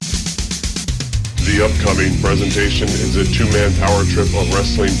The upcoming presentation is a two-man power trip of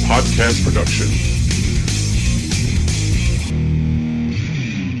wrestling podcast production.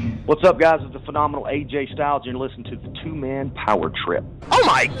 What's up, guys? It's the phenomenal AJ Styles, and you're listening to the Two-Man Power Trip. Oh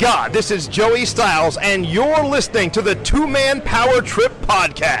my God, this is Joey Styles, and you're listening to the Two-Man Power Trip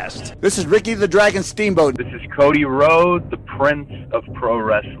podcast. This is Ricky the Dragon Steamboat. This is Cody Rhodes, the Prince of Pro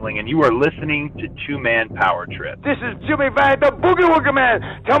Wrestling, and you are listening to Two-Man Power Trip. This is Jimmy Van, the Boogie Woogie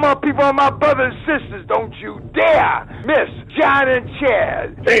Man. Tell my people and my brothers and sisters, don't you dare miss John and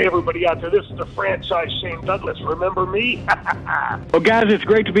Chad. Hey, everybody out there, this is the franchise Shane Douglas. Remember me? Well, guys, it's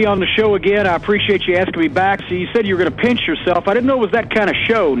great to be on the show again. I appreciate you asking me back. So you said you were going to pinch yourself. I didn't know it was that kind of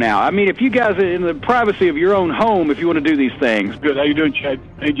show now. I mean, if you guys are in the privacy of your own home, if you want to do these things. Good. How you doing, Chad?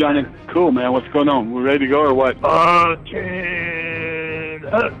 Hey, Johnny. Cool, man. What's going on? We ready to go or what?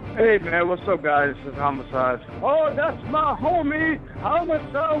 Hey, man, what's up, guys? This is Homicide. Oh, that's my homie,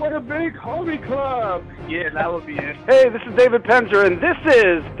 Homicide with a big homie club. Yeah, that would be it. Hey, this is David Penzer, and this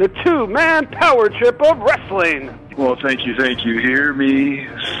is the Two-Man Power Trip of Wrestling. Well, thank you. Hear me,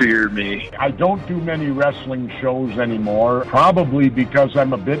 fear me. I don't do many wrestling shows anymore, probably because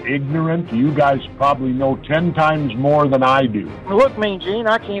I'm a bit ignorant. You guys probably know 10 times more than I do. Look, Mean Gene,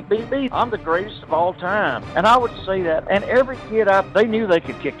 I can't beat me. I'm the greatest of all time. And I would say that. And every kid they knew they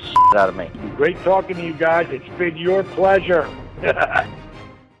could kick the shit out of me. Great talking to you guys. It's been your pleasure.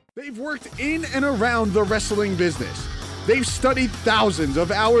 They've worked in and around the wrestling business. They've studied thousands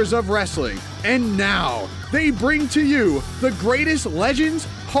of hours of wrestling, and now they bring to you the greatest legends,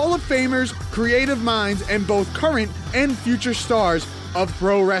 Hall of Famers, creative minds, and both current and future stars of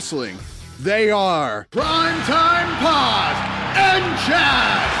pro wrestling. They are Primetime Pod and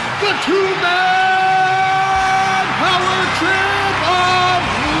Chad, the Two-Man Power Trip of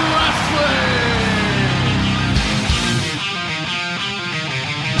Wrestling.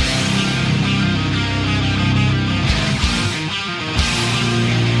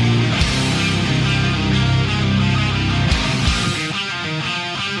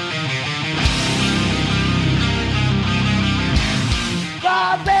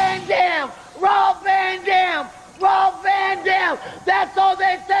 Rob Van Dam! Rob Van Dam! Rob Van Dam! That's all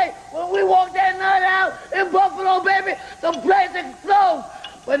they say when we walk that night out in Buffalo, baby. The place explodes.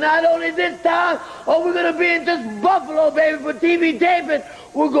 But not only this time are we going to be in just Buffalo, baby, for TV taping.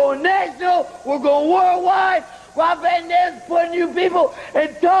 We're going national. We're going worldwide. Rob Van Dam's putting you people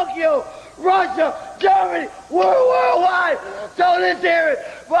in Tokyo, Russia, Germany. We're worldwide. So let's hear it.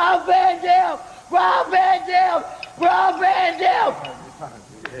 Rob Van Dam! Rob Van Dam! Rob Van Dam!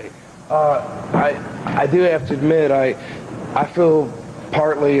 I do have to admit, I feel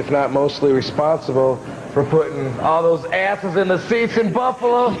partly, if not mostly, responsible for putting all those asses in the seats in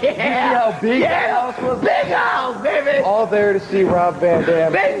Buffalo. Yeah. You see how big that house was? Big house, baby! All there to see Rob Van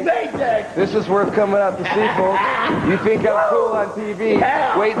Dam. Big paycheck! This is worth coming out to see, folks. You think I'm cool on TV?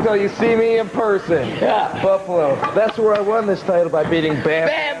 Yeah. Wait until you see me in person. Yeah. Buffalo. That's where I won this title, by beating Bam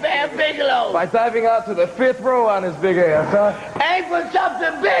Bam Bigelow! by diving out to the 5th row on his big ass, huh? Aim for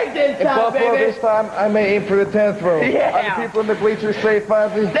something big this In time, Buffalo baby! this time, I may aim for the 10th row. Yeah. Are the people in the bleachers safe,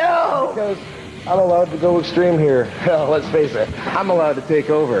 Fonzie? No! Because I'm allowed to go extreme here. Hell, let's face it, I'm allowed to take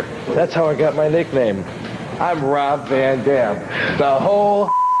over. That's how I got my nickname. I'm Rob Van Dam. The whole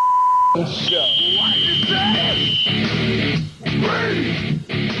show.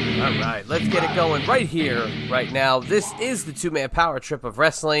 All right, let's get it going right here, right now. This is the Two-Man Power Trip of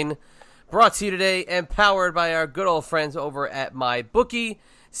Wrestling, brought to you today and powered by our good old friends over at MyBookie.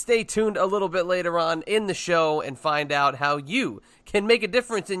 Stay tuned a little bit later on in the show and find out how you can make a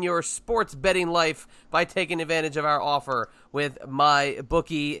difference in your sports betting life by taking advantage of our offer with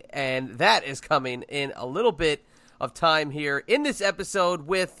MyBookie. And that is coming in a little bit of time here in this episode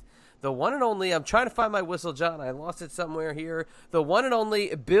with the one and only, I'm trying to find my whistle, John. I lost it somewhere here. The one and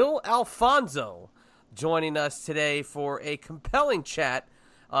only Bill Alfonso joining us today for a compelling chat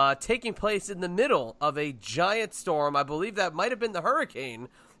taking place in the middle of a giant storm. I believe that might have been the hurricane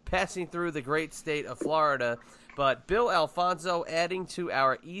passing through the great state of Florida. But Bill Alfonso adding to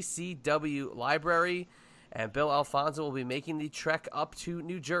our ECW library. And Bill Alfonso will be making the trek up to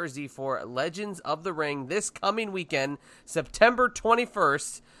New Jersey for Legends of the Ring this coming weekend, September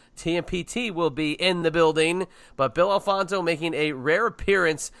 21st. TMPT will be in the building, but Bill Alfonso making a rare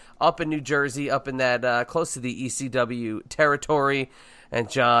appearance up in New Jersey, up in that close to the ECW territory. And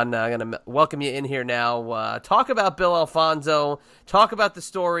John, I'm going to welcome you in here now. Talk about Bill Alfonso. Talk about the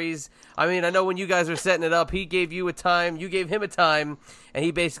stories. I mean, I know when you guys were setting it up, he gave you a time, you gave him a time, and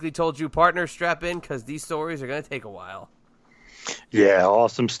he basically told you, partner, strap in, because these stories are going to take a while. Yeah,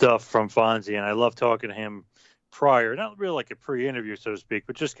 awesome stuff from Fonzie, and I love talking to him prior, not really like a pre-interview, so to speak,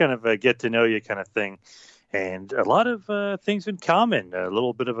 but just kind of a get-to-know-you kind of thing. And a lot of things in common. A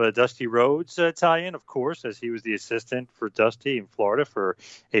little bit of a Dusty Rhodes tie-in, of course, as he was the assistant for Dusty in Florida for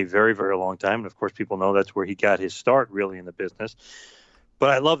a very, very long time. And, of course, people know that's where he got his start, really, in the business. But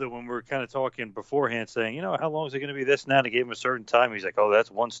I love that when we were kind of talking beforehand, saying, how long is it going to be this and that? And I gave him a certain time. He's like, oh,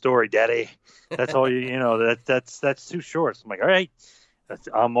 that's one story, Daddy. That's all that's too short. So I'm like, all right,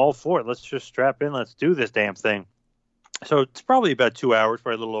 I'm all for it. Let's just strap in. Let's do this damn thing. So it's probably about 2 hours,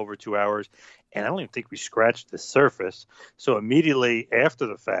 probably a little over 2 hours. And I don't even think we scratched the surface. So immediately after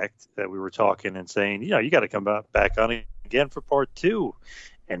the fact that we were talking and saying, you got to come back on again for part 2.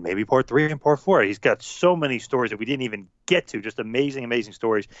 And maybe part 3 and part 4. He's got so many stories that we didn't even get to. Just amazing, amazing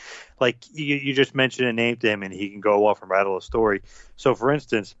stories. Like you just mentioned a name to him, and he can go off and rattle a story. So, for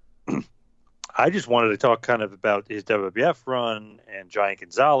instance, I just wanted to talk kind of about his WWF run and Giant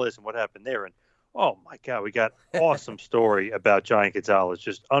Gonzalez and what happened there. And oh my God, we got awesome story about Giant Gonzalez,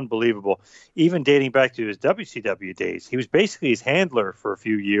 just unbelievable. Even dating back to his WCW days, he was basically his handler for a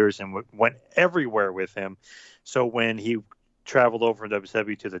few years and went everywhere with him. So when he traveled over from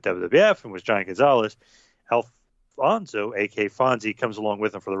WCW to the WWF and was Giant Gonzalez, Alfonso, a.k.a. Fonzie, comes along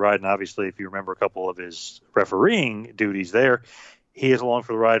with him for the ride. And obviously, if you remember a couple of his refereeing duties there, he is along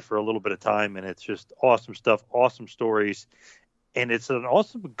for the ride for a little bit of time. And it's just awesome stuff, awesome stories. And it's an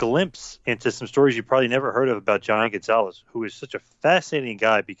awesome glimpse into some stories you probably never heard of about Giant Gonzalez, who is such a fascinating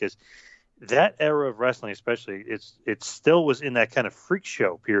guy because that era of wrestling, especially, it still was in that kind of freak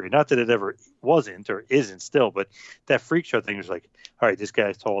show period. Not that it ever wasn't or isn't still, but that freak show thing was like, all right, this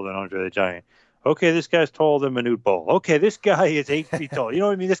guy's taller than Andre the Giant. Okay, this guy's taller than Manute Bol. Okay, this guy is 8 feet tall. You know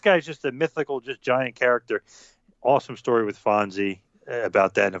what I mean? This guy's just a mythical, just giant character. Awesome story with Fonzie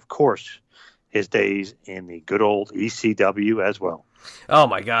about that. And, of course, his days in the good old ECW as well. Oh,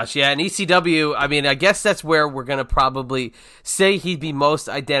 my gosh, yeah, and ECW, I mean, I guess that's where we're going to probably say he'd be most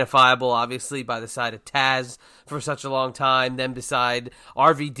identifiable, obviously, by the side of Taz for such a long time, then beside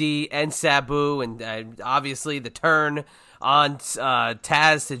RVD and Sabu, and obviously the turn on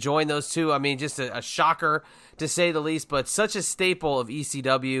Taz to join those two. I mean, just a shocker, to say the least, but such a staple of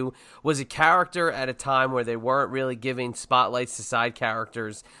ECW, was a character at a time where they weren't really giving spotlights to side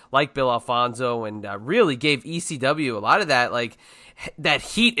characters like Bill Alfonso, and really gave ECW a lot of that, like, that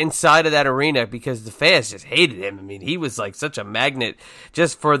heat inside of that arena because the fans just hated him. I mean, he was like such a magnet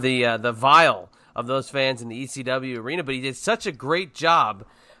just for the vile of those fans in the ECW arena, but he did such a great job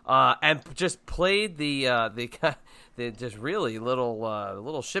and just played the just really little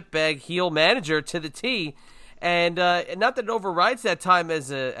shitbag heel manager to the T. And not that it overrides that time as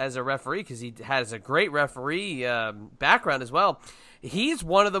a referee, because he has a great referee background as well. He's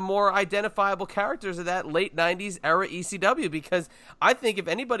one of the more identifiable characters of that late 90s era ECW, because I think if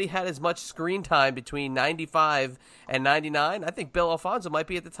anybody had as much screen time between 95 and 99, I think Bill Alfonso might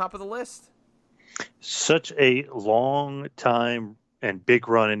be at the top of the list. Such a long time and big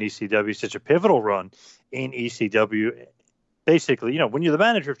run in ECW, such a pivotal run in ECW. Basically, when you're the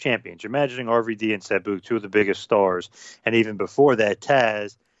manager of champions, you're managing RVD and Sabu, two of the biggest stars. And even before that,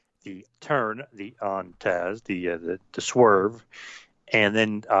 Taz, the turn, on Taz, the swerve, and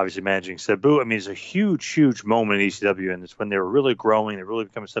then obviously managing Sabu. I mean, it's a huge, huge moment in ECW, and it's when they were really growing, they really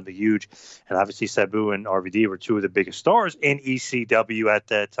becoming something huge. And obviously Sabu and RVD were two of the biggest stars in ECW at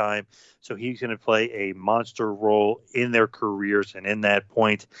that time. So he's going to play a monster role in their careers, and in that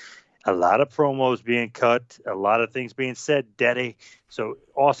point, a lot of promos being cut, a lot of things being said, Daddy. So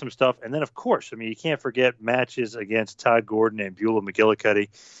awesome stuff. And then, of course, I mean, you can't forget matches against Todd Gordon and Beulah McGillicuddy.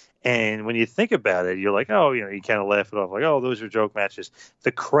 And when you think about it, you're like, oh, you kind of laugh it off, like, oh, those are joke matches.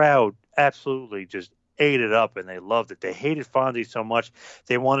 The crowd absolutely just ate it up, and they loved it. They hated Fonzie so much,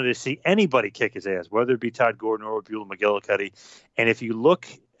 they wanted to see anybody kick his ass, whether it be Todd Gordon or Beulah McGillicuddy. And if you look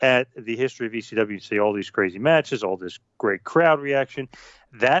at the history of ECW, you see all these crazy matches, all this great crowd reaction.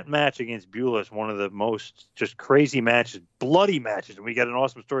 That match against Beulah is one of the most just crazy matches, bloody matches. And we got an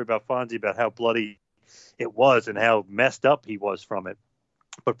awesome story about Fonzie, about how bloody it was and how messed up he was from it.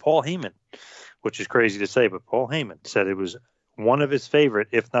 But Paul Heyman, which is crazy to say, but Paul Heyman said it was one of his favorite,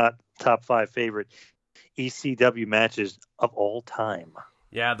 if not top 5 favorite, ECW matches of all time.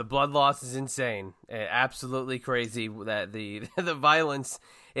 Yeah, the blood loss is insane. Absolutely crazy, that the violence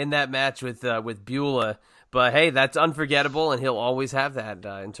in that match with Beulah. But hey, that's unforgettable, and he'll always have that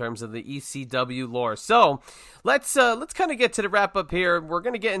in terms of the ECW lore. So let's kind of get to the wrap up here. We're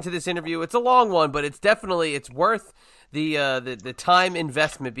going to get into this interview. It's a long one, but it's worth the time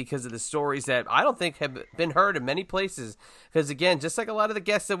investment because of the stories that I don't think have been heard in many places. Because again, just like a lot of the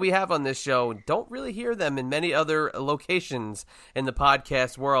guests that we have on this show, don't really hear them in many other locations in the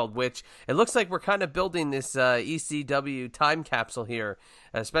podcast world, which it looks like we're kind of building this ECW time capsule here,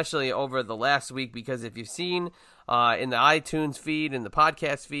 especially over the last week, because if you've seen in the iTunes feed, in the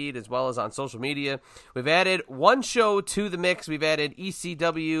podcast feed, as well as on social media, we've added one show to the mix. We've added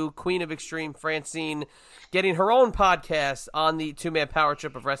ECW, Queen of Extreme, Francine, getting her own podcast on the two-man power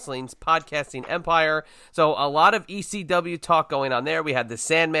trip of wrestling's podcasting empire. So a lot of ECW talk going on there. We had the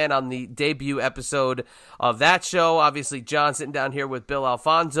Sandman on the debut episode of that show. Obviously, John sitting down here with Bill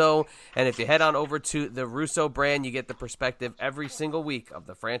Alfonso. And if you head on over to the Russo brand, you get the perspective every single week of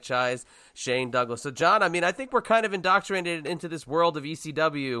the franchise, Shane Douglas. So, John, I mean, I think we're kind of indoctrinated into this world of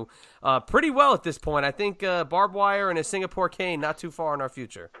ECW pretty well at this point. I think Barbed Wire and a Singapore Cane not too far in our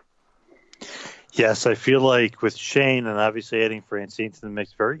future. Yes, I feel like with Shane and obviously adding Francine to the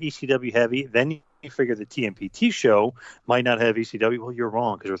mix, very ECW heavy. Then you figure the TMPT show might not have ECW. Well, you're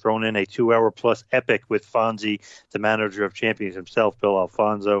wrong, because we're throwing in a 2-hour-plus epic with Fonzie, the manager of champions himself, Bill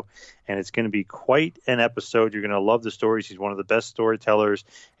Alfonso. And it's going to be quite an episode. You're going to love the stories. He's one of the best storytellers,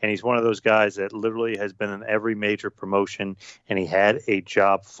 and he's one of those guys that literally has been in every major promotion, and he had a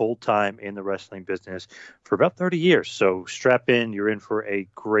job full-time in the wrestling business for about 30 years. So strap in. You're in for a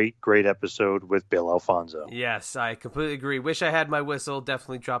great, great episode with Bill Alfonso. Yes, I completely agree. Wish I had my whistle.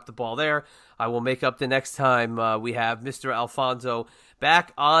 Definitely dropped the ball there. I will make up the next time we have Mr. Alfonso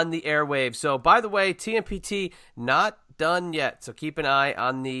back on the airwaves. So, by the way, TMPT not done yet, so keep an eye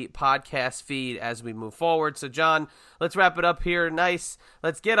on the podcast feed as we move forward. So, John, let's wrap it up here. Nice.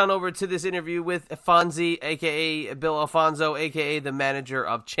 Let's get on over to this interview with Fonzie, a.k.a. Bill Alfonso, a.k.a. the manager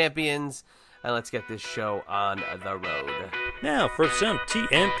of champions, and let's get this show on the road. Now for some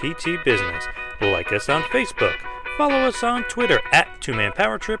TMPT business. Like us on Facebook. Follow us on Twitter at 2Man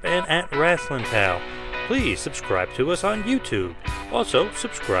Power Trip and at Wrestling Pal. Please subscribe to us on YouTube. Also,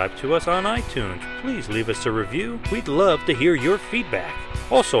 subscribe to us on iTunes. Please leave us a review. We'd love to hear your feedback.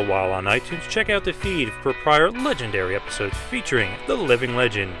 Also, while on iTunes, check out the feed for prior legendary episodes featuring the living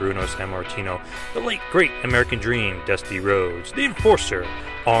legend Bruno Sammartino, the late great American Dream Dusty Rhodes, the Enforcer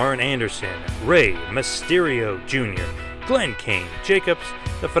Arn Anderson, Rey Mysterio Jr., Glenn Kane Jacobs,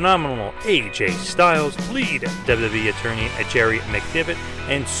 the phenomenal AJ Styles, lead WWE attorney Jerry McDivitt,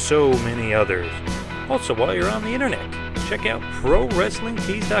 and so many others. Also, while you're on the internet, check out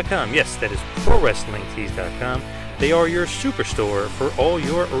ProWrestlingTees.com. Yes, that is ProWrestlingTees.com. They are your superstore for all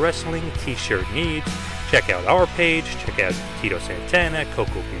your wrestling t-shirt needs. Check out our page, check out Tito Santana,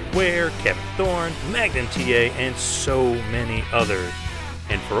 Coco Beware, Kevin Thorne, Magnum TA, and so many others.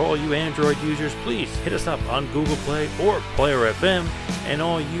 And for all you Android users, please hit us up on Google Play or Player FM. And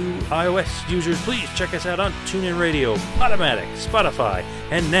all you iOS users, please check us out on TuneIn Radio, Podomatic, Spotify,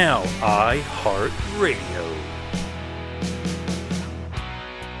 and now iHeartRadio.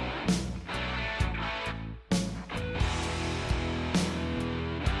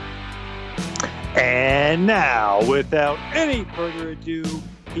 And now, without any further ado,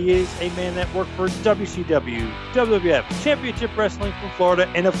 he is a man that worked for WCW, WWF, Championship Wrestling from Florida,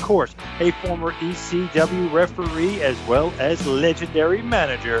 and of course, a former ECW referee as well as legendary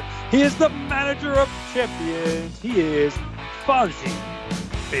manager. He is the manager of champions. He is Fonzie,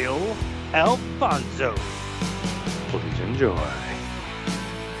 Bill Alfonso. Please enjoy.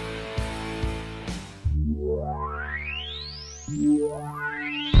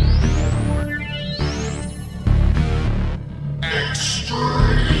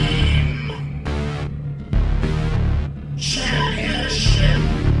 Extreme Championship.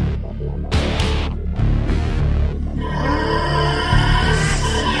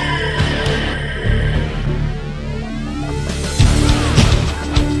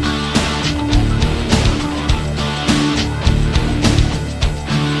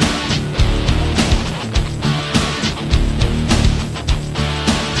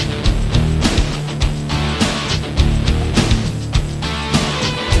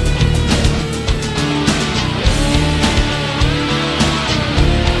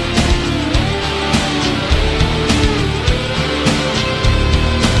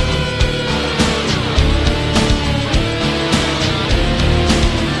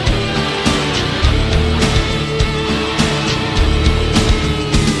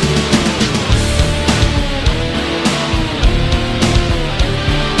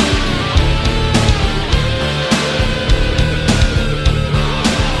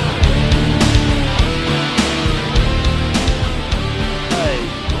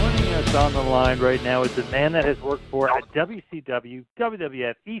 line right now is the man that has worked for WCW,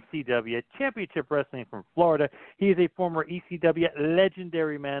 WWF, ECW, Championship Wrestling from Florida. He is a former ECW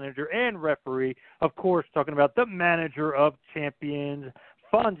legendary manager and referee. Of course, talking about the manager of champions,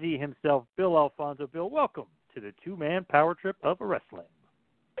 Fonzie himself, Bill Alfonso. Bill, welcome to the two-man power trip of wrestling.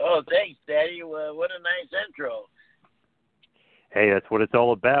 Oh, thanks, Daddy. What a nice intro. Hey, that's what it's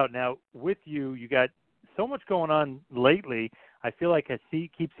all about. Now, with you, you got so much going on lately. I feel like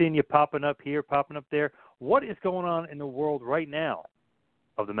keep seeing you popping up here, popping up there. What is going on in the world right now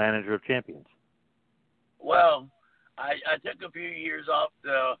of the manager of champions? Well, I took a few years off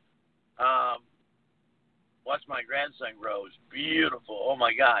to watch my grandson grow. It's beautiful. Oh,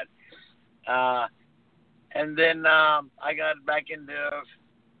 my God. And then I got back into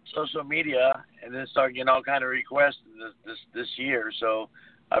social media and then started getting all kind of requests this year. So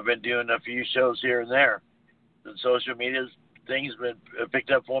I've been doing a few shows here and there. The social media thing's been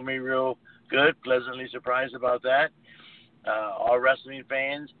picked up for me real good. Pleasantly surprised about that. All wrestling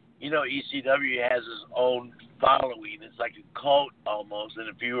fans, ECW has its own following. It's like a cult almost. And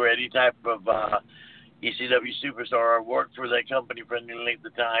if you were any type of ECW superstar or worked for that company for any length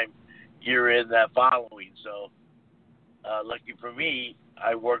of time, you're in that following. So lucky for me,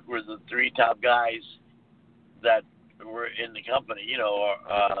 I worked with the three top guys that were in the company.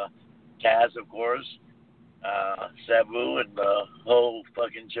 Kaz, of course, Sabu, and the whole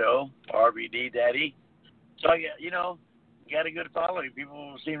fucking show, RVD, Daddy. So got a good following.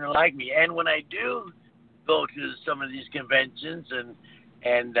 People seem to like me. And when I do go to some of these conventions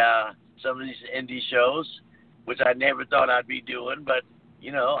and some of these indie shows, which I never thought I'd be doing, but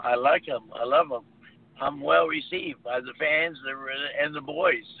I like them. I love them. I'm well received by the fans and the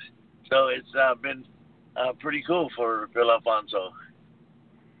boys. So it's been pretty cool for Bill Alfonso.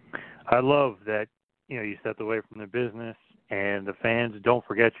 I love that, you stepped away from the business and the fans don't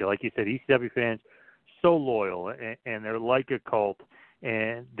forget you. Like you said, ECW fans, so loyal and they're like a cult.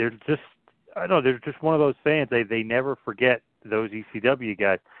 And they're just one of those fans. They never forget those ECW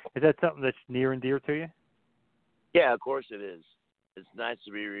guys. Is that something that's near and dear to you? Yeah, of course it is. It's nice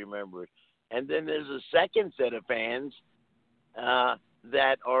to be remembered. And then there's a second set of fans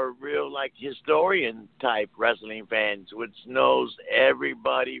that are real, like, historian-type wrestling fans, which knows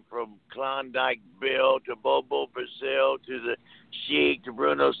everybody from Klondike Bill to Bobo Brazil to the Sheik to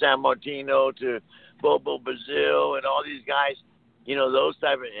Bruno Sammartino to Bobo Brazil and all these guys, those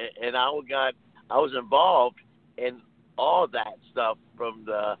type of, and I was involved in all that stuff from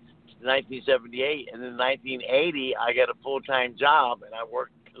the 1978, and then 1980 I got a full-time job, and I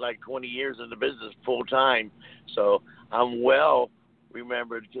worked like 20 years in the business full-time, so I'm well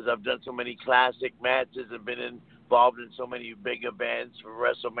remembered because I've done so many classic matches and been involved in so many big events, from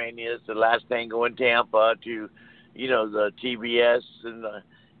WrestleMania to Last Tango in Tampa to, the TBS and the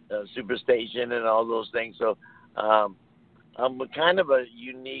Superstation and all those things. So I'm kind of a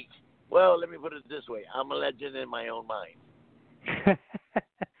unique, well, let me put it this way, I'm a legend in my own mind.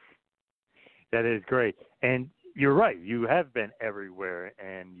 That is great. And you're right. You have been everywhere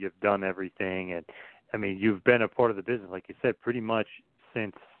and you've done everything. And I mean, you've been a part of the business, like you said, pretty much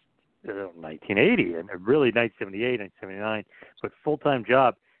since 1980 and really 1978, 1979. But full-time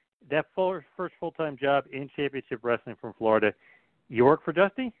job, that first full-time job in Championship Wrestling from Florida, you work for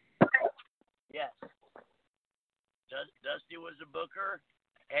Dusty? Yes. Dusty was a booker.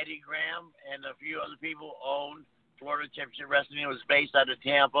 Eddie Graham and a few other people owned Florida Championship Wrestling. It was based out of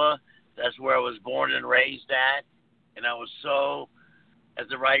Tampa. That's where I was born and raised at. And I was so at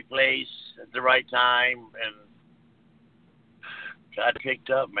the right place at the right time and got picked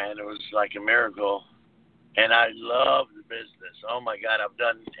up, man. It was like a miracle. And I love the business. Oh, my God. I've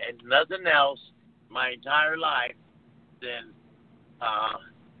done nothing else my entire life than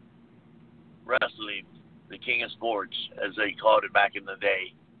wrestling, the king of sports, as they called it back in the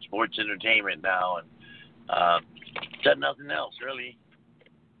day. Sports entertainment now. And done nothing else, really.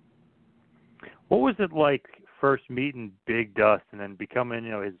 What was it like first meeting Big Dust and then becoming,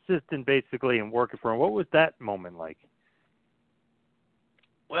 his assistant basically and working for him? What was that moment like?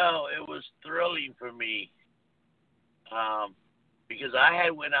 Well, it was thrilling for me because I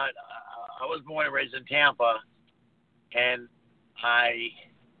went out. I was born and raised in Tampa, and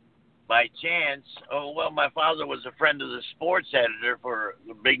by chance, my father was a friend of the sports editor for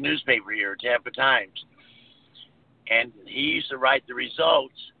the big newspaper here, Tampa Times, and he used to write the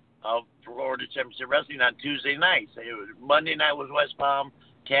results of Florida Championship Wrestling on Tuesday nights. Monday night was West Palm,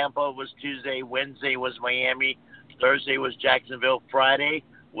 Tampa was Tuesday, Wednesday was Miami, Thursday was Jacksonville, Friday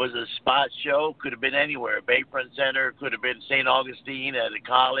was a spot show, could have been anywhere, Bayfront Center, could have been St. Augustine at a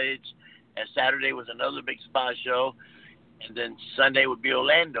college, and Saturday was another big spot show, and then Sunday would be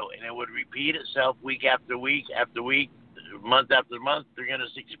Orlando, and it would repeat itself week after week after week, month after month,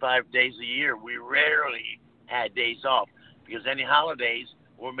 365 days a year. We rarely had days off because any holidays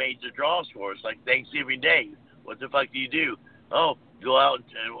were major draws for us, like Thanksgiving Day. What the fuck do you do? Oh, go out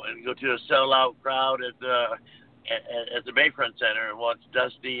and go to a sellout crowd at the Bayfront Center and watch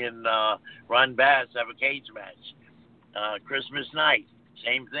Dusty and Ron Bass have a cage match. Christmas night,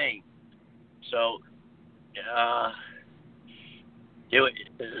 same thing. So, where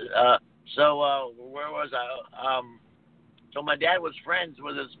was I? So my dad was friends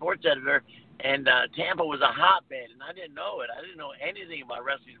with a sports editor, and Tampa was a hotbed, and I didn't know it. I didn't know anything about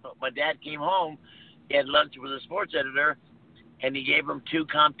wrestling. But my dad came home, he had lunch with a sports editor, and he gave him 2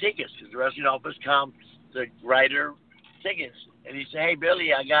 comp tickets because the wrestling office comps the writer tickets. And he said, "Hey,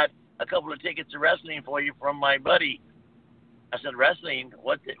 Billy, I got a couple of tickets to wrestling for you from my buddy." I said, "Wrestling?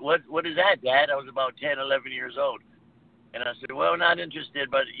 What is that, Dad?" I was about 10, 11 years old. And I said, "Well, not interested,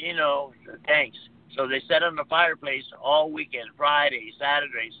 but, thanks." So they sat on the fireplace all weekend, Friday,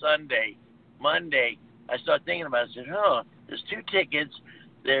 Saturday, Sunday, Monday. I started thinking about it. I said, there's 2 tickets.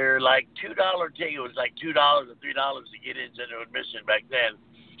 They're like $2 tickets. It was like $2 or $3 to get into admission back then.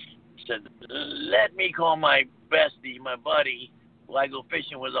 I said, let me call my bestie, my buddy, who I go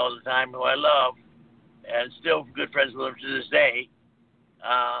fishing with all the time, who I love, and still good friends with him to this day.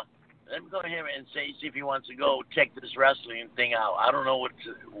 Let me go to him and see if he wants to go check this wrestling thing out. I don't know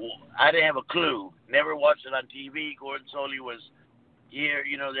I didn't have a clue. Never watched it on TV. Gordon Solie was here.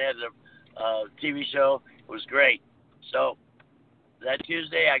 They had a TV show. It was great. So that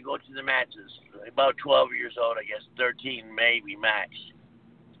Tuesday, I go to the matches. About 12 years old, I guess, 13 maybe max.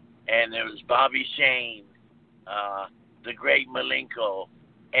 And there was Bobby Shane, the Great Malenko,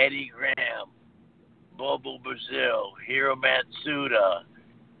 Eddie Graham, Bobo Brazil, Hiro Matsuda.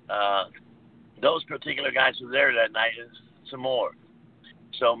 Those particular guys were there that night, and some more.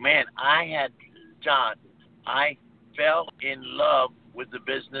 So, man, I fell in love with the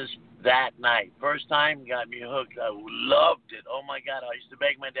business that night. First time got me hooked. I loved it. Oh, my God. I used to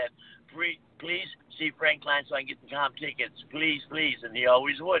beg my dad, please see Frank Klein so I can get the comp tickets. Please, please. And he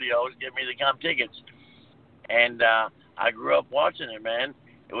always would. He always give me the comp tickets. And I grew up watching it, man.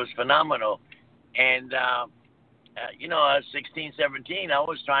 It was phenomenal. And, I was 16, 17. I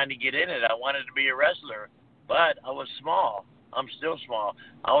was trying to get in it. I wanted to be a wrestler, but I was small. I'm still small.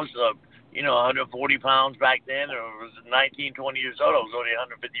 I was, 140 pounds back then. Or I was 19, 20 years old. I was only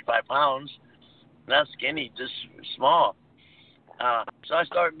 155 pounds. Not skinny, just small. So I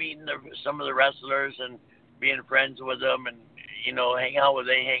started meeting some of the wrestlers and being friends with them and, hang out where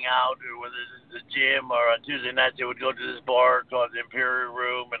they hang out or with the gym, or on Tuesday nights they would go to this bar called the Imperial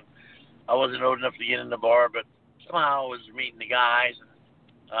Room, and I wasn't old enough to get in the bar, but somehow I was meeting the guys. And,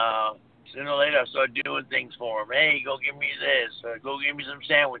 sooner or later I started doing things for them. Hey, go give me this, or go give me some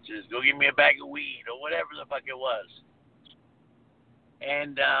sandwiches, go give me a bag of weed, or whatever the fuck it was.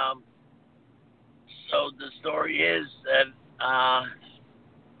 And so the story is that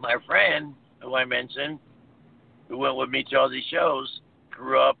my friend, who I mentioned, who went with me to all these shows,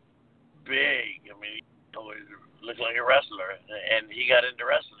 grew up big. I mean, he always looked like a wrestler, and he got into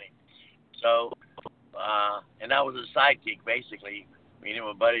wrestling. So, and I was a sidekick, basically, me and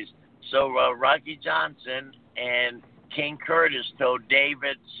my buddies. So Rocky Johnson and King Curtis told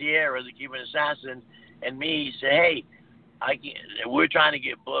David Sierra, the Cuban Assassin, and me, he said, hey, we're trying to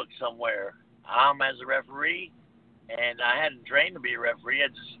get booked somewhere. I'm as a referee, and I hadn't trained to be a referee. I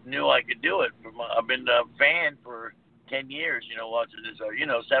just knew I could do it. I've been a fan for 10 years, watching this, or,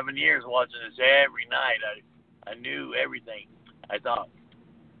 7 years watching this every night. I knew everything, I thought.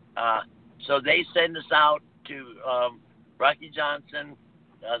 So they send us out to Rocky Johnson,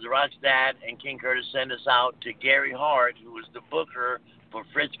 the Rock's dad, and King Curtis send us out to Gary Hart, who was the booker for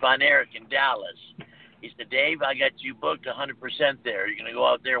Fritz Von Erich in Dallas. He said, Dave, I got you booked 100% there. You're going to go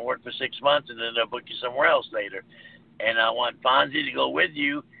out there and work for 6 months, and then they'll book you somewhere else later. And I want Fonzie to go with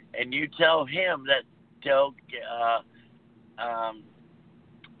you, and you tell him that, tell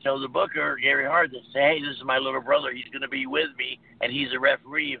the booker, Gary Hart, that say, hey, this is my little brother. He's going to be with me, and he's a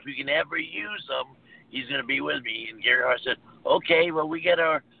referee. If we can ever use him, he's going to be with me. And Gary Hart said, okay, well, we get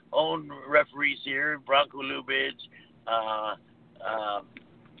our own referees here, Bronco Lubitsch,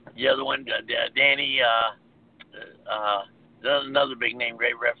 the other one, Danny, another big name,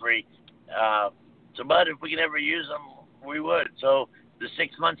 great referee. So, but if we can ever use them, we would. So the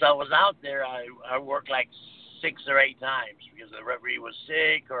 6 months I was out there, I worked like 6 or 8 times because the referee was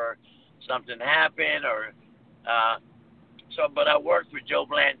sick or something happened, or but I worked with Joe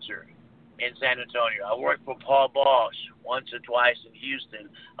Blanchard in San Antonio. I worked for Paul Bosch once or twice in Houston.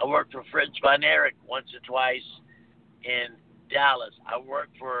 I worked for Fritz Von Erich once or twice in Dallas. I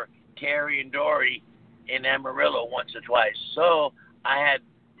worked for Terry and Dory in Amarillo once or twice. So I had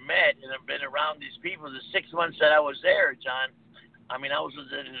met and have been around these people the 6 months that I was there, John. I mean, I was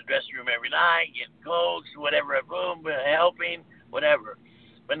in the dressing room every night, getting cokes, whatever, boom, helping, whatever,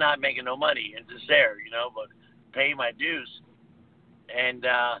 but not making no money and just there, but paying my dues. And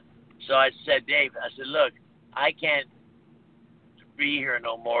so I said, Dave, I said, look, I can't be here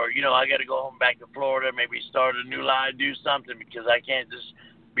no more. I got to go home back to Florida, maybe start a new life, do something, because I can't just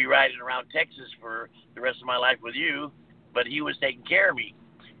be riding around Texas for the rest of my life with you. But he was taking care of me.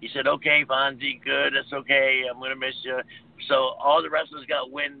 He said, okay, Fonzie, good, that's okay, I'm going to miss you. So all the wrestlers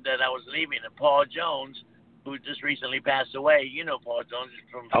got wind that I was leaving. And Paul Jones, who just recently passed away, Paul Jones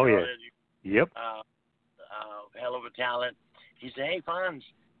from Florida. Yep. Hell of a talent. He said, hey, Fonz,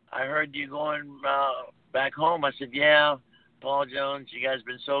 I heard you going back home. I said, yeah, Paul Jones, you guys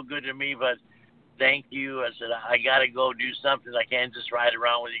been so good to me, but thank you. I said, I got to go do something. I can't just ride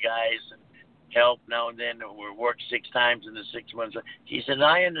around with you guys and help now and then. We work 6 times in the 6 months. He said,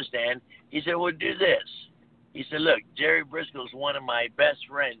 I understand. He said, well, do this. He said, look, Jerry Briscoe's one of my best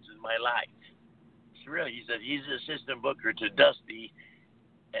friends in my life. It's real. He said, he's the assistant booker to Dusty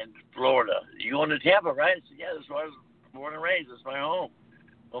in Florida. You going to Tampa, right? I said, yeah, that's where I was born and raised. That's my home.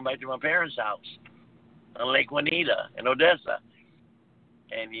 Going back to my parents' house on Lake Juanita in Odessa.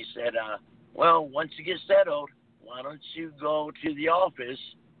 And he said, well, once you get settled, why don't you go to the office,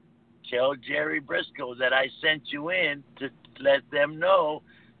 tell Jerry Briscoe that I sent you in to let them know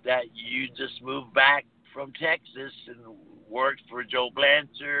that you just moved back from Texas and worked for Joe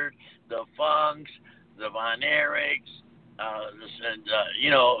Blanchard, the Funks, the Von Erichs,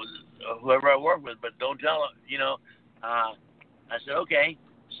 whoever I work with, but don't tell them, I said, okay.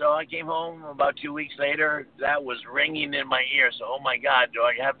 So I came home about 2 weeks later. That was ringing in my ear. So, oh, my God, do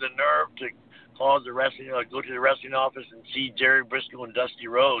I have the nerve to call the wrestling, go to the wrestling office and see Jerry Briscoe and Dusty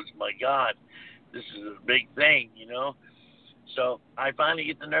Rhodes? My God, this is a big thing, So I finally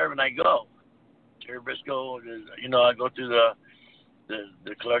get the nerve and I go. Jerry Briscoe, I go through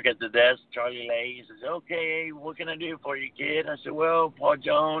the clerk at the desk, Charlie Lay. He says, okay, what can I do for you, kid? I said, well, Paul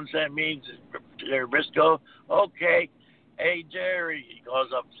Jones sent me to Jerry Briscoe. Okay. Hey, Jerry. He goes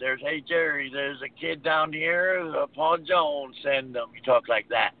upstairs. Hey, Jerry, there's a kid down here, Paul Jones, send him. He talked like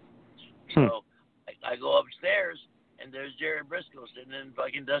that. So I go upstairs, and there's Jerry Briscoe sitting in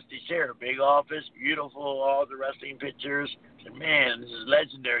fucking Dusty's chair. Big office, beautiful, all the wrestling pictures. I said, man, this is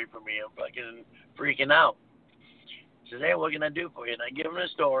legendary for me. I'm fucking freaking out. He says, hey, what can I do for you? And I give him a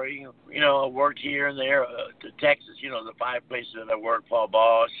story. I worked here and there to Texas, the 5 places that I worked, Paul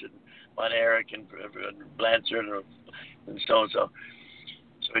Bosch and Von Erich and Blanchard and so-and-so.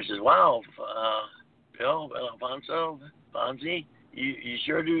 So he says, wow, Bill, Alfonso, Fonzie, you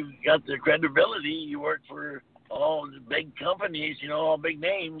sure do got the credibility. You work for all the big companies, all big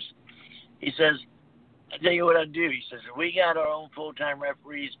names. He says, I tell you what I do. He says, we got our own full-time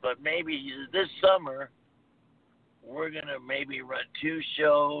referees, but maybe this summer we're going to maybe run 2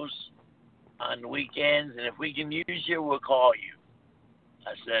 shows on weekends, and if we can use you, we'll call you.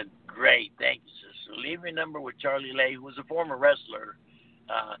 I said, great, thank you. So leave your number with Charlie Lay, who was a former wrestler,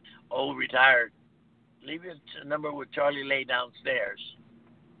 retired. Leave your number with Charlie Lay downstairs.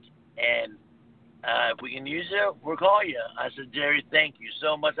 And if we can use it, we'll call you. I said, Jerry, thank you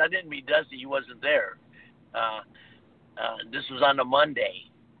so much. I didn't meet Dusty. He wasn't there. This was on a Monday.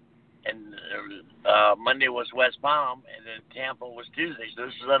 And Monday was West Palm, and then Tampa was Tuesday. So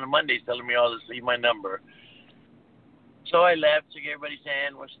this was on a Monday. He's telling me all this, leave my number. So I left, shook everybody's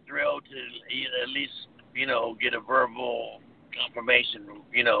hand, was thrilled to at least, get a verbal confirmation,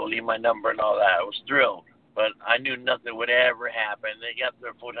 leave my number and all that. I was thrilled, but I knew nothing would ever happen. They got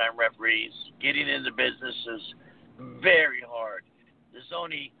their full-time referees. Getting into business is very hard. There's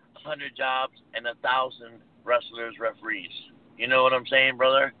only 100 jobs and 1,000 wrestlers, referees. You know what I'm saying,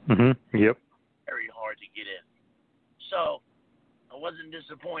 brother? Mm-hmm. Yep. Very hard to get in. So I wasn't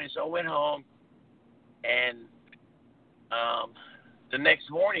disappointed. So I went home, and the next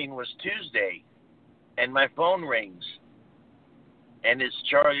morning was Tuesday, and my phone rings, and it's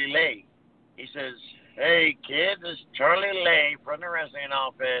Charlie Lay. He says, hey, kid, this is Charlie Lay from the wrestling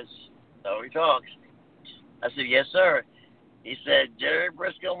office. So he talks. I said, yes, sir. He said, Jerry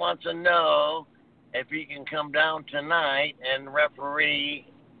Briscoe wants to know if he can come down tonight and referee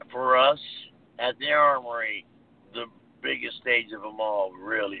for us at the Armory, the biggest stage of them all,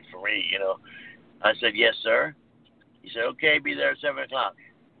 really, for me, I said, yes, sir. He said, okay, be there at 7 o'clock.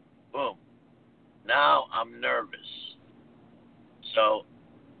 Boom. Now I'm nervous. So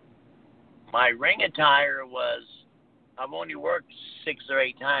my ring attire was I've only worked 6 or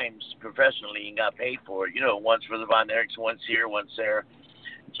 8 times professionally and got paid for it. Once for the Von Erichs, once here, once there.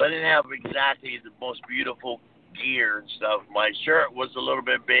 So I didn't have exactly the most beautiful gear and stuff. My shirt was a little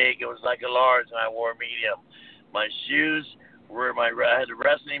bit big. It was like a large, and I wore medium. My shoes were I had the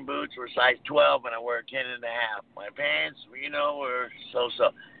wrestling boots were size 12, and I wear 10.5. My pants, were so.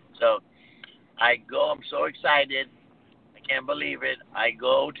 So I go. I'm so excited. I can't believe it. I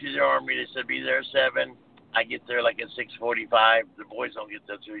go to the Army. They said be there at 7. I get there like at 6:45. The boys don't get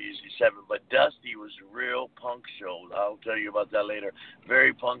there till usually 7. But Dusty was real punctual. I'll tell you about that later.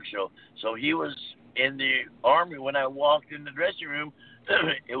 Very punctual. So he was in the Army when I walked in the dressing room.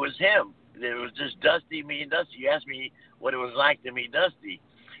 It was him. It was just Dusty, me, and Dusty. You asked me what it was like to meet Dusty.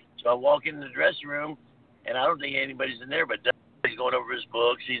 So I walk in the dressing room, and I don't think anybody's in there, but Dusty's going over his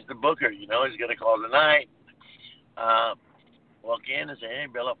books. He's the booker, He's going to call the night. Walk in and say, hey,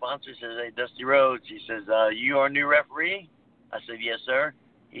 Bill Alfonso. He says, hey, Dusty Rhodes. He says, you our new referee? I said, yes, sir.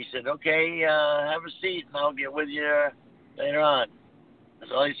 He said, okay, have a seat, and I'll get with you later on.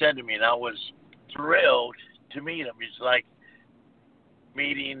 That's all he said to me, and I was thrilled to meet him. It's like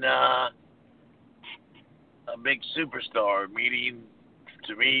meeting a big superstar, meeting,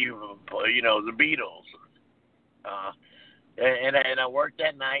 to me, the Beatles. And I worked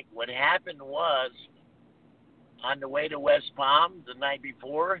that night. What happened was, on the way to West Palm the night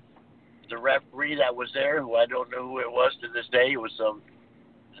before, the referee that was there, who I don't know who it was to this day, it was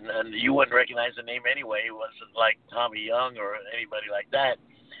and you wouldn't recognize the name anyway. It wasn't like Tommy Young or anybody like that.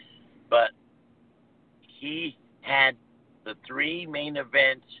 But he had the 3 main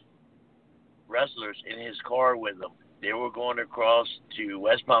event wrestlers in his car with him. They were going across to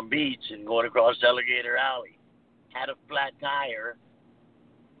West Palm Beach and going across Alligator Alley. Had a flat tire.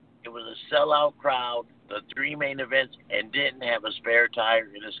 It was a sellout crowd, the 3 main events, and didn't have a spare tire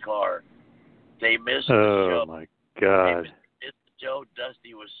in his car. They missed the show. Oh, my God. They missed the show.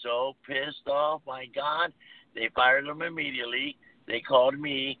 Dusty was so pissed off. My God. They fired him immediately. They called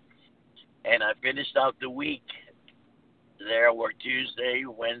me, and I finished out the week there. I worked Tuesday,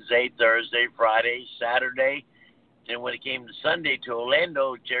 Wednesday, Thursday, Friday, Saturday. Then when it came to Sunday to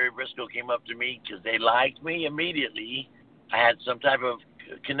Orlando, Jerry Briscoe came up to me because they liked me immediately. I had some type of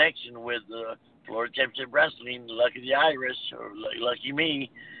connection with Florida Championship Wrestling, Lucky the Irish, or Lucky Me.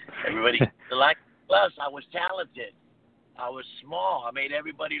 Everybody liked me. Plus, I was talented. I was small. I made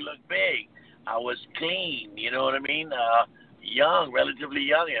everybody look big. I was clean, you know what I mean? Young, relatively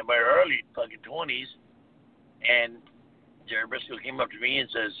young, in my early fucking 20s. And Jerry Briscoe came up to me and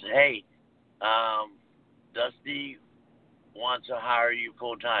says, hey, Dusty wants to hire you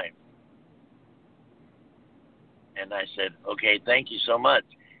full time. And I said, okay, thank you so much.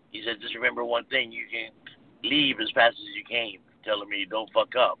 He said, just remember one thing, you can leave as fast as you came, telling me don't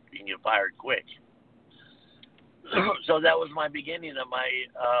fuck up. You can get fired quick. So that was my beginning of my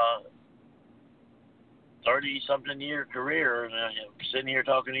 30-something year career, and I'm sitting here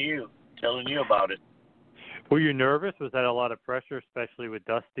talking to you, telling you about it. Were you nervous? Was that a lot of pressure, especially with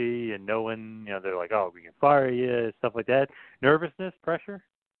Dusty and knowing, they're like, oh, we can fire you, stuff like that? Nervousness, pressure?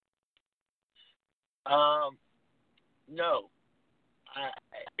 No.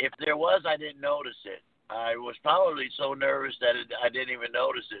 If there was, I didn't notice it. I was probably so nervous that I didn't even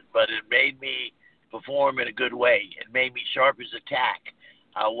notice it, but it made me perform in a good way. It made me sharp as a tack.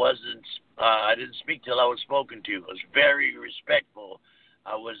 I didn't speak till I was spoken to. I was very respectful.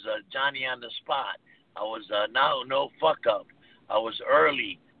 I was Johnny on the spot. I was no fuck up. I was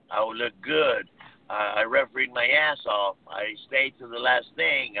early. I would look good. I refereed my ass off. I stayed to the last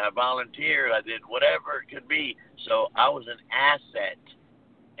thing. I volunteered. I did whatever it could be. So I was an asset,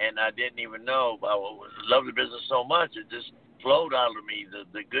 and I didn't even know. I loved the business so much, it just flowed out of me.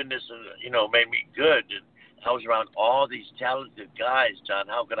 The goodness, made me good. And I was around all these talented guys, John.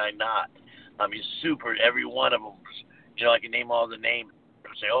 How could I not? I mean, super. Every one of them. I can name all the names.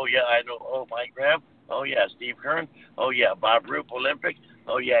 Say, oh yeah, I know. Oh, Mike Graham. Oh yeah, Steve Kern. Oh yeah, Bob Roop, Olympic.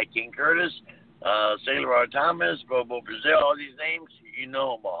 Oh yeah, King Curtis. Sailor R. Thomas, Bobo Brazil, all these names, you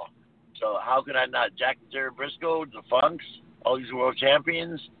know them all. So how could I not? Jack and Jerry Briscoe, the Funks, all these world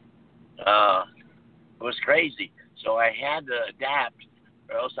champions. It was crazy. So I had to adapt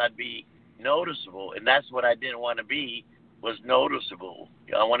or else I'd be noticeable. And that's what I didn't want to be, was noticeable.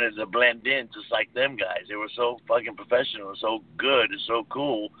 I wanted to blend in just like them guys. They were so fucking professional, so good, and so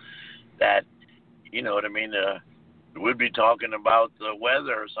cool that, you know what I mean, we'd be talking about the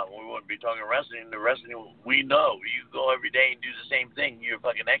weather or something. We wouldn't be talking wrestling. The wrestling, we know. You go every day and do the same thing. You're a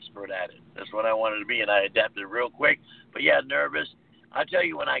fucking expert at it. That's what I wanted to be, and I adapted real quick. But, yeah, nervous. I'll tell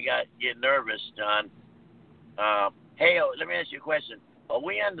you when I get nervous, John. Hey, let me ask you a question. Are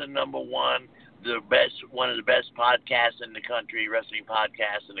we on the number 1 one of the best podcasts in the country, wrestling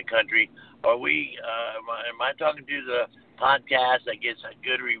podcasts in the country? Are we? Am I talking to the podcast that gets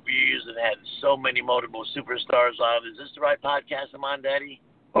good reviews and had so many multiple superstars on? Is this the right podcast I'm on, Daddy?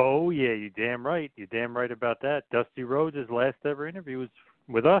 Oh yeah, you're damn right. You're damn right about that. Dusty Rhodes' last ever interview was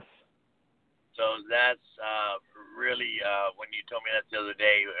with us. So that's really, when you told me that the other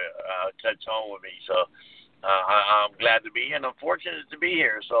day, touched home with me. So I'm glad to be here, and I'm fortunate to be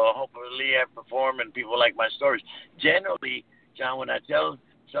here. So hopefully I perform and people like my stories. Generally, John, when I tell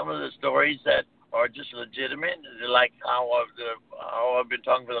some of the stories that are just legitimate, like how I've been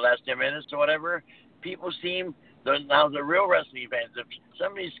talking for the last 10 minutes or whatever, people seem, now the real wrestling fans, if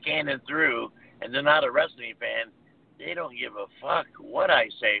somebody's scanning through and they're not a wrestling fan, they don't give a fuck what I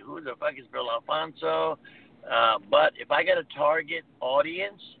say. Who the fuck is Bill Alfonso? But if I got a target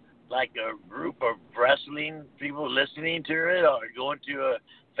audience, like a group of wrestling people listening to it, or going to a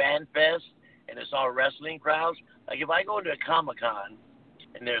fan fest and it's all wrestling crowds, like if I go to a Comic-Con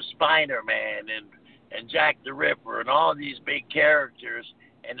and there's Spider-Man and Jack the Ripper and all these big characters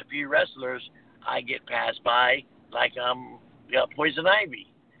and a few wrestlers, I get passed by like I'm Poison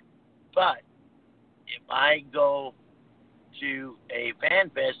Ivy. But if I go to a fan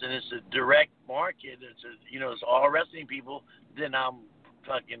fest and it's a direct market, it's all wrestling people, then I'm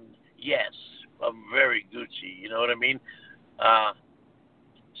fucking yes, I'm very Gucci, you know what I mean?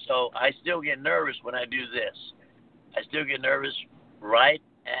 So I still get nervous when I do this. I still get nervous right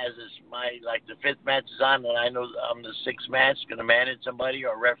as it's the fifth match is on, and I know I'm the sixth match, going to manage somebody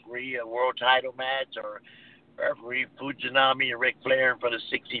or referee a world title match or referee Fujinami and Ric Flair in front of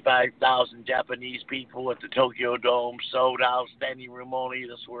 65,000 Japanese people at the Tokyo Dome, sold out, standing room only.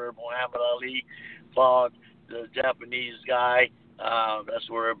 That's where Muhammad Ali fought the Japanese guy. That's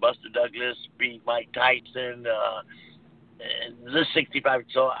where Buster Douglas beat Mike Tyson. And this 65.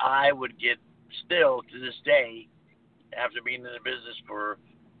 So I would get still to this day, after being in the business for,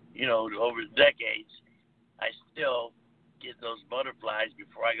 over decades, I still get those butterflies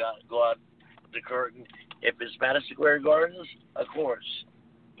before I go out the curtain. If it's Madison Square Gardens, of course.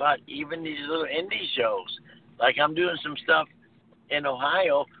 But even these little indie shows, like I'm doing some stuff in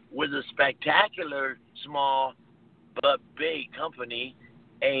Ohio with a spectacular, small, but big company,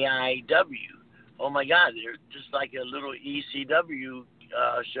 AIW. Oh my God, they're just like a little ECW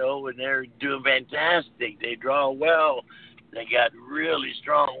show, and they're doing fantastic. They draw well. They got really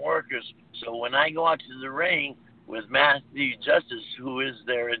strong workers. So when I go out to the ring with Matthew Justice, who is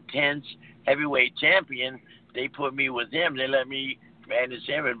their intense heavyweight champion, they put me with him. They let me manage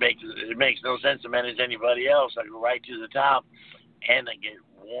him. It makes no sense to manage anybody else. I go right to the top, and I get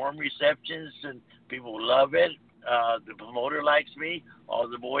warm receptions, and people love it. The promoter likes me. All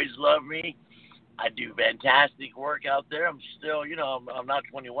the boys love me. I do fantastic work out there. I'm still, I'm not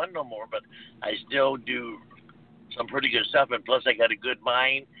 21 no more, but I still do some pretty good stuff. And plus, I got a good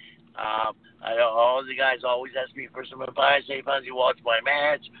mind. All the guys always ask me for some advice. Hey, Fonzie, watch my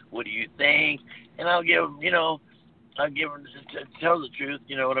match. What do you think? And I'll give them, to tell the truth.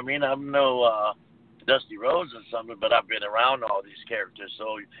 You know what I mean? I'm no Dusty Rhodes or something, but I've been around all these characters.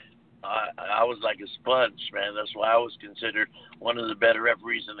 So I was like a sponge, man. That's why I was considered one of the better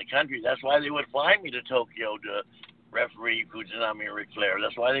referees in the country. That's why they would fly me to Tokyo to referee Fujinami and Ric Flair.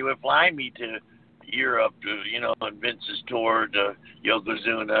 That's why they would fly me to Europe to, on Vince's tour to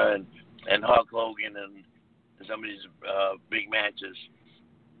Yokozuna and Hulk Hogan and some of these big matches.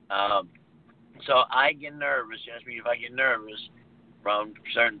 So I get nervous. You ask me if I get nervous from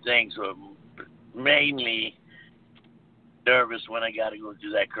certain things. So mainly nervous when I got to go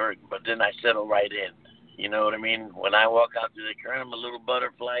through that curtain, but then I settle right in. You know what I mean? When I walk out through the curtain, I'm a little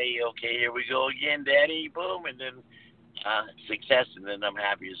butterfly. Okay, here we go again, Daddy. Boom, and then success, and then I'm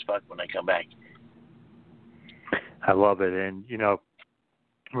happy as fuck when I come back. I love it, and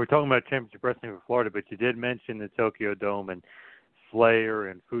we're talking about Championship Wrestling for Florida, but you did mention the Tokyo Dome and Flair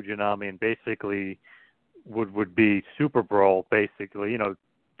and Fujinami, and basically would be Super Brawl. Basically,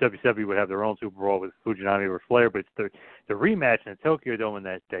 WCW would have their own Super Brawl with Fujinami or Flair, but it's the rematch in the Tokyo Dome and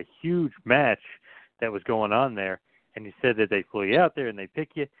that huge match that was going on there. And you said that they flew you out there and they pick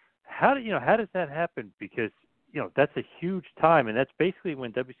you. How does that happen? Because that's a huge time, and that's basically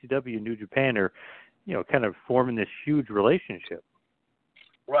when WCW and New Japan are kind of forming this huge relationship.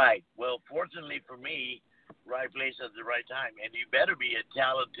 Right. Well, fortunately for me, right place at the right time, and you better be a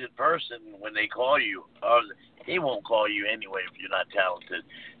talented person when they call you. Or they won't call you anyway if you're not talented.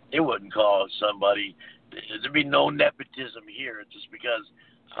 They wouldn't call somebody. There'd be no nepotism here just because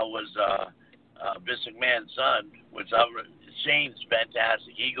I was Vince McMahon's son, which Shane's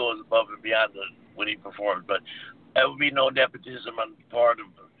fantastic. He goes above and beyond when he performs, but there would be no nepotism on the part of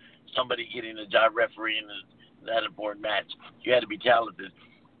somebody getting a job refereeing that important match. You had to be talented.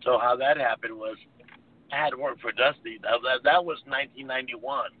 So how that happened was I had to work for Dusty. That was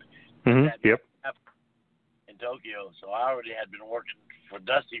 1991. Mm-hmm. Yep. In Tokyo. So I already had been working for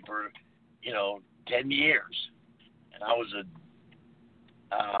Dusty for, 10 years. And I was a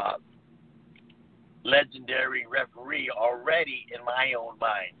legendary referee already in my own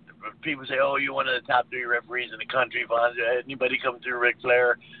mind. People say, "Oh, you're one of the top 3 referees in the country, Fonzie. Anybody come through, Ric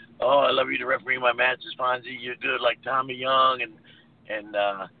Flair? Oh, I love you to referee my matches, Fonzie. You're good, like Tommy Young and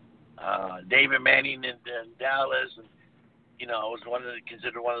David Manning in Dallas." And I was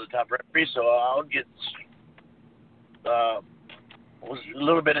considered one of the top referees, so I would get was a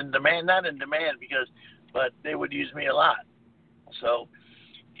little bit in demand, not in demand but they would use me a lot. So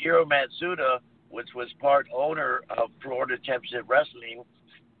Hiro Matsuda, which was part owner of Florida Championship Wrestling,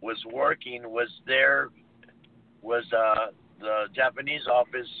 was the Japanese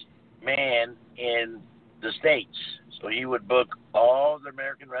office man in the States. So he would book all the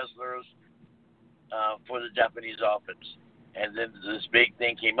American wrestlers for the Japanese office. And then this big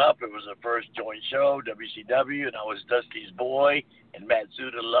thing came up. It was the first joint show, WCW, and I was Dusty's boy. And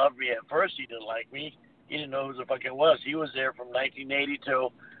Matsuda loved me. At first, he didn't like me. He didn't know who the fuck I was. He was there from 1980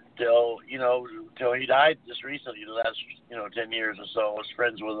 till he died just recently, the last 10 years or so. I was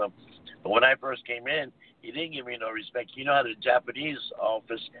friends with him. But when I first came in, he didn't give me no respect. You know how the Japanese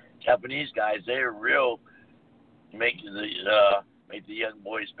guys, they're real make the young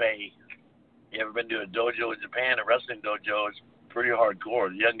boys pay. You ever been to a dojo in Japan, a wrestling dojo? It's pretty hardcore.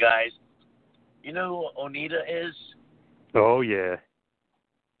 The young guys. You know who Onita is? Oh, yeah.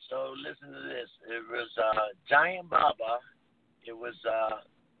 So listen to this. It was Giant Baba. It was a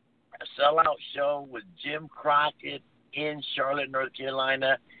sellout show with Jim Crockett in Charlotte, North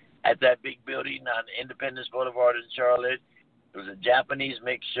Carolina, at that big building on Independence Boulevard in Charlotte. It was a Japanese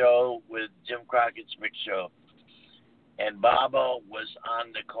mix show with Jim Crockett's mix show. And Baba was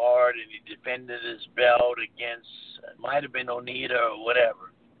on the card, and he defended his belt against, it might have been Onita or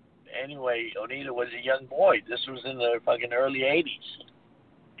whatever. Anyway, Onita was a young boy. This was in the fucking early 80s.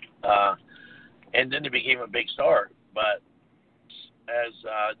 And then he became a big star. But as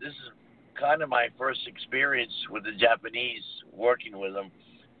this is kind of my first experience with the Japanese, working with them.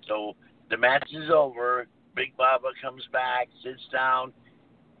 So the match is over. Big Baba comes back, sits down,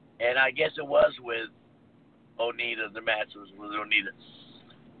 and I guess it was with Onita. The match was with Onita.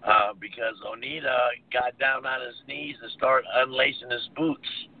 Because Onita got down on his knees and started unlacing his boots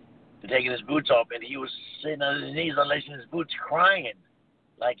and taking his boots off, and he was sitting on his knees unlacing his boots, crying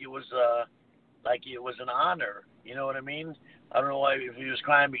like it was an honor. You know what I mean? I don't know why, if he was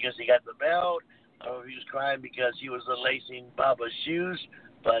crying because he got the belt, or if he was crying because he was unlacing Baba's shoes.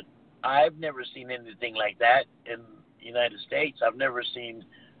 But I've never seen anything like that in the United States. I've never seen,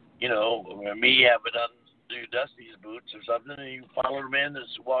 me have it undo Dusty's boots or something, and he followed him in and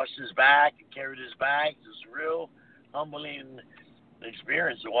washed his back and carried his bag. It's a real humbling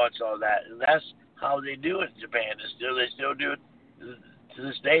experience to watch all that. And that's how they do it in Japan. They still do it to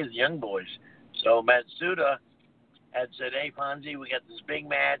this day, the young boys. So Matsuda had said, "Hey, Fonzie, we got this big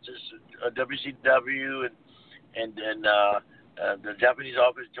match, it's a WCW, and the Japanese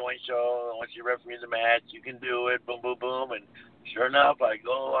office joint show. I want you to referee the match. You can do it." Boom, boom, boom. And sure enough, I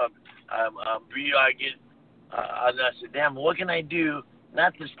go. I said, "Damn, what can I do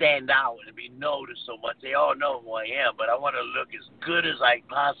not to stand out and be noticed so much? They all know who I am, but I want to look as good as I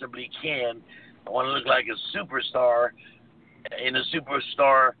possibly can. I want to look like a superstar in a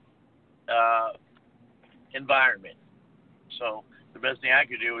superstar environment." So the best thing I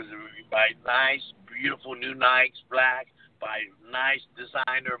could do was buy nice, beautiful new Nikes, black, buy nice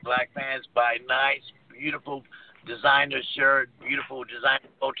designer black pants, buy nice, beautiful designer shirt, beautiful designer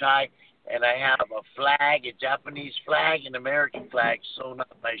bow tie, and I have a flag, a Japanese flag, an American flag sewn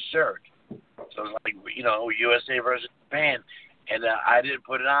on my shirt. So it's like, USA versus Japan. And I didn't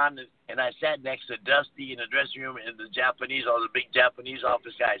put it on, and I sat next to Dusty in the dressing room, and the Japanese, all the big Japanese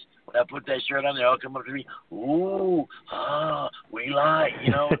office guys. When I put that shirt on, they all come up to me, "Ooh, we like," you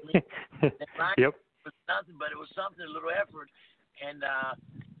know what I mean? Yep. It was nothing, but it was something, a little effort. And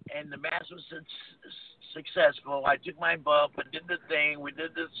the match was successful. I took my bump and did the thing. We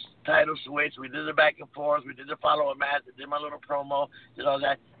did the title switch. We did the back and forth. We did the follow-up match. I did my little promo. Did all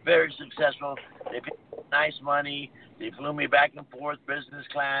that. Very successful. They paid nice money. They flew me back and forth, business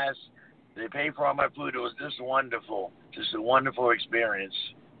class. They paid for all my food. It was just wonderful. Just a wonderful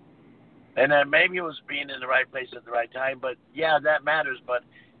experience. And then maybe it was being in the right place at the right time. But, yeah, that matters. But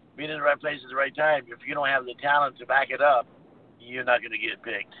being in the right place at the right time, if you don't have the talent to back it up, you're not going to get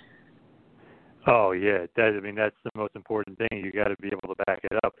picked. Oh, yeah. That's the most important thing. You got to be able to back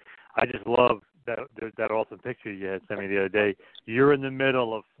it up. I just love that awesome picture you had sent me the other day. You're in the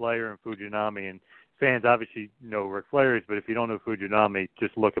middle of Flair and Fujinami, and fans obviously know Ric Flair is, but if you don't know Fujinami,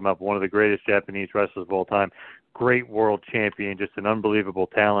 just look him up. One of the greatest Japanese wrestlers of all time, great world champion, just an unbelievable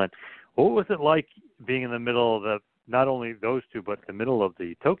talent. What was it like being in the middle of not only those two, but the middle of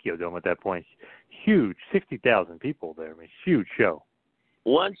the Tokyo Dome at that point? Huge, 60,000 people there. I mean, huge show.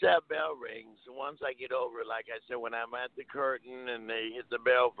 Once that bell rings, once I get over it, like I said, when I'm at the curtain and they hit the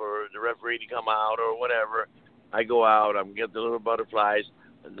bell for the referee to come out or whatever, I go out, I get the little butterflies.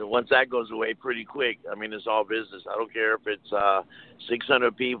 And once that goes away pretty quick, I mean, it's all business. I don't care if it's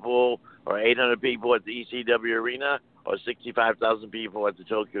 600 people or 800 people at the ECW arena or 65,000 people at the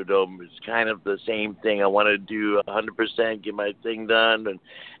Tokyo Dome. It's kind of the same thing. I want to do 100%, get my thing done.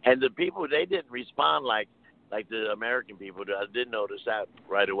 And the people, they didn't respond like the American people. I did notice that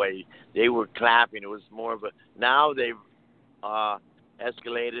right away. They were clapping. It was more of a, now they've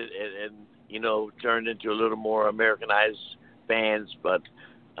escalated and turned into a little more Americanized fans, but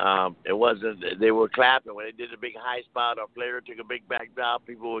it wasn't, they were clapping. When they did a big high spot or Flair took a big backdrop,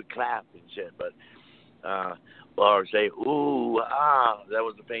 people would clap and shit, but, or say, ooh, that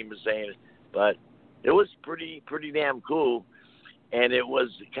was the famous saying, but it was pretty damn cool. And it was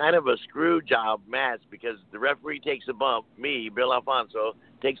kind of a screw job match because the referee takes a bump. Me, Bill Alfonso,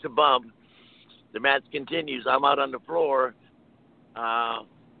 takes a bump. The match continues. I'm out on the floor.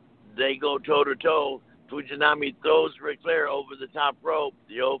 They go toe-to-toe. Fujinami throws Ric Flair over the top rope,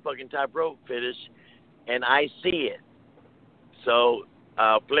 the old fucking top rope finish, and I see it. So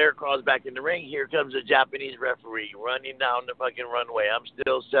Flair crawls back in the ring. Here comes a Japanese referee running down the fucking runway. I'm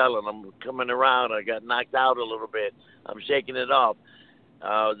still selling. I'm coming around. I got knocked out a little bit. I'm shaking it off.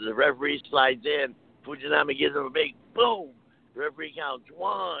 The referee slides in. Fujinami gives him a big boom. The referee counts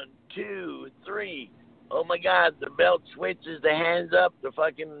 1, 2, 3. Oh my God, the belt switches, the hands up. The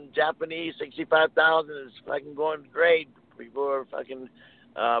fucking Japanese 65,000 is fucking going great. People are fucking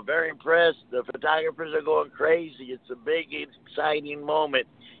very impressed. The photographers are going crazy. It's a big, exciting moment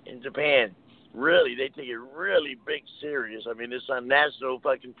in Japan. Really, they take it really big serious. I mean, it's on national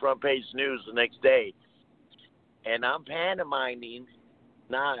fucking front page news the next day. And I'm pantomiming.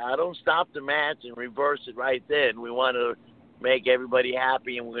 Now, I don't stop the match and reverse it right then. We want to make everybody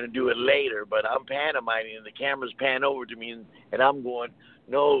happy, and we're going to do it later. But I'm pantomiming, and the cameras pan over to me, and I'm going,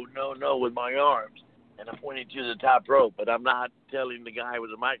 no, with my arms. And I'm pointing to the top rope, but I'm not telling the guy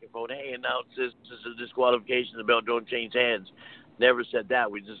with the microphone, hey, announce this is a disqualification. The belt don't change hands. Never said that.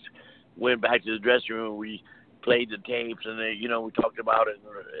 We just went back to the dressing room. We played the tapes, and we talked about it.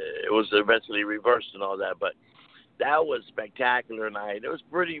 And it was eventually reversed and all that, but that was spectacular night. It was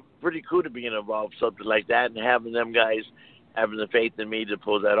pretty cool to be involved in something like that and having them guys having the faith in me to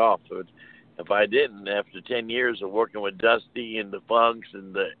pull that off. But if I didn't, after 10 years of working with Dusty and the Funks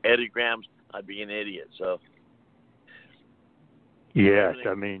and the Eddie Grahams, I'd be an idiot. So yes,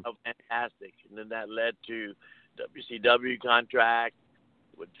 I mean, fantastic. And then that led to WCW contract,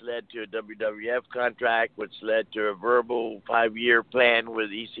 which led to a WWF contract, which led to a verbal 5-year plan with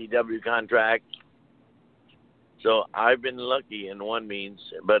ECW contract. So I've been lucky in one means,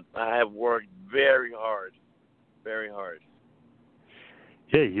 but I have worked very hard.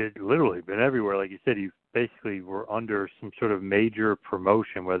 Yeah, you've literally been everywhere. Like you said, you basically were under some sort of major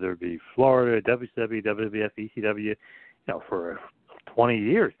promotion, whether it be Florida, WCW, WWF, ECW, for 20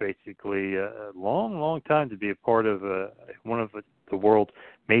 years, basically. A long time to be a part of one of the world's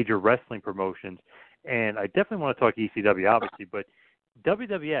major wrestling promotions. And I definitely want to talk ECW, obviously, but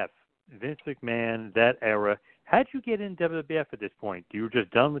WWF, Vince McMahon, that era, how'd you get in WWF at this point? You were just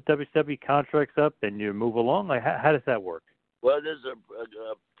done with WCW, contracts up, and you move along? Like, how does that work? Well, there's a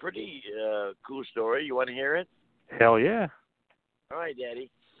pretty cool story. You want to hear it? Hell yeah. All right, Daddy.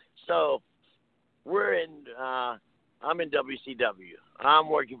 So I'm in WCW. I'm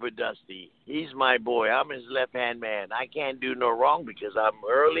working for Dusty. He's my boy. I'm his left-hand man. I can't do no wrong because I'm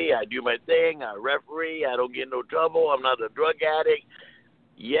early. I do my thing. I referee. I don't get no trouble. I'm not a drug addict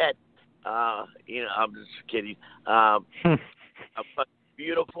yet. I'm just kidding. I'm fucking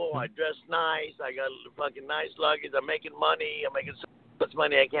beautiful. I dress nice. I got fucking nice luggage. I'm making money. I'm making so much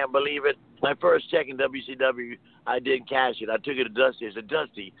money. I can't believe it. My first check in WCW, I didn't cash it. I took it to Dusty. I said,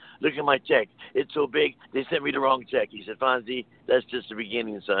 Dusty, look at my check. It's so big. They sent me the wrong check. He said, Fonzie, that's just the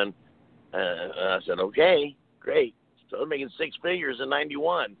beginning, son. I said, okay, great. So I'm making 6 figures in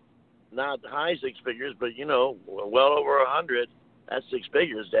 91. Not high 6 figures, but, well over 100. That's 6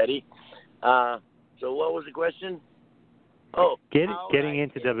 figures, Daddy. So what was the question? Oh, getting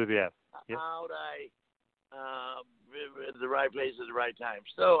into WWF. Yep. How would I be at the right place at the right time?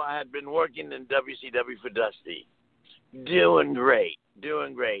 So I had been working in WCW for Dusty. Doing great.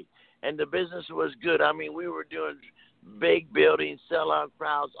 And the business was good. I mean, we were doing big buildings, sellout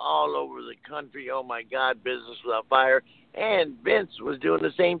crowds all over the country. Oh, my God, business was on fire. And Vince was doing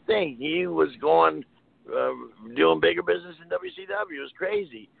the same thing. He was going, doing bigger business in WCW. It was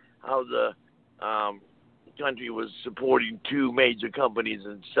crazy how the country was supporting two major companies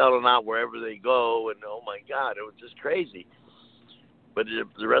and selling out wherever they go. And, oh, my God, it was just crazy. But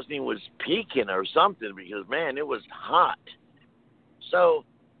the wrestling was peaking or something because, man, it was hot. So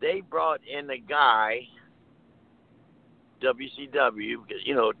they brought in a guy, WCW, because,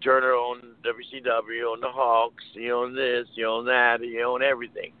 you know, Turner owned WCW, owned the Hawks, he owned this, he owned that, he owned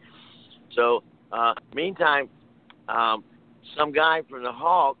everything. So, meantime, some guy from the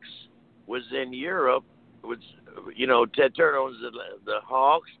Hawks was in Europe. You know, Ted Turner owns the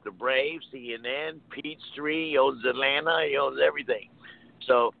Hawks, the Braves, CNN, Peachtree, he owns Atlanta, he owns everything.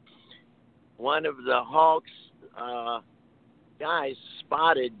 So one of the Hawks guys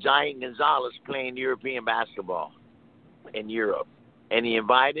spotted Giant Gonzalez playing European basketball in Europe, and he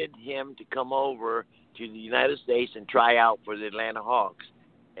invited him to come over to the United States and try out for the Atlanta Hawks,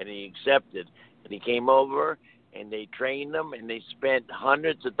 and he accepted. And he came over, and they trained him, and they spent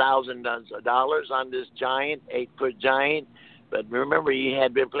hundreds of thousands of dollars on this giant, 8-foot giant. But remember, he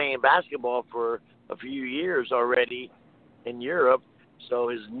had been playing basketball for a few years already in Europe, so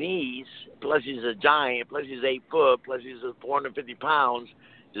his knees, plus he's a giant, plus he's 8 foot, plus he's 450 pounds,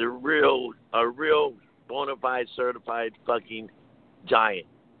 is a real bona fide certified fucking giant.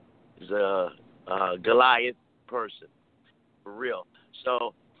 He's a Goliath person, for real.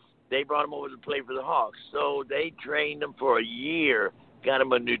 So they brought him over to play for the Hawks. So they trained him for a year, got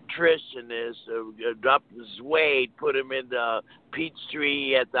him a nutritionist, dropped his weight, put him in the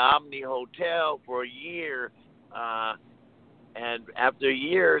Peachtree at the Omni Hotel for a year. And after a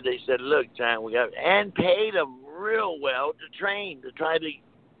year, they said, look, Giant, and paid him real well to train, to try to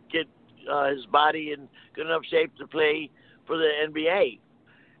get his body in good enough shape to play for the NBA.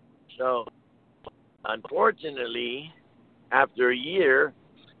 So, unfortunately, after a year,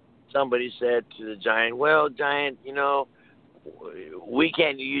 somebody said to the Giant, well, Giant, you know, we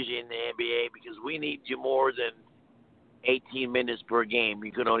can't use you in the NBA because we need you more than 18 minutes per game.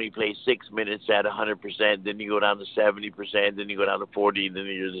 You can only play 6 minutes at 100%, then you go down to 70%, then you go down to 40, then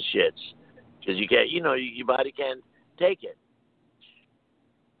you're the shits. Because you can't, you know, your body can't take it.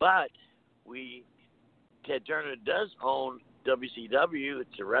 But Ted Turner does own WCW.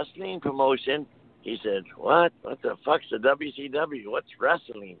 It's a wrestling promotion. He said, what the fuck's the WCW? What's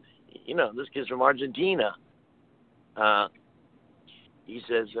wrestling? You know, this kid's from Argentina. He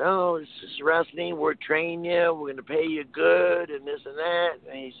says, oh, this is wrestling. We're training you. We're going to pay you good and this and that.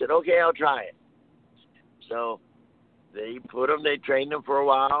 And he said, okay, I'll try it. So they trained him for a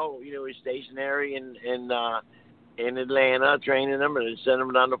while. You know, he's stationary in Atlanta, training him, and they sent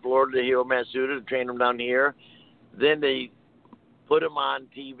him down to Florida to Hiro Matsuda to train him down here. Then they put him on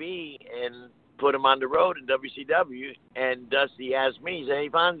TV and put him on the road in WCW. And Dusty asked me, he said, hey,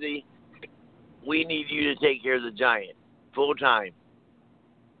 Fonzie, we need you to take care of the Giant full time.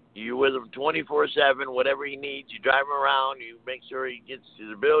 You're with him 24/7, whatever he needs. You drive him around. You make sure he gets to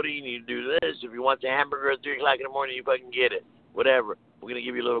the building. You do this. If you want the hamburger at 3 o'clock in the morning, you fucking get it. Whatever. We're going to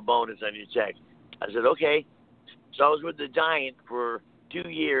give you a little bonus on your check. I said, okay. So I was with the Giant for 2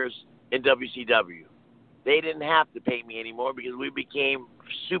 years in WCW. They didn't have to pay me anymore because we became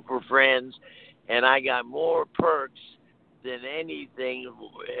super friends, and I got more perks than anything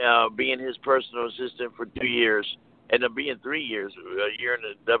being his personal assistant for 2 years. And then being 3 years, a year in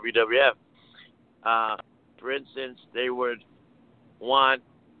the WWF. For instance, they would want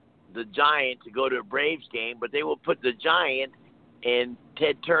the Giant to go to a Braves game, but they will put the Giant in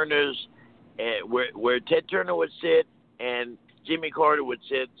Ted Turner's, where Ted Turner would sit and Jimmy Carter would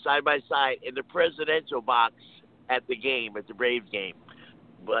sit side by side in the presidential box at the game, at the Braves game.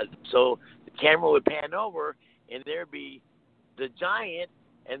 But so the camera would pan over, and there'd be the Giant,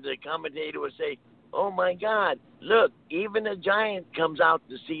 and the commentator would say, oh, my God, look, even the Giant comes out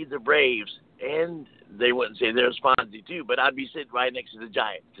to see the Braves. And they wouldn't say they're Fonzie, too, but I'd be sitting right next to the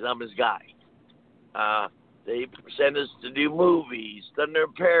Giant because I'm his guy. They sent us to do movies, Thunder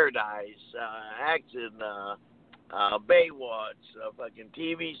in Paradise, action, Baywatch, fucking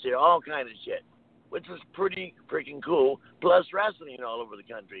TV series, all kind of shit, which was pretty freaking cool, plus wrestling all over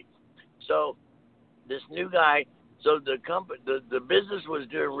the country. So this new guy... So the business was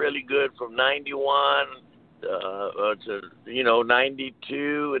doing really good from 91 to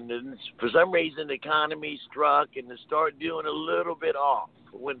 92, and then for some reason the economy struck and it started doing a little bit off.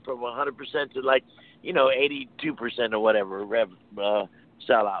 It went from 100% to 82% or whatever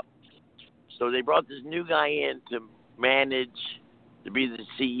sellout. So they brought this new guy in to manage to be the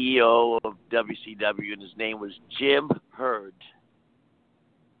CEO of WCW, and his name was Jim Herd.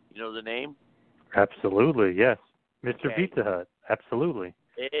 You know the name? Absolutely, yes. Mr. Okay. Pizza Hut, absolutely.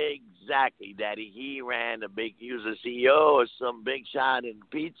 Exactly, Daddy. He was a CEO of some big shot in the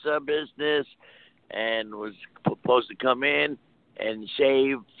pizza business and was supposed to come in and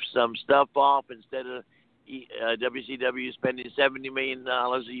shave some stuff off instead of WCW spending $70 million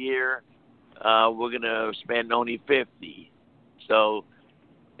a year. We're going to spend only $50. So,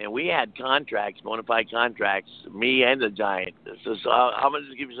 and we had contracts, bona fide contracts, me and the Giant. So I'm going to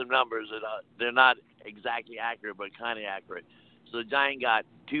just give you some numbers. They're not exactly accurate, but kind of accurate. So the Giant got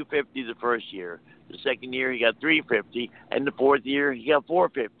 $250 the first year. The second year he got $350, and the fourth year he got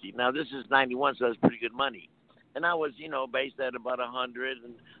 $450. Now this is '91, so that's pretty good money. And I was, based at about 100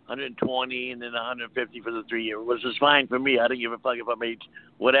 and 120, and then 150 for the 3 year, which was fine for me. I didn't give a fuck if I made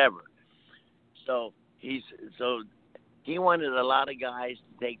whatever. So he wanted a lot of guys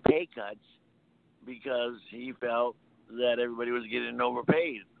to take pay cuts because he felt that everybody was getting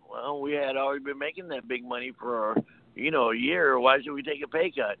overpaid. Well, we had already been making that big money for a year. Why should we take a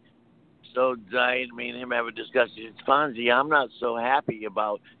pay cut? So Giant, me and him have a discussion. It's Fonzie, I'm not so happy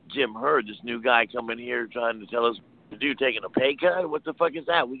about Jim Herd, this new guy coming here trying to tell us what to do, taking a pay cut. What the fuck is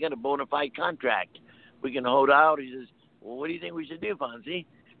that? We got a bona fide contract. We can hold out. He says, well, what do you think we should do, Fonzie?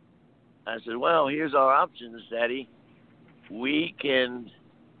 I said, well, here's our options, Daddy. We can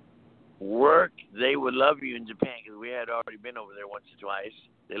work. They would love you in Japan because we had already been over there once or twice.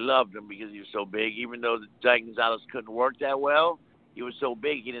 They loved him because he was so big. Even though the Giant Gonzalez couldn't work that well, he was so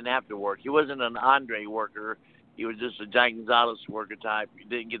big he didn't have to work. He wasn't an Andre worker. He was just a Giant Gonzalez worker type. He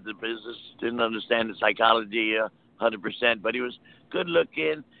didn't get the business, didn't understand the psychology 100%, but he was good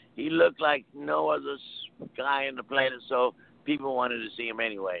looking. He looked like no other guy on the planet, so people wanted to see him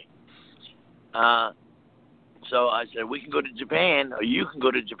anyway. So I said, we can go to Japan, or you can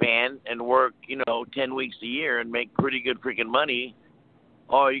go to Japan and work, 10 weeks a year and make pretty good freaking money.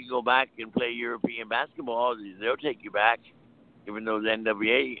 Or you can go back and play European basketball. They'll take you back. Even though the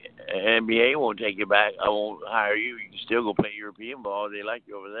NBA won't take you back, I won't hire you. You can still go play European ball. They like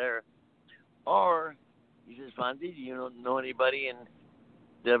you over there. Or, he says, Fonzie, do you know anybody in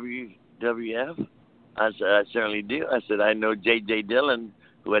WWF? I said, I certainly do. I said, I know J.J. Dillon,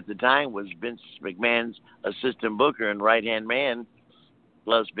 who at the time was Vince McMahon's assistant booker and right-hand man.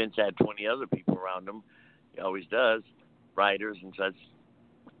 Plus, Vince had 20 other people around him. He always does, writers and such.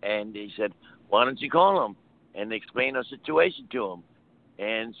 And he said, why don't you call him and explain our situation to him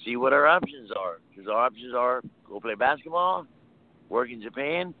and see what our options are? Because our options are go play basketball, work in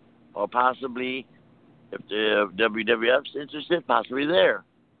Japan, or possibly, if the WWF's interested, possibly there.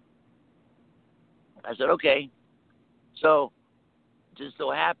 I said, okay. So, just so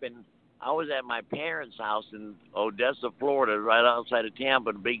happened, I was at my parents' house in Odessa, Florida, right outside of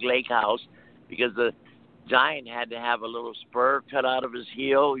Tampa, the big lake house, because the Giant had to have a little spur cut out of his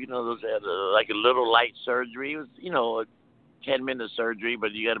heel. Those had like a little light surgery. It was, a 10-minute surgery,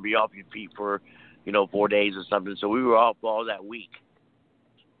 but you got to be off your feet for, 4 days or something. So we were off all that week,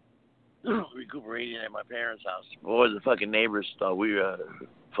 recuperating at my parents' house. Boy, the fucking neighbors thought we were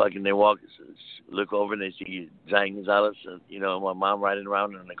they look over and they see Giant Gonzalez and, my mom riding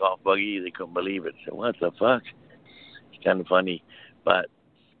around in a golf buggy. They couldn't believe it. So what the fuck? It's kind of funny. But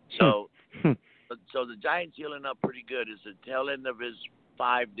so... So the Giant's healing up pretty good. It's the tail end of his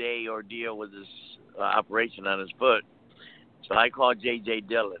 5-day ordeal with his operation on his foot. So I called J.J.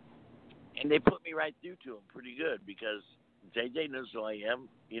 Dillon. And they put me right through to him pretty good because J.J. knows who I am.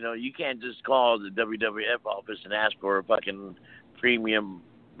 You can't just call the WWF office and ask for a fucking premium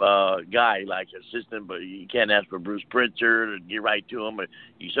guy like assistant, but you can't ask for Bruce Pritchard and get right to him. But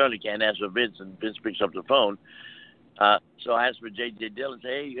you certainly can't ask for Vince, and Vince picks up the phone. So I asked for J.J. Dillon,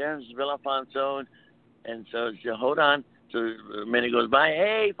 hey, this is Bill Alfonso. And so she said, hold on. So a minute goes by.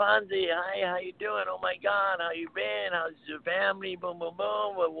 Hey, Fonzie, hi, how you doing? Oh, my God, how you been? How's your family? Boom, boom,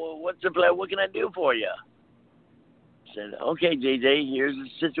 boom. What's the plan? What can I do for you? I said, okay, J.J., here's the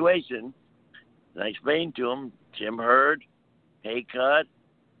situation. And I explained to him, Jim Herd, pay cut.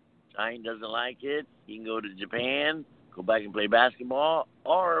 Giant doesn't like it. He can go to Japan, go back and play basketball.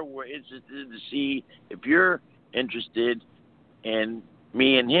 Or we're interested to see if you're interested in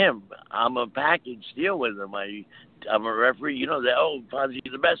me and him. I'm a package deal with him. I'm a referee.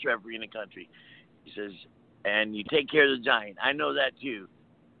 Fonzie's the best referee in the country. He says, and you take care of the Giant. I know that too.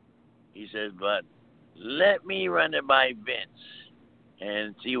 He says, but let me run it by Vince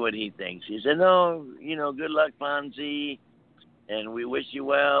and see what he thinks. He said, no, good luck, Fonzie, and we wish you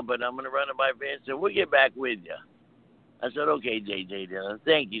well, but I'm going to run it by Vince, and we'll get back with you. I said, okay, J.J. Dillon,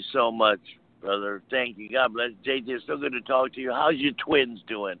 thank you so much brother. Thank you. God bless. JJ, it's so good to talk to you. How's your twins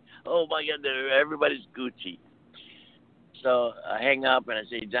doing? Oh, my God, everybody's Gucci. So I hang up, and I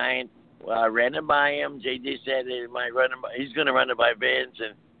say, Giant, well, I ran it by him. JJ said he's going to run it by Vince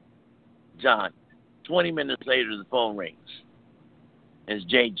and John. 20 minutes later, the phone rings. It's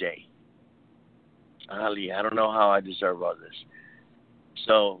JJ. Ali, I don't know how I deserve all this.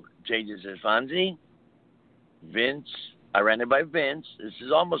 So JJ says, Fonzie, Vince, I ran it by Vince. This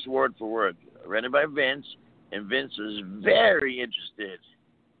is almost word for word. I ran it by Vince, and Vince was very interested.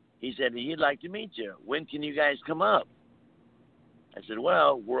 He said he'd like to meet you. When can you guys come up? I said,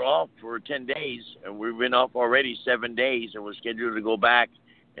 well, we're off for 10 days, and we've been off already 7 days, and we're scheduled to go back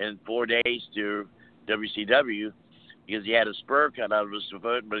in 4 days to WCW because he had a spur cut out of his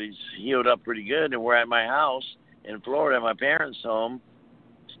foot, but he's healed up pretty good, and we're at my house in Florida, my parents' home,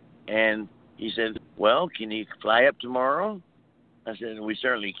 and he said, well, can you fly up tomorrow? I said, we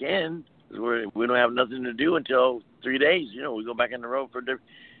certainly can. We don't have nothing to do until 3 days. You know, we go back on the road for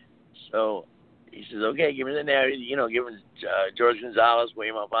So he says, okay, give me the name. You know, give me George Gonzalez,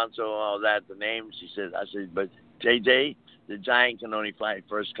 William Alfonso, all that, the names. I said, but JJ, the Giant can only fly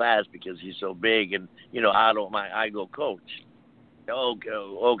first class because he's so big, and, you know, I go coach.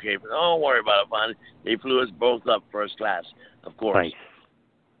 Okay, but don't worry about it, Fonzie. They flew us both up first class, of course. Right.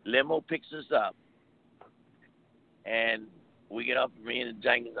 Limo picks us up, and we get up, me and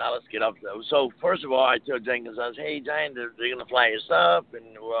Giant Gonzalez get up. So, first of all, I tell Giant Gonzalez, hey, Giant, they're going to fly us up,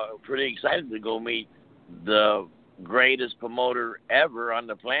 and we're pretty excited to go meet the greatest promoter ever on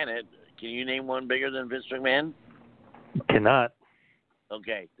the planet. Can you name one bigger than Vince McMahon? Cannot.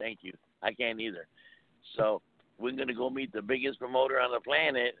 Okay, thank you. I can't either. So, we're going to go meet the biggest promoter on the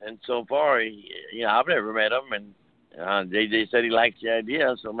planet, and so far, I've never met him, and JJ said he likes the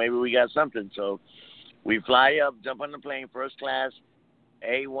idea, so maybe we got something. So we fly up, jump on the plane, first class,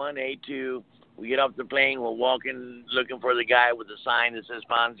 A1, A2. We get off the plane, we're walking, looking for the guy with the sign that says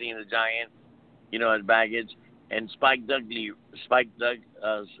Fonzie and the Giant, his baggage. And Spike, the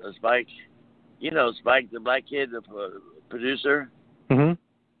black kid, the producer. Mm-hmm.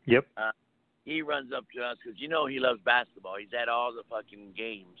 Yep. He runs up to us because, he loves basketball. He's at all the fucking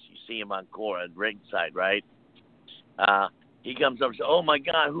games. You see him on court at ringside, right? He comes up and says, oh, my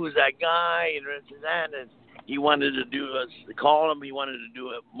God, who's that guy? And he wanted to call him. He wanted to do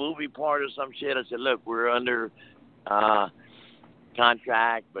a movie part or some shit. I said, look, we're under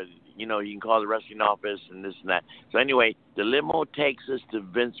contract, but, you can call the wrestling office and this and that. So, anyway, the limo takes us to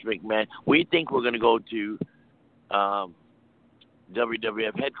Vince McMahon. We think we're going to go to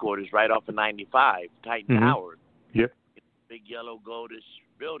WWF headquarters right off of 95, Titan Tower. Yep. Big yellow goldish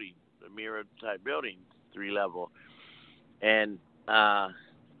building, the mirror-type building, 3-level. And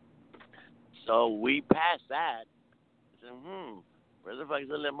so we passed that. I said, where the fuck is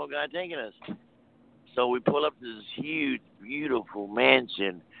the limo guy taking us? So we pull up to this huge, beautiful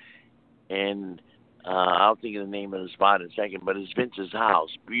mansion, and I'll think of the name of the spot in a second, but it's Vince's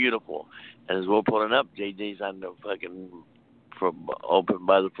house, beautiful. And as we're pulling up, JJ's on the fucking open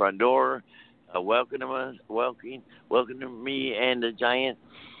by the front door, welcoming me and the Giant.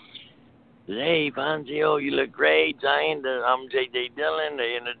 Hey, Fonzie, you look great, Giant. I'm J.J. Dillon.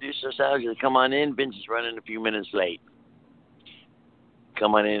 They introduced themselves. Come on in. Vince is running a few minutes late.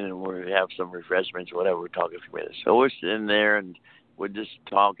 Come on in and we'll have some refreshments, whatever. We're talking a few minutes. So we're sitting there and we're just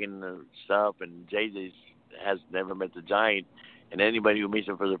talking and stuff. And J.J. has never met the Giant. And anybody who meets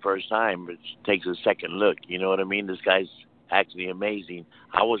him for the first time, it takes a second look. You know what I mean? This guy's actually amazing.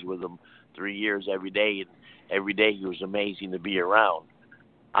 I was with him 3 years every day, and every day he was amazing to be around.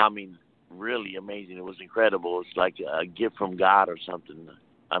 I mean, really amazing. It was incredible. It's like a gift from God or something.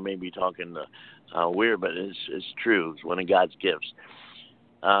 I may be talking weird, but it's true. It's one of God's gifts.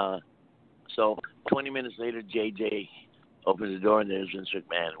 So 20 minutes later, JJ opens the door, and there's Vince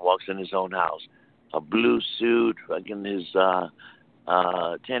McMahon. Walks in his own house. A blue suit, fucking his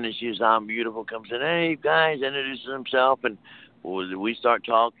tennis shoes on, beautiful. Comes in, hey, guys, introduces himself, and we start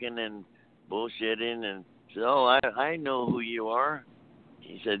talking and bullshitting, and said, oh, I know who you are.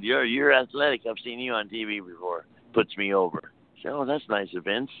 He said, you're athletic. I've seen you on TV before. Puts me over. I said, oh, that's nice of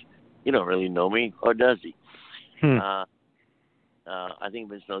Vince. You don't really know me, or does he? I think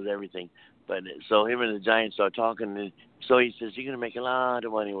Vince knows everything. But so him and the Giant start talking. And so he says, you're going to make a lot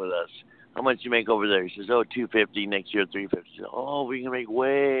of money with us. How much you make over there? He says, oh, $250, next year $350. He says, oh, we can make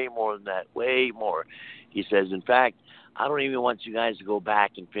way more than that, way more. He says, in fact, I don't even want you guys to go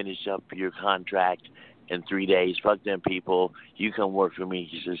back and finish up your contract in 3 days. Fuck them people. You come work for me.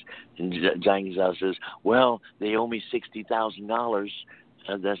 He says, and Giant Gonzalez says, well, they owe me $60,000.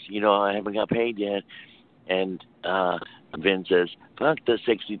 That's, I haven't got paid yet. And Vince says, fuck the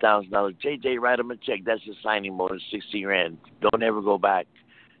 $60,000. JJ, write him a check. That's his signing bonus, $60,000. Don't ever go back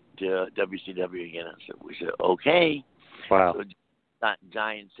to WCW again. We said, okay. Wow. So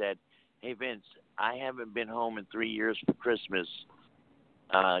Giant said, hey, Vince, I haven't been home in 3 years for Christmas.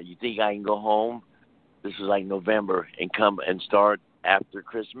 You think I can go home? This is like November and come and start after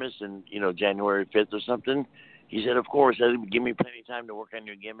Christmas and, January 5th or something? He said, of course. Give me plenty of time to work on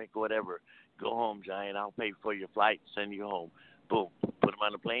your gimmick or whatever. Go home, Giant. I'll pay for your flight, send you home. Boom. Put him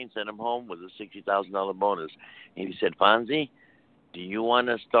on a plane, send him home with a $60,000 bonus. And he said, Fonzie, do you want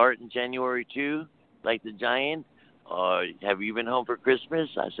to start in January too, like the Giant? Or have you been home for Christmas?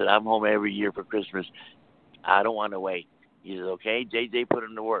 I said, I'm home every year for Christmas. I don't want to wait. He said, okay. JJ put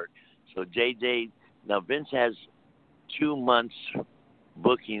him to work. So JJ, now Vince has 2 months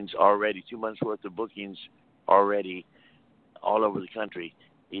bookings already, 2 months worth of bookings already all over the country.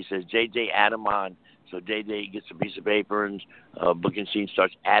 He says, JJ, add him on. So JJ gets a piece of paper and booking scene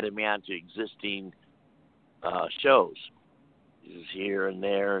starts adding me on to existing shows. This is here and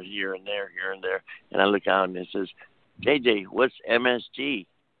there, here and there, here and there. And I look out and it says, JJ, what's MSG?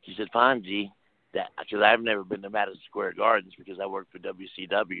 He said, Fonzie, because I've never been to Madison Square Gardens because I work for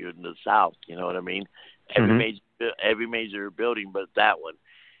WCW in the South. You know what I mean? Every major building but that one.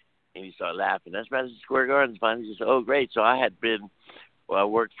 And he started laughing. That's Madison Square Gardens. Fonzie said, oh, great. So I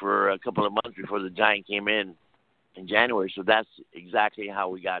worked for a couple of months before the Giant came in January. So that's exactly how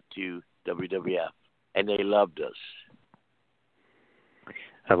we got to WWF. And they loved us.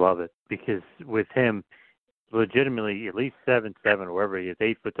 I love it because with him, legitimately at least 7'7", or wherever he is,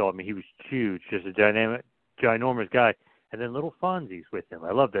 8 foot tall. I mean, he was huge, just a ginormous guy. And then little Fonzie's with him.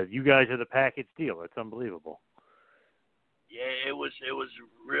 I love that. You guys are the package deal. That's unbelievable. Yeah, it was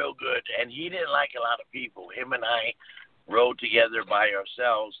real good. And he didn't like a lot of people. Him and I rode together by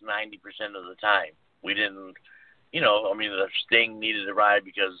ourselves 90% of the time. We didn't, the Sting needed to ride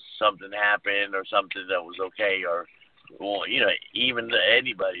because something happened or something that was okay, or, even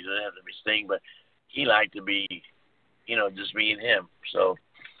anybody doesn't have to be Sting, but he liked to be, just me and him. So,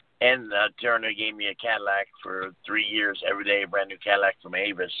 and Turner gave me a Cadillac for 3 years, every day, a brand new Cadillac from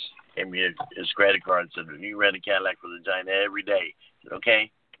Avis. Gave me his credit card and said, you rent a Cadillac for the Giant every day. I said,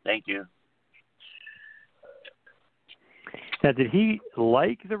 okay, thank you. Now, did he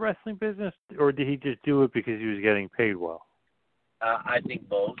like the wrestling business, or did he just do it because he was getting paid well? I think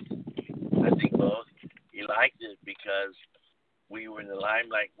both. He liked it because we were in the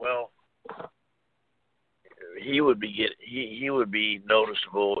limelight. Well, he would be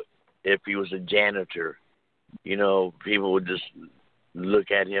noticeable if he was a janitor. People would just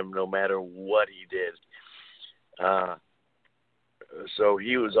look at him no matter what he did. So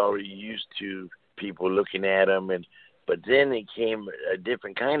he was already used to people looking at him, but then it came a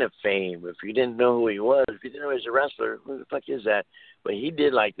different kind of fame. If you didn't know who he was, if you didn't know he was a wrestler, who the fuck is that? But he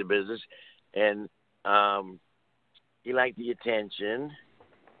did like the business, and he liked the attention.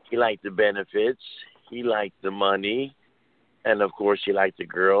 He liked the benefits. He liked the money. And, of course, he liked the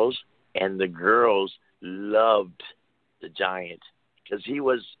girls. And the girls loved the Giant because he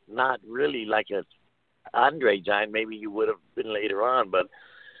was not really like a Andre Giant. Maybe he would have been later on. But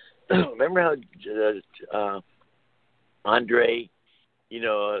remember how Andre,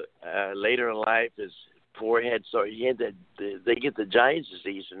 later in life, his forehead, he had they get the Giant's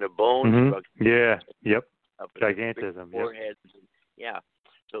disease and the bones. Mm-hmm. Yeah, yep. Gigantism. Forehead. Yep. Yeah.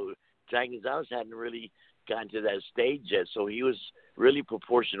 So Giant Gonzalez hadn't really gotten to that stage yet, so he was really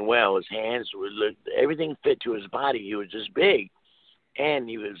proportioned well. His hands everything fit to his body. He was just big, and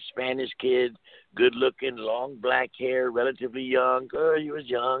he was a Spanish kid, good looking, long black hair, relatively young. He was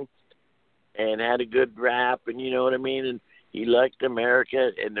young, and had a good rap, and you know what I mean. And he liked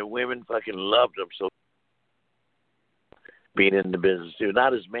America, and the women fucking loved him. So being in the business too,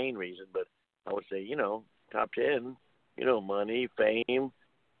 not his main reason, but I would say top 10. Money, fame,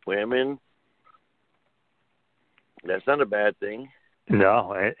 women. That's not a bad thing.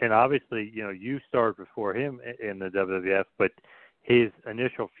 No, and obviously, you started before him in the WWF, but his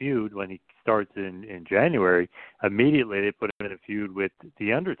initial feud when he starts in January, immediately they put him in a feud with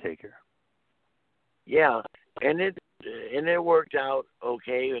The Undertaker. Yeah, and it worked out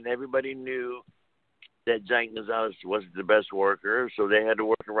okay, and everybody knew that Giant Gonzalez wasn't the best worker, so they had to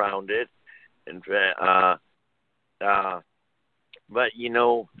work around it. And but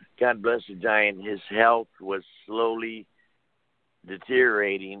God bless the Giant, his health was slowly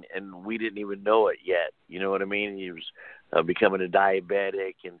deteriorating, and we didn't even know it yet. You know what I mean? He was becoming a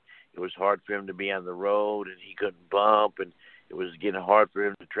diabetic, and it was hard for him to be on the road, and he couldn't bump, and it was getting hard for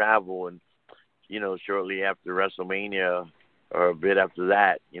him to travel. And shortly after WrestleMania, or a bit after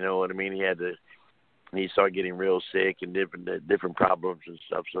that, you know what I mean, he had to he started getting real sick and different problems and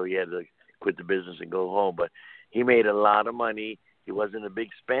stuff. So he had to quit the business and go home. But he made a lot of money. He wasn't a big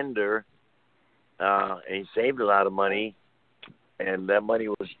spender, and he saved a lot of money. And that money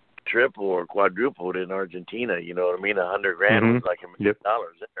was triple or quadrupled in Argentina. You know what I mean? $100,000 was like $1 million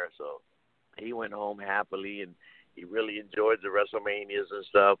there. So he went home happily, and he really enjoyed the WrestleManias and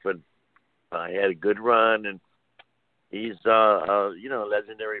stuff. And he had a good run, and he's a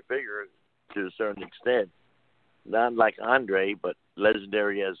legendary figure to a certain extent. Not like Andre, but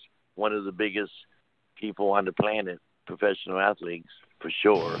legendary as one of the biggest people on the planet, professional athletes, for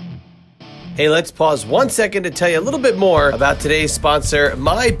sure. Hey, let's pause 1 second to tell you a little bit more about today's sponsor,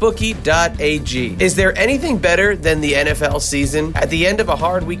 MyBookie.ag. Is there anything better than the NFL season? At the end of a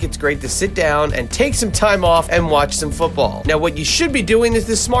hard week, it's great to sit down and take some time off and watch some football. Now, what you should be doing is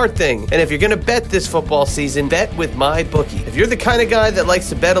the smart thing. And if you're going to bet this football season, bet with MyBookie. If you're the kind of guy that likes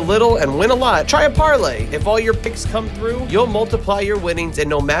to bet a little and win a lot, try a parlay. If all your picks come through, you'll multiply your winnings. And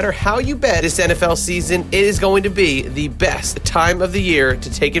no matter how you bet this NFL season, it is going to be the best time of the year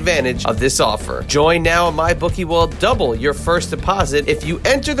to take advantage of this offer. Join now and MyBookie will double your first deposit if you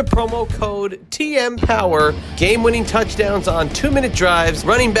enter the promo code TMPOWER. Game-winning touchdowns on 2-minute drives,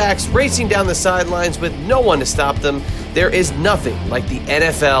 running backs racing down the sidelines with no one to stop them. There is nothing like the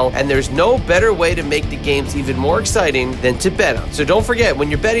NFL, and there's no better way to make the games even more exciting than to bet on. So don't forget, when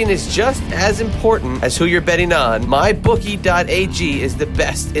your betting is just as important as who you're betting on, MyBookie.ag is the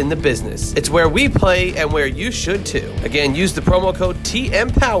best in the business. It's where we play and where you should too. Again, use the promo code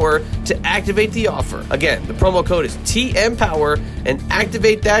TMPOWER to activate the offer. Again, the promo code is TMPOWER, and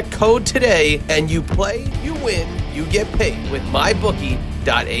activate that code today, and you play, you win, you get paid with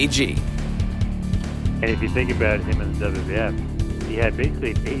MyBookie.ag. And if you think about him in the WWF, he had basically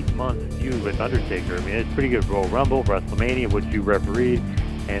an 8-month feud with Undertaker. I mean, it's pretty good. Royal Rumble, WrestleMania, which you refereed,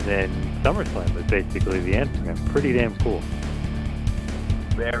 and then SummerSlam was basically the end for him. Pretty damn cool.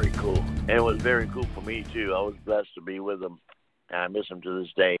 Very cool. And it was very cool for me, too. I was blessed to be with him, and I miss him to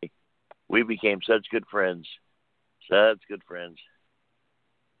this day. We became such good friends. Such good friends.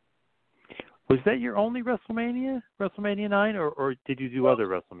 Was that your only WrestleMania? WrestleMania 9? Or did you do other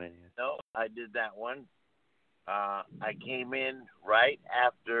WrestleManias? No, I did that one. I came in right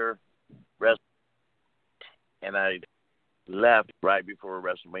after WrestleMania, and I left right before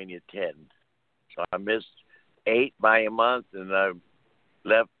WrestleMania 10. So I missed 8 by a month, and I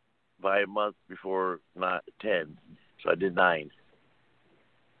left by a month before 10. So I did 9.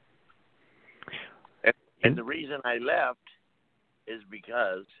 And the reason I left is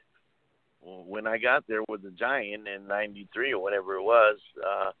because when I got there with the Giant in 93 or whatever it was,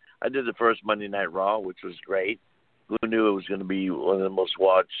 I did the first Monday Night Raw, which was great. Who knew it was going to be one of the most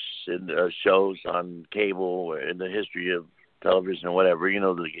watched shows on cable in the history of television or whatever, you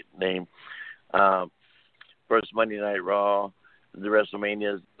know the name. First Monday Night Raw, the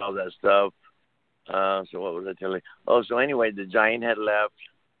WrestleManias, all that stuff. So what was I telling you? So anyway, the Giant had left,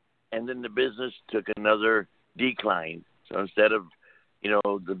 and then the business took another decline. So instead of,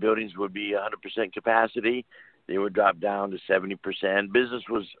 the buildings would be 100% capacity, they would drop down to 70%. Business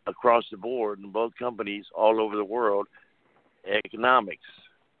was across the board in both companies all over the world. Economics,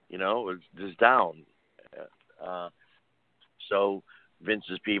 was just down. So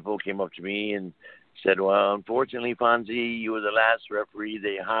Vince's people came up to me and said, well, unfortunately, Fonzie, you were the last referee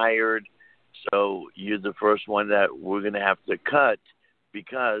they hired, so you're the first one that we're going to have to cut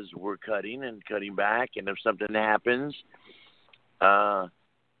because we're cutting and cutting back, and if something happens,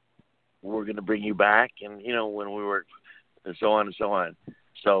 we're going to bring you back, and, when we were, and so on and so on.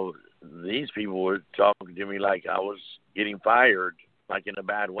 So these people were talking to me like I was getting fired, like in a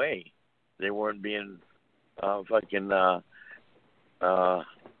bad way. They weren't being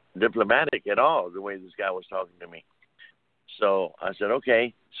diplomatic at all, the way this guy was talking to me. So I said,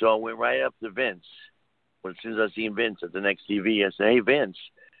 okay. So I went right up to Vince. Well, as soon as I seen Vince at the next TV, I said, hey, Vince,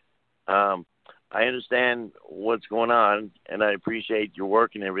 I understand what's going on, and I appreciate your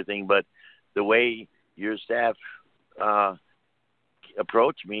work and everything, but the way your staff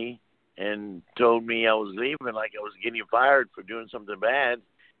approached me and told me I was leaving, like I was getting fired for doing something bad,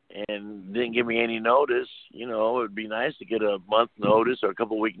 and didn't give me any notice. It would be nice to get a month notice or a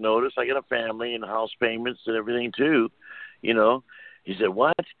couple-week notice. I got a family and house payments and everything, too, He said,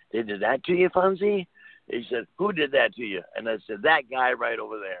 what? They did that to you, Fonzie? He said, who did that to you? And I said, that guy right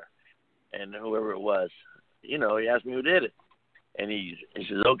over there. And whoever it was, he asked me who did it. And he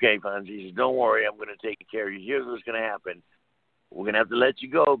says, okay, Fonzie. He says, don't worry, I'm going to take care of you. Here's what's going to happen. We're going to have to let you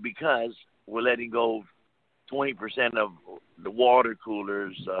go because we're letting go 20% of the water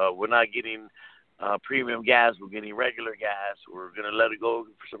coolers. We're not getting premium gas. We're getting regular gas. We're going to let it go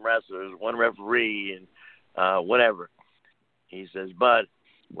for some wrestlers, one referee, and whatever. He says, but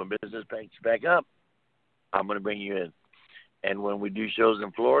when business picks back up, I'm going to bring you in. And when we do shows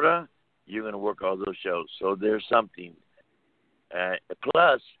in Florida, you're going to work all those shows. So there's something.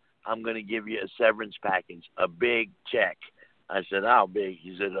 Plus, I'm going to give you a severance package, a big check. I said, how big?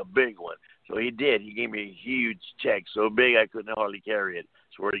 He said, a big one. So he did. He gave me a huge check, so big I couldn't hardly carry it.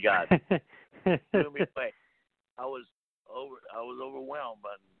 Swear to God. Blew me away. I was overwhelmed,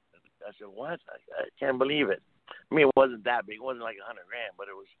 but I said, what? I can't believe it. I mean, it wasn't that big. It wasn't like $100,000, but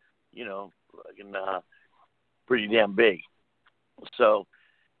it was, you know, pretty damn big. So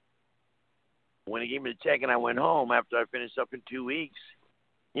when he gave me the check and I went home after I finished up in 2 weeks,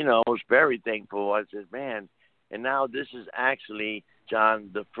 you know, I was very thankful. I said, man, and now this is actually, John,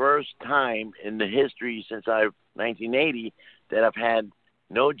 the first time in the history since 1980 that I've had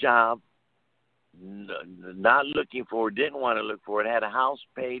no job, not looking for, didn't want to look for it, had a house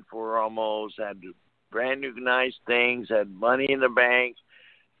paid for almost, had brand new nice things, had money in the bank,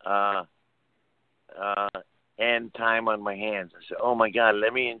 and time on my hands. I said, oh my God,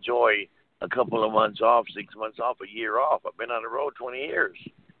 let me enjoy a couple of months off, 6 months off, a year off. I've been on the road 20 years.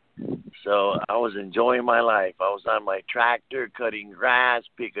 So I was enjoying my life. I was on my tractor, cutting grass,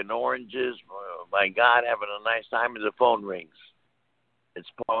 picking oranges. Oh, my God, having a nice time, and the phone rings. It's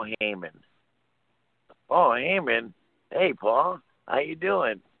Paul Heyman. Paul Heyman? Hey, Paul, how you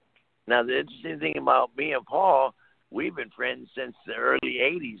doing? Now, the interesting thing about me and Paul, we've been friends since the early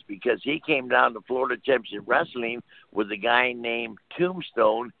 80s because he came down to Florida Championship Wrestling with a guy named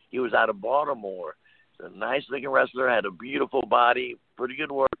Tombstone. He was out of Baltimore. A nice-looking wrestler, had a beautiful body, pretty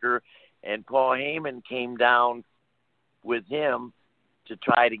good worker, and Paul Heyman came down with him to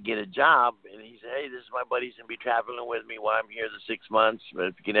try to get a job, and he said, hey, this is my buddy. He's going to be traveling with me while I'm here the 6 months, but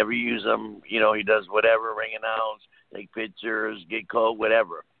if you can ever use him, you know, he does whatever, ring announce, take pictures, get cold,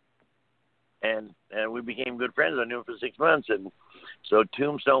 whatever. And we became good friends. I knew him for 6 months, and so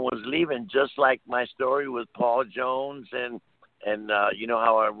Tombstone was leaving, just like my story with Paul Jones, and you know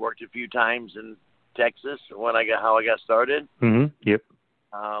how I worked a few times in Texas how I got started. Mm-hmm. Yep.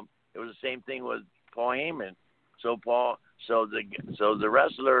 It was the same thing with Paul Heyman. So the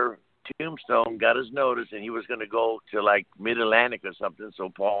wrestler Tombstone got his notice, and he was going to go to like Mid-Atlantic or something. So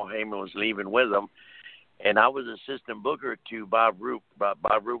Paul Heyman was leaving with him, and I was assistant booker to Bob Roop.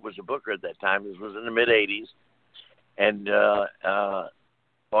 Bob Roop was a booker at that time. This was in the mid '80s, and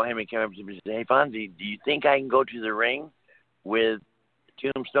Paul Heyman came up to me and said, "Hey, Fonzie, do you think I can go to the ring with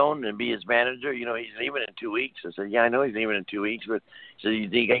Tombstone and be his manager? You know, he's leaving in 2 weeks." I said, yeah, I know he's leaving in 2 weeks, but he said, you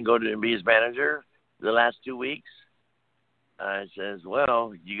think I can go to and be his manager the last 2 weeks? I says,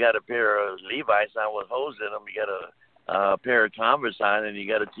 well, you got a pair of Levi's on with hose in them, you got a pair of Converse on, and you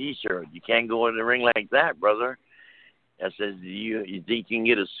got a T-shirt. You can't go in the ring like that, brother. I says, you think you can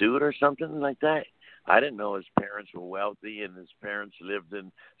get a suit or something like that? I didn't know his parents were wealthy, and his parents lived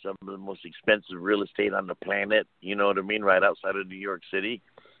in some of the most expensive real estate on the planet, you know what I mean, right outside of New York City.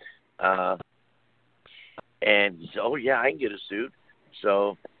 And he said, oh, yeah, I can get a suit.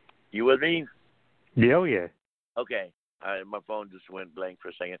 So, you with me? Yeah, oh, yeah. Okay. My phone just went blank for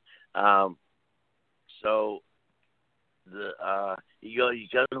a second. So, he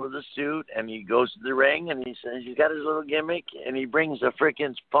comes with a suit, and he goes to the ring, and he says he's got his little gimmick, and he brings a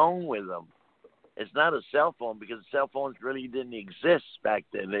freaking phone with him. It's not a cell phone because cell phones really didn't exist back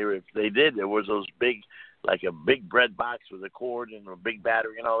then. If they did, there was those big, like a big bread box with a cord and a big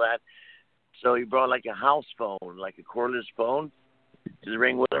battery and all that. So he brought like a house phone, like a cordless phone, to the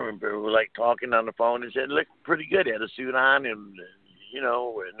ring with him, and we were like talking on the phone. And said, "Looked pretty good. He had a suit on, and you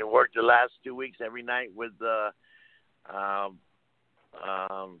know, and it worked the last 2 weeks every night with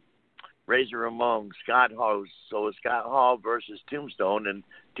Razor Ramon, Scott Hall. So it was Scott Hall versus Tombstone, and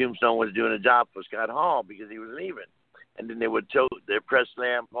Tombstone was doing a job for Scott Hall because he was leaving. And then they would press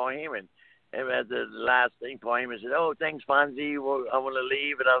slam Paul Heyman. And at the last thing, Paul Heyman said, "Oh, thanks, Fonzie. Well, I want to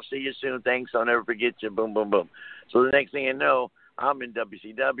leave, and I'll see you soon. Thanks. I'll never forget you." Boom, boom, boom. So the next thing you know, I'm in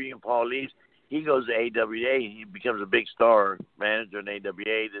WCW, and Paul leaves. He goes to AWA. He becomes a big star manager in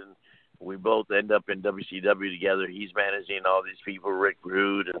AWA. Then we both end up in WCW together. He's managing all these people, Rick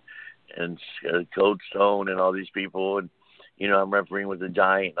Rude and Coach Stone and all these people. And, you know, I'm refereeing with the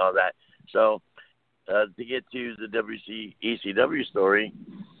Giant and all that. So to get to the ECW story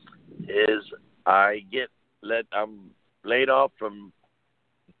is I'm laid off from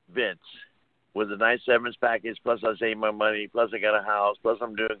Vince with a nice severance package, plus I save my money, plus I got a house, plus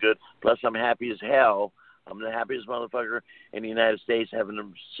I'm doing good, plus I'm happy as hell. I'm the happiest motherfucker in the United States,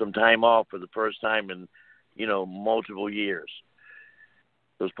 having some time off for the first time in, you know, multiple years.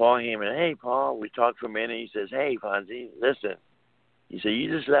 It was Paul Heyman. Hey, Paul, we talked for a minute. He says, hey, Fonzie, listen. He said, you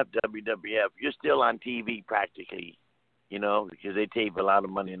just left WWF. You're still on TV practically, you know, because they tape a lot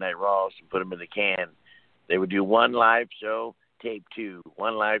of Monday Night Raws and put them in the can. They would do one live show, tape 2.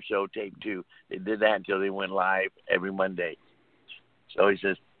 One live show, tape 2. They did that until they went live every Monday. So he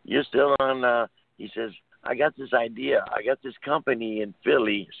says, you're still on, he says, I got this idea. I got this company in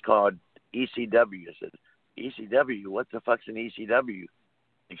Philly. It's called ECW. I said, ECW? What the fuck's an ECW?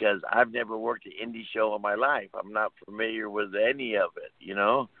 Because I've never worked an indie show in my life. I'm not familiar with any of it, you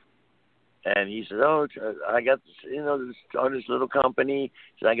know. And he said, oh, I got this, you know, this little company.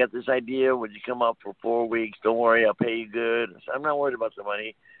 He said, I got this idea. Would you come up for 4 weeks? Don't worry, I'll pay you good. I said, I'm not worried about the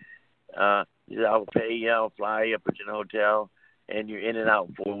money. He said, I'll pay you. I'll fly you up at your hotel. And you're in and out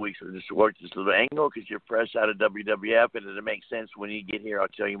in 4 weeks. So just work this little angle because you're fresh out of WWF, and it'll make sense when you get here. I'll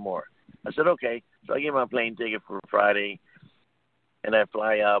tell you more. I said, okay. So I get my plane ticket for Friday. And I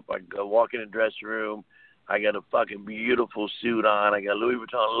fly up. I go walk in the dressing room. I got a fucking beautiful suit on. I got Louis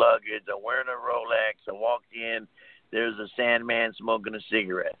Vuitton luggage. I'm wearing a Rolex. I walked in. There's a Sandman smoking a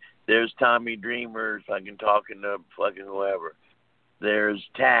cigarette. There's Tommy Dreamer fucking talking to fucking whoever. There's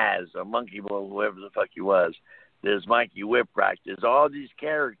Taz, or Monkey Boy, whoever the fuck he was. There's Mikey Whipwreck. There's all these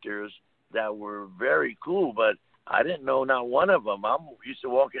characters that were very cool, but I didn't know not one of them. I'm used to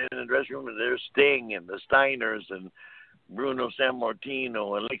walking in the dressing room and there's Sting and the Steiners and Bruno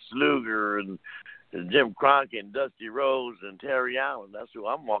Sammartino and Lex Luger and Jim Crockett and Dusty Rhodes and Terry Allen. That's who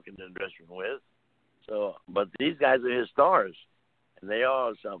I'm walking in the dressing room with. So, but these guys are his stars, and they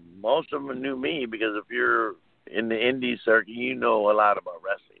are some. Most of them knew me because if you're in the indie circuit, you know a lot about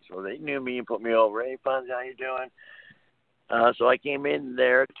wrestling. So they knew me and put me over. Hey, Fonzie, how you doing? So I came in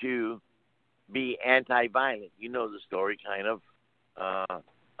there to be anti-violent. You know the story, kind of.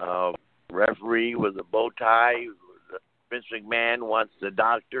 Referee with a bow tie. Vince McMahon wants the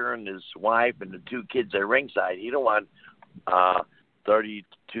doctor and his wife and the 2 kids at ringside. He don't want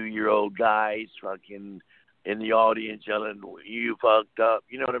 32-year-old guys fucking in the audience yelling, you fucked up.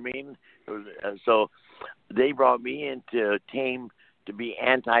 You know what I mean? So they brought me in to be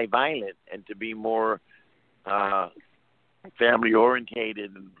anti-violent and to be more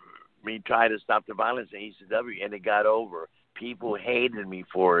family-orientated and me try to stop the violence in ECW, and it got over. People hated me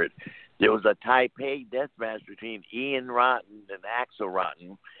for it. There was a Taipei death match between Ian Rotten and Axel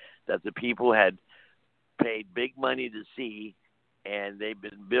Rotten that the people had paid big money to see, and they've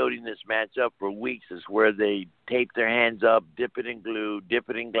been building this match up for weeks. It's where they tape their hands up, dip it in glue, dip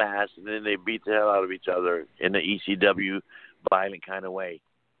it in glass, and then they beat the hell out of each other in the ECW violent kind of way.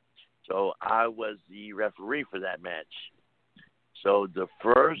 So I was the referee for that match. So the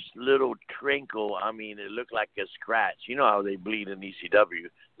first little trinkle, I mean, it looked like a scratch. You know how they bleed in ECW.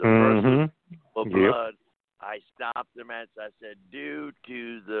 The first little blood, I stopped the match. I said, due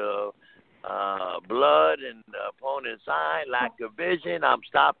to the blood and the opponent's eye, lack of vision, I'm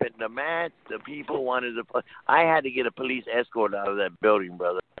stopping the match. The people wanted to. I had to get a police escort out of that building,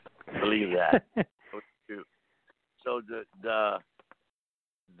 brother. Believe that. So the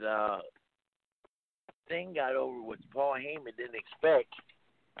thing got over, which Paul Heyman didn't expect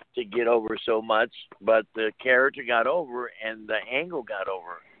to get over so much, but the character got over and the angle got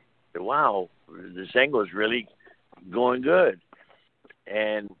over. Wow, this angle is really going good,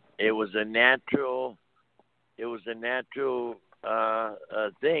 and it was a natural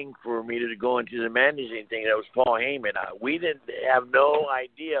thing for me to go into the managing thing. That was Paul Heyman. We didn't have no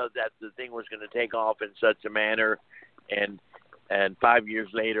idea that the thing was going to take off in such a manner, and 5 years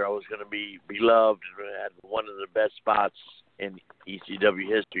later, I was going to be beloved and had one of the best spots in ECW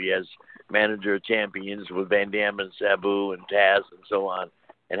history as manager of champions with Van Dam and Sabu and Taz and so on,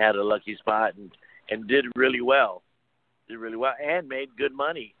 and had a lucky spot and did really well. And made good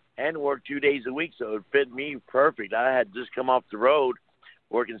money and worked 2 days a week, so it fit me perfect. I had just come off the road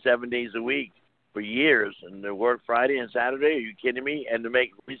working 7 days a week for years, and to work Friday and Saturday, are you kidding me? And to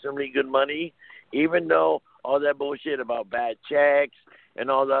make reasonably good money, even though all that bullshit about bad checks and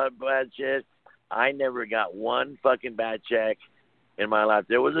all that bad shit, I never got one fucking bad check in my life.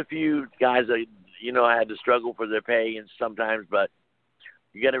 There was a few guys that, I had to struggle for their pay and sometimes, but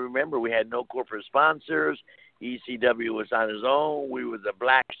you got to remember we had no corporate sponsors. ECW was on his own. We were the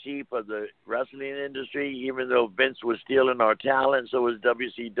black sheep of the wrestling industry, even though Vince was stealing our talent, so was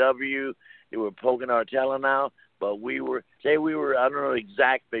WCW. They were poking our talent out, but we were, I don't know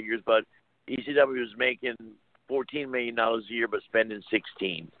exact figures, but ECW was making $14 million a year, but spending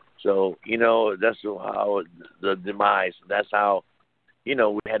 $16. So, that's how the demise. That's how, we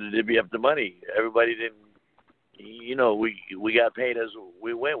had to divvy up the money. Everybody didn't, we got paid as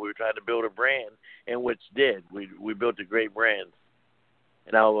we went. We were trying to build a brand, and which did. We built a great brand.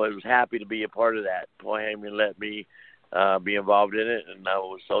 and I was happy to be a part of that. Paul Heyman let me be involved in it, and I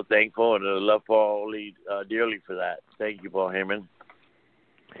was so thankful, and I love Paul Lee dearly for that. Thank you, Paul Heyman.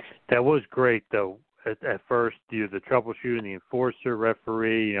 That was great, though. At first, the troubleshooting, the enforcer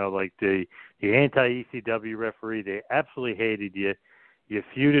referee, like the anti-ECW referee, they absolutely hated you. You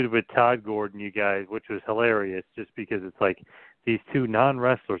feuded with Todd Gordon, you guys, which was hilarious, just because it's like these two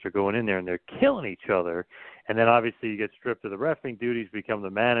non-wrestlers are going in there and they're killing each other. And then obviously you get stripped of the reffing duties, become the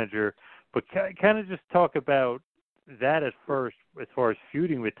manager. But kind of just talk about that at first, as far as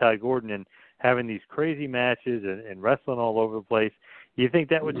feuding with Todd Gordon and having these crazy matches and wrestling all over the place. You think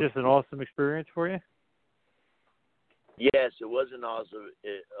that was just an awesome experience for you? Yes, it was an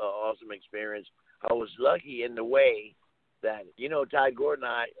awesome experience. I was lucky in the way that, Todd Gordon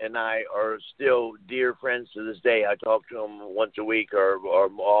and I are still dear friends to this day. I talk to him once a week or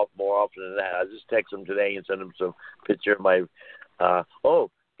more often than that. I just text him today and send him some picture of my, got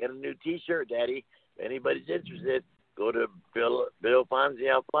a new T-shirt, Daddy. If anybody's interested, go to Bill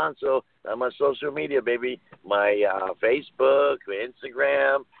Fonzie Alfonso on my social media, baby. My Facebook,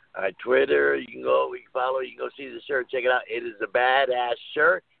 Instagram, Twitter. You can follow. You can go see the shirt. Check it out. It is a badass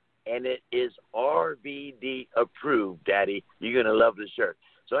shirt, and it is RVD approved, Daddy. You're gonna love the shirt.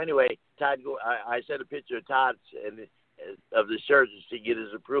 So anyway, Todd, I sent a picture of Todd's and of the shirt just to get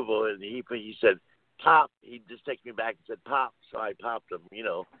his approval, and he said pop. He just texted me back and said pop. So I popped him.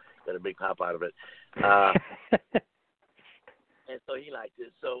 Got a big pop out of it. And so he liked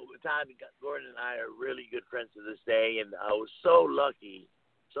it. So Todd Gordon and I are really good friends to this day, and I was so lucky.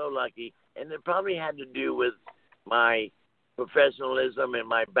 And it probably had to do with my professionalism and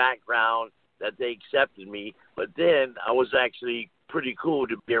my background that they accepted me. But then I was actually pretty cool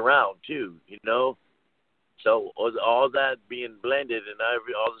to be around too, So all that being blended and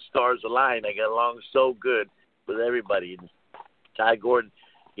all the stars aligned, I got along so good with everybody. And Todd Gordon,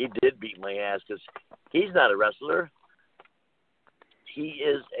 he did beat my ass because he's not a wrestler. He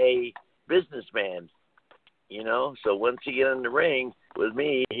is a businessman, So once he get in the ring with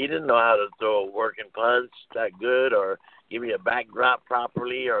me, he didn't know how to throw a working punch that good or give me a backdrop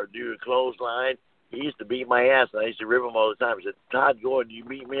properly or do a clothesline. He used to beat my ass, and I used to rip him all the time. He said, Todd Gordon, you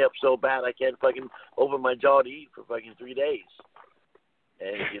beat me up so bad I can't fucking open my jaw to eat for fucking 3 days.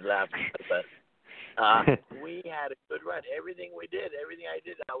 And he'd laugh at that. We had a good run. Everything I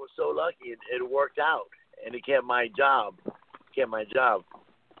did, I was so lucky. It worked out, and it kept my job.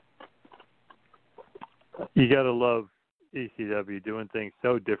 You got to love ECW doing things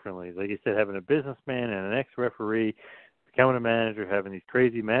so differently. Like you said, having a businessman and an ex-referee, becoming a manager, having these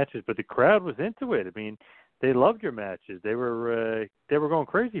crazy matches, but the crowd was into it. I mean, they loved your matches. They were going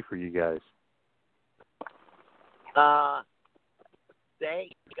crazy for you guys.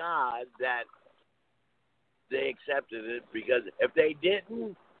 Thank God that they accepted it, because if they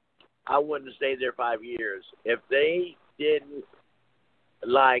didn't, I wouldn't have stayed there 5 years. If they didn't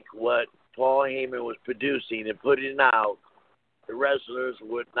like what Paul Heyman was producing and putting out, the wrestlers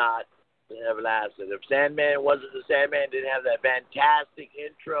would not have lasted. If Sandman wasn't the Sandman, didn't have that fantastic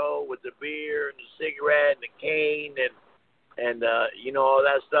intro with the beer and the cigarette and the cane and all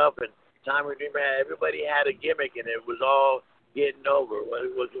that stuff, and Tommy Dreamer, everybody had a gimmick, and it was all getting over.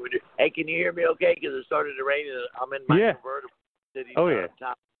 What can we do? Hey, can you hear me okay? Because it started to rain, and I'm in my convertible.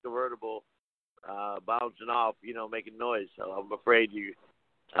 Top convertible, bouncing off, making noise. So I'm afraid you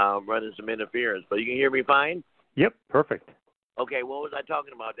running some interference. But you can hear me fine? Yep, perfect. Okay, what was I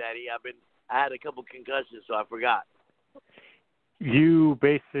talking about, Daddy? I had a couple concussions, so I forgot. You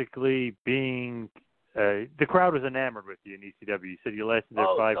basically being the crowd was enamored with you in ECW. You said you lasted there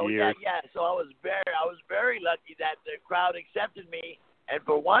 5 years. Yeah. So I was very lucky that the crowd accepted me, and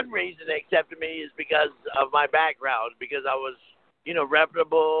for one reason they accepted me is because of my background, because I was,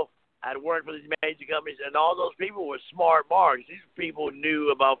 reputable. I had worked for these major companies, and all those people were smart marks. These people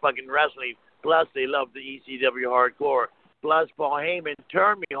knew about fucking wrestling. Plus, they loved the ECW hardcore. Plus, Paul Heyman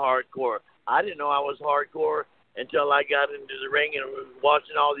turned me hardcore. I didn't know I was hardcore until I got into the ring and was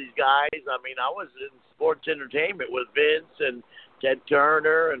watching all these guys. I mean, I was in sports entertainment with Vince and Ted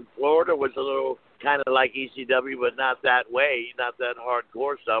Turner, and Florida was a little kind of like ECW, but not that way, not that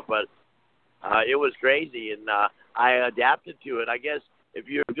hardcore stuff. But it was crazy, and I adapted to it. I guess if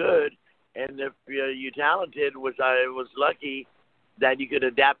you're good and if you're talented, which I was lucky that you could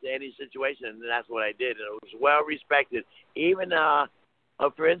adapt to any situation, and that's what I did. And it was well respected. Even,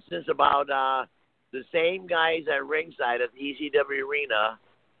 for instance, about the same guys at ringside at the ECW arena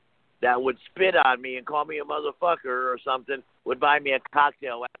that would spit on me and call me a motherfucker or something would buy me a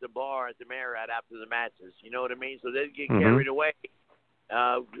cocktail at the bar at the Marriott after the matches. You know what I mean? So they'd get carried away.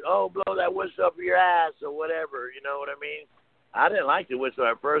 Blow that whistle up your ass or whatever. You know what I mean? I didn't like the whistle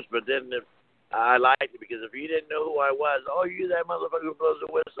at first, but then I liked it because if you didn't know who I was, oh, you that motherfucker who blows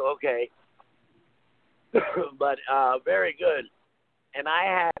the whistle, okay. But very good. And I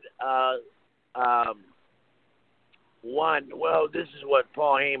had one. Well, this is what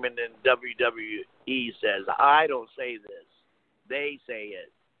Paul Heyman in WWE says. I don't say this. They say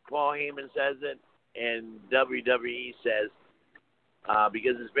it. Paul Heyman says it, and WWE says,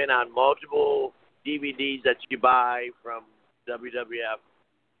 because it's been on multiple DVDs that you buy from WWF,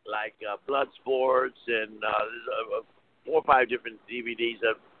 like Bloodsports, and there's 4 or 5 different DVDs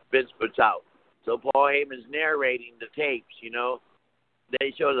that Vince puts out. So Paul Heyman's narrating the tapes, you know.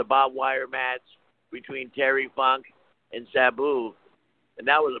 They show the barbed wire match between Terry Funk and Sabu, and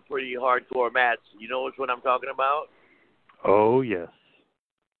that was a pretty hardcore match. You know which one I'm talking about? Oh, yes.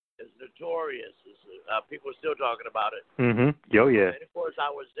 It's notorious. People are still talking about it. Mm-hmm. Oh, yeah. And, of course, I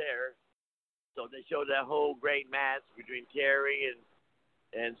was there. So they showed that whole great match between Terry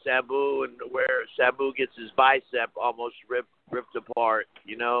and Sabu, and where Sabu gets his bicep almost ripped apart,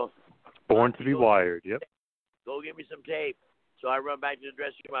 you know. Born to be wired, yep. Go get me some tape. So I run back to the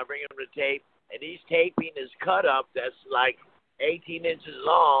dressing room. I bring him the tape, and he's taping his cut up that's like 18 inches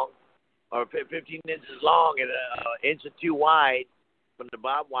long or 15 inches long and an inch or 2 wide from the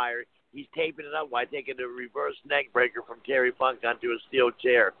barbed wire. He's taping it up while taking the reverse neck breaker from Terry Funk onto a steel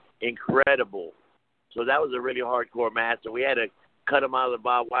chair. Incredible. So that was a really hardcore match, and we had to cut him out of the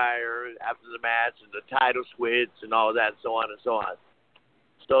barbed wire after the match and the title switch and all that, so on and so on.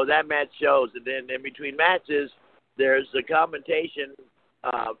 So that match shows, and then in between matches, there's the commentation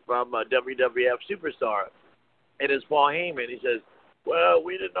from a WWF superstar, and it's Paul Heyman. He says, well,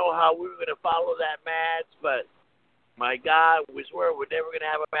 we didn't know how we were going to follow that match, but my God, we swear we're never going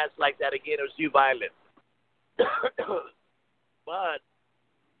to have a match like that again. It was too violent. But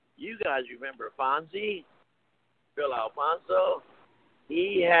you guys remember Fonzie, Phil Alfonso?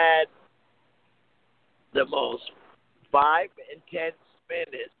 He had the most 5 intense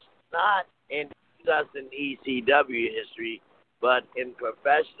minutes, not in just in ECW history, but in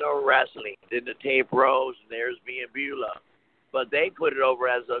professional wrestling. Then the tape rose, and there's me and Beulah. But they put it over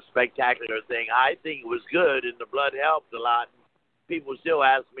as a spectacular thing. I think it was good, and the blood helped a lot. People still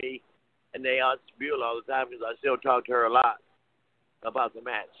ask me, and they ask Beulah all the time because I still talk to her a lot about the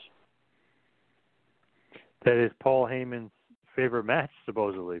match. That is Paul Heyman's favorite match,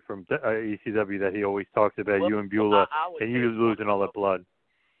 supposedly, from ECW that he always talks about, you and Beulah, and you losing all that blood.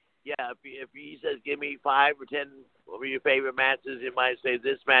 Yeah, if he says, give me 5 or 10 of your favorite matches, he might say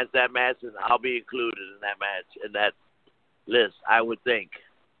this match, that match, and I'll be included in that match, in that list, I would think.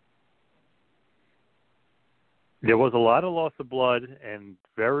 There was a lot of loss of blood and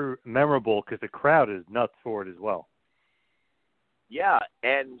very memorable because the crowd is nuts for it as well. Yeah,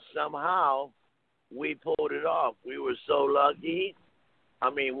 and somehow we pulled it off. We were so lucky. I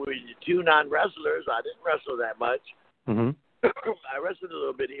mean, we were 2 non-wrestlers. I didn't wrestle that much. Mm-hmm. I wrestled a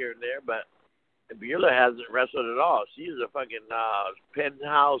little bit here and there, but Beulah hasn't wrestled at all. She's a fucking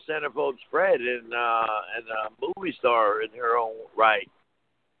penthouse centerfold spread and a movie star in her own right.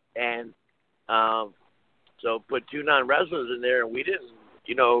 And so put 2 non-wrestlers in there, and we didn't,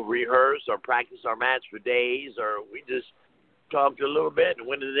 rehearse or practice our match for days, or we just talked a little bit and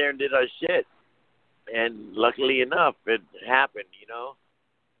went in there and did our shit. And luckily enough, it happened,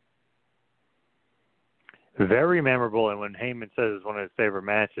 Very memorable, and when Heyman says it's one of his favorite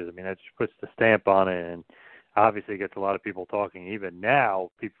matches, I mean, that just puts the stamp on it, and obviously gets a lot of people talking. Even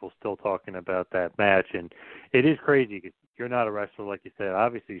now, people still talking about that match, and it is crazy because you're not a wrestler, like you said.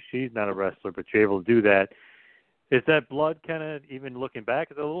 Obviously, she's not a wrestler, but you're able to do that. Is that blood kind of, even looking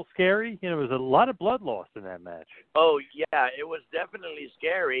back, is it a little scary? There was a lot of blood lost in that match. Oh, yeah, it was definitely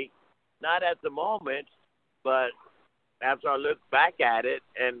scary. Not at the moment, but after I look back at it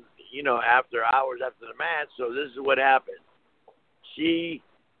and, after hours after the match, so this is what happened. She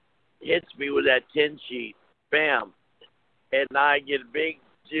hits me with that 10 sheet, bam, and I get big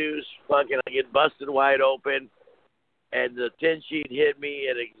juice, I get busted wide open, and the 10 sheet hit me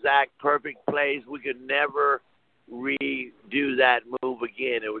at exact perfect place. We could never redo that move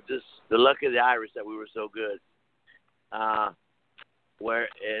again. It was just the luck of the Irish that we were so good. And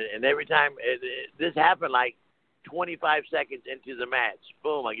every time this happened, like 25 seconds into the match,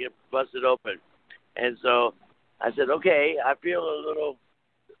 boom, I get busted open. And so I said, okay, I feel a little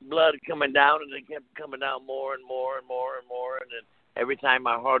blood coming down, and it kept coming down more and more and more and more. And then every time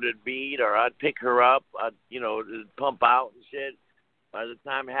my heart would beat or I'd pick her up, I'd, it'd pump out and shit. By the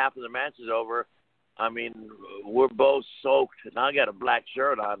time half of the match is over, I mean, we're both soaked, and I got a black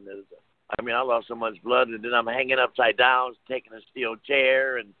shirt on. I mean, I lost so much blood, and then I'm hanging upside down, taking a steel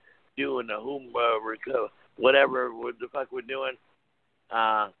chair and doing the whatever the fuck we're doing.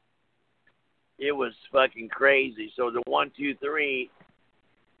 It was fucking crazy. So the 1, 2, 3,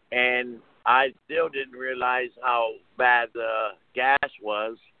 and I still didn't realize how bad the gash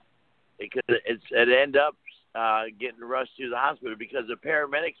was because it ended up getting rushed to the hospital because the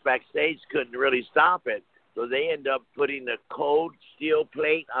paramedics backstage couldn't really stop it. So they ended up putting a cold steel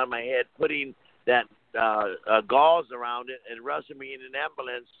plate on my head, putting that gauze around it, and rushing me in an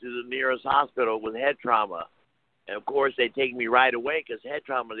ambulance to the nearest hospital with head trauma. And, of course, they take me right away because head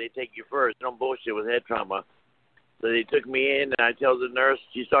trauma, they take you first. No bullshit with head trauma. So they took me in, and I tell the nurse,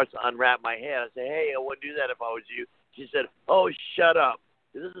 she starts to unwrap my head. I say, hey, I wouldn't do that if I was you. She said, oh, shut up.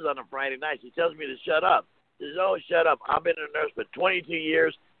 This is on a Friday night. She tells me to shut up. She says, oh, shut up. I've been a nurse for 22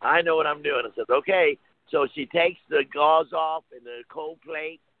 years. I know what I'm doing. I said, okay. So she takes the gauze off and the cold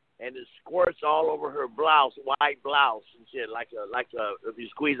plate, and it squirts all over her blouse, white blouse and shit, like if you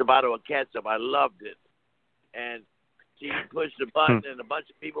squeeze a bottle of ketchup. I loved it. And she pushed the button, and a bunch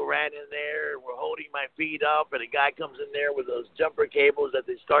of people ran in there, were holding my feet up, and a guy comes in there with those jumper cables that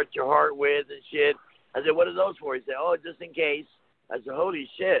they start your heart with and shit. I said, what are those for? He said, oh, just in case. I said, holy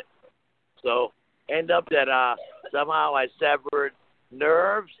shit. So end up that somehow I severed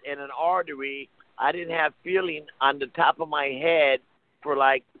nerves and an artery. I didn't have feeling on the top of my head for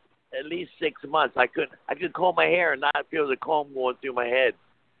like at least 6 months. I could comb my hair and not feel the comb going through my head,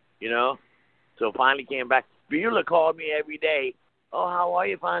 you know? So finally came back. Beulah called me every day. Oh, how are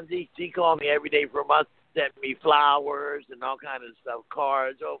you, Fonzie? She called me every day for a month, sent me flowers and all kind of stuff,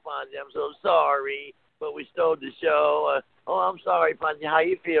 cards. Oh, Fonzie, I'm so sorry, but we stole the show. Oh, I'm sorry, Fonzie. How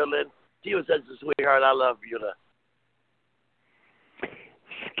you feeling? She was such a sweetheart. I love Beulah.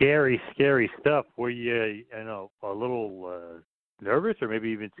 Scary, scary stuff. Were you, a little nervous or maybe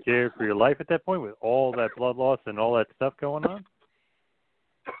even scared for your life at that point with all that blood loss and all that stuff going on?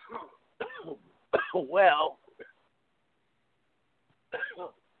 Well,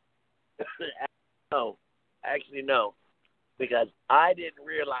 no. Actually, no. Because I didn't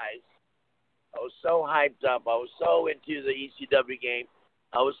realize I was so hyped up. I was so into the ECW game.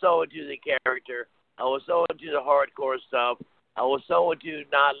 I was so into the character. I was so into the hardcore stuff. I was so into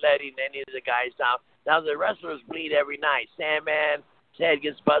not letting any of the guys down. Now, the wrestlers bleed every night. Sandman's head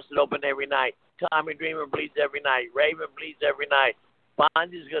gets busted open every night. Tommy Dreamer bleeds every night. Raven bleeds every night.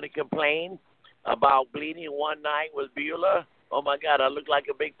 Fonzie's going to complain about bleeding one night with Beulah. Oh, my God, I look like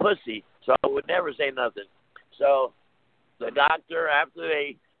a big pussy. So I would never say nothing. So the doctor, after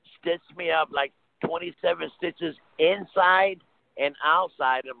they stitched me up like 27 stitches inside and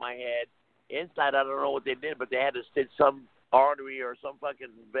outside of my head, inside, I don't know what they did, but they had to stitch some artery or some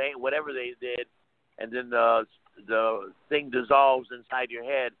fucking vein, whatever they did, and then the thing dissolves inside your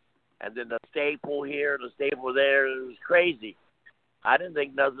head, and then the staple here, the staple there. It was crazy. I didn't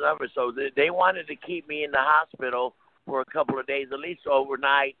think nothing of it. So they wanted to keep me in the hospital for a couple of days, at least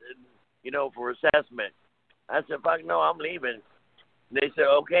overnight, for assessment. I said, fuck no, I'm leaving. They said,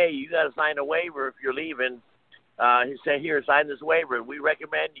 okay, you got to sign a waiver if you're leaving. He said, here, sign this waiver. We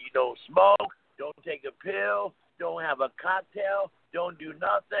recommend you don't smoke, don't take a pill, don't have a cocktail, don't do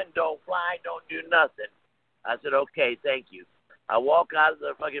nothing, don't fly, don't do nothing. I said, okay, thank you. I walk out of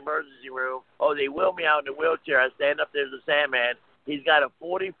the fucking emergency room. Oh, they wheel me out in a wheelchair. I stand up there, the Sandman. He's got a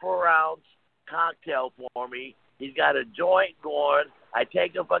 44-ounce cocktail for me. He's got a joint going. I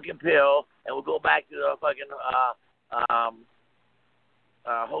take a fucking pill, and we'll go back to the fucking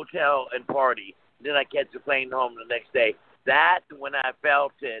hotel and party. Then I catch the plane home the next day. That's when I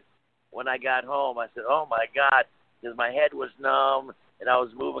felt it. When I got home, I said, oh, my God, because my head was numb, and I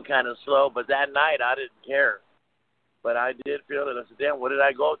was moving kind of slow. But that night, I didn't care. But I did feel it. I said, damn, what did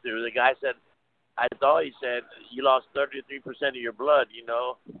I go through? The guy said, I thought he said, you lost 33% of your blood,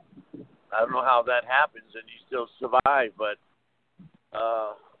 I don't know how that happens, and you still survive, but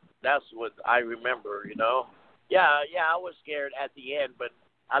that's what I remember, Yeah, I was scared at the end, but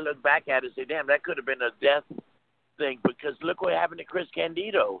I look back at it and say, damn, that could have been a death thing, because look what happened to Chris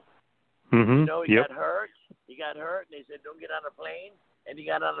Candido. Mm-hmm. He got hurt. He got hurt, and they said, don't get on a plane. And he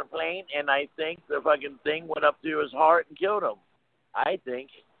got on a plane, and I think the fucking thing went up through his heart and killed him. I think.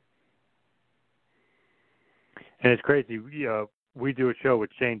 And it's crazy. We do a show with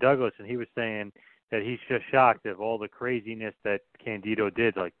Shane Douglas, and he was saying that he's just shocked of all the craziness that Candido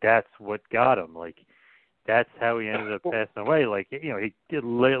did. Like, that's what got him. Like, that's how he ended up passing away. Like, he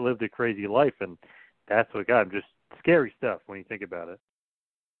lived a crazy life, and that's what got him. Just scary stuff when you think about it.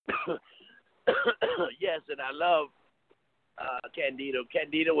 Yes, and I love Candido.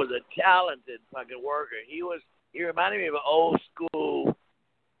 Candido was a talented fucking worker. He reminded me of an old school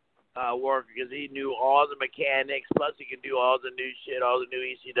worker because he knew all the mechanics. Plus, he could do all the new shit, all the new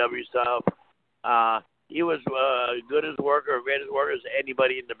ECW stuff. he was good as a worker, great as a worker as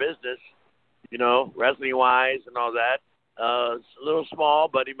anybody in the business, you know, wrestling-wise and all that. A little small,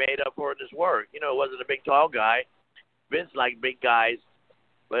 but he made up for it in his work. You know, he wasn't a big, tall guy. Vince liked big guys,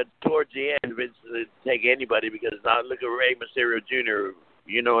 but towards the end, Vince didn't take anybody because now look at Rey Mysterio Jr.,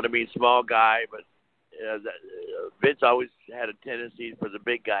 you know what I mean, small guy, but Vince always had a tendency for the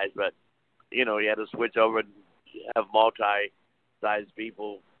big guys, but, you know, he had to switch over and have multi-sized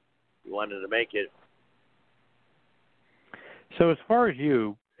people who wanted to make it. So as far as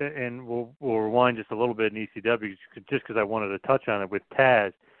you, and we'll rewind just a little bit in ECW just because I wanted to touch on it with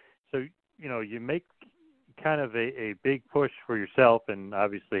Taz. So, you know, you make kind of a big push for yourself, and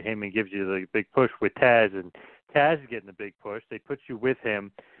obviously Heyman gives you the big push with Taz, and Taz is getting the big push. They put you with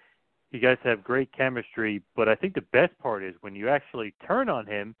him. You guys have great chemistry, but I think the best part is when you actually turn on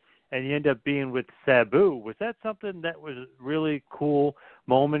him and you end up being with Sabu. Was that something that was a really cool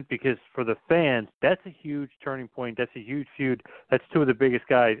moment? Because for the fans, that's a huge turning point. That's a huge feud. That's two of the biggest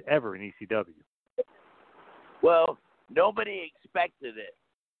guys ever in ECW. Well, nobody expected it,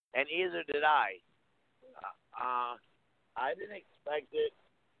 and either did I. I didn't expect it.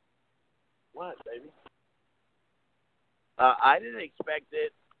 What, baby? I didn't expect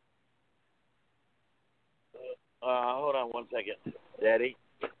it. Hold on one second, Daddy.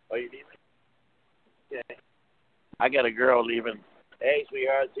 Oh, you need me? Okay. I got a girl leaving. Hey,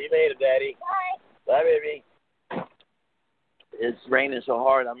 sweetheart. See you later, Daddy. Bye. Bye, baby. It's raining so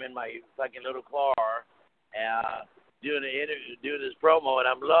hard. I'm in my fucking little car doing an interview, doing this promo, and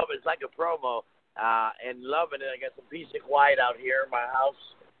I'm loving. It's like a promo, and loving it. I got some peace and quiet out here. My house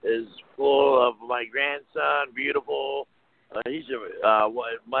is full of my grandson, beautiful.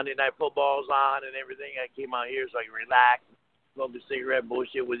 Monday Night Football's on and everything. I came out here so I can relax, smoke a cigarette,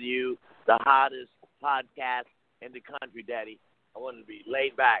 bullshit with you. The hottest podcast in the country, Daddy. I wanted to be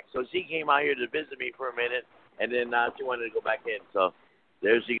laid back. So she came out here to visit me for a minute, and then she wanted to go back in. So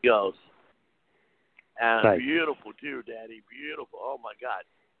there she goes. And nice. Beautiful, too, Daddy. Beautiful. Oh, my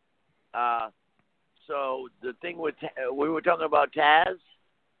God. So the thing with we were talking about Taz?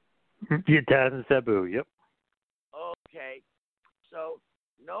 Yeah, Taz and Sabu, yep. Okay. So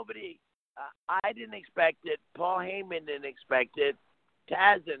nobody, I didn't expect it. Paul Heyman didn't expect it.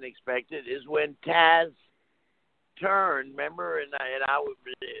 Taz didn't expect it. Is when Taz turned, remember, and I would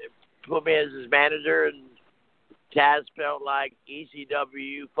put me as his manager, and Taz felt like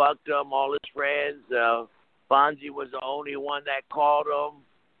ECW fucked him, all his friends. Fonzie was the only one that called him.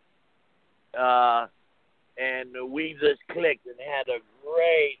 And we just clicked and had a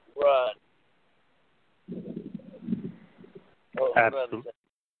great run.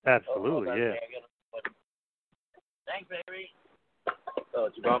 Absolutely, yeah. Thanks, baby. Oh,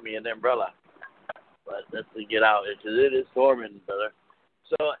 she brought me an umbrella. But that's to get out. It is storming, brother.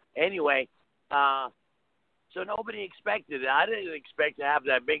 So, anyway, so nobody expected it. I didn't expect to have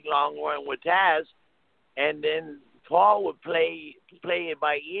that big, long run with Taz. And then Paul would play it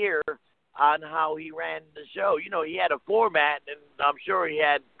by ear on how he ran the show. You know, he had a format, and I'm sure he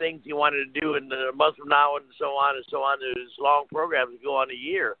had things he wanted to do in a month from now and so on and so on. There's long programs that go on a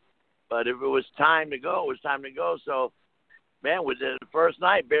year. But if it was time to go, it was time to go. So, man, with the first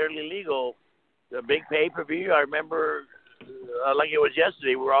night, Barely Legal, the big pay-per-view, I remember like it was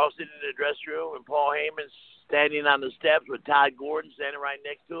yesterday. We were all sitting in the dressing room, and Paul Heyman standing on the steps with Todd Gordon standing right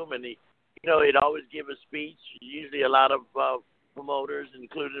next to him. And, he'd always give a speech. Usually a lot of promoters,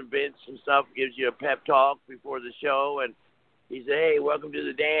 including Vince and stuff, gives you a pep talk before the show, and he said, hey, welcome to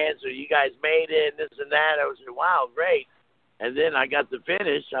the dance, or you guys made it, and this and that. I was like, wow, great. And then I got the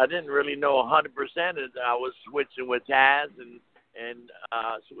finish. I didn't really know 100% that I was switching with Taz and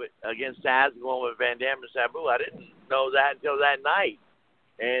against Taz and going with Van Dam and Sabu. I didn't know that until that night.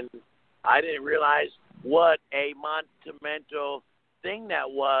 And I didn't realize what a monumental thing that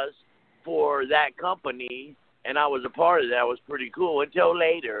was for that company. And I was a part of that. It was pretty cool until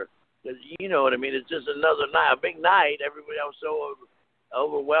later. Because you know what I mean? It's just another night, a big night. Everybody else so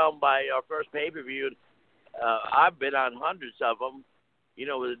overwhelmed by our first pay-per-view. I've been on hundreds of them,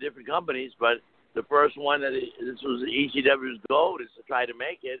 with the different companies. But the first one, this was ECW's goal, is to try to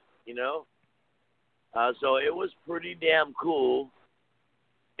make it, So it was pretty damn cool.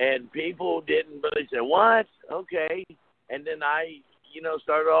 And people didn't really say, what? Okay. And then I,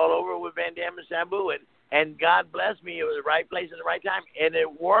 started all over with Van Dam and Sabu. And God bless me, it was the right place at the right time. And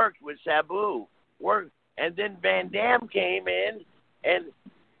it worked with Sabu. Worked. And then Van Dam came in, and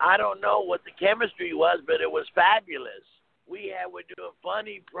I don't know what the chemistry was, but it was fabulous. We were doing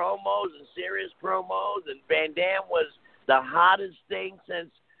funny promos and serious promos, and Van Dam was the hottest thing since,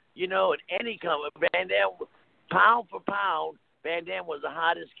 in any company. Van Dam, pound for pound, Van Dam was the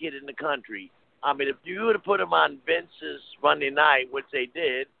hottest kid in the country. I mean, if you would have put him on Vince's Monday night, which they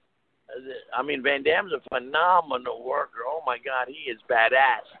did, I mean, Van Dam's a phenomenal worker. Oh, my God, he is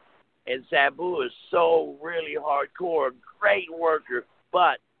badass. And Sabu is so really hardcore, great worker,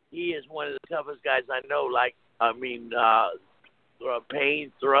 but he is one of the toughest guys I know. Like, I mean,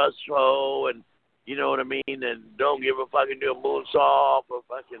 pain thrust hoe, and you know what I mean, and don't give a fucking do a moonsault or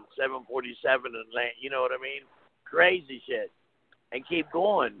fucking 747 and land, you know what I mean? Crazy shit. And keep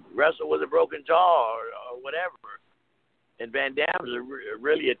going. Wrestle with a broken jaw or whatever. And Van Dam's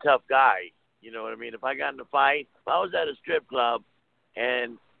really a tough guy. You know what I mean? If I got in a fight, if I was at a strip club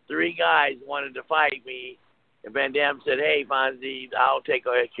and 3 guys wanted to fight me, and Van Dam said, hey, Fonzie, I'll take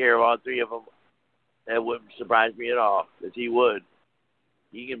care of all 3 of them, that wouldn't surprise me at all, because he would.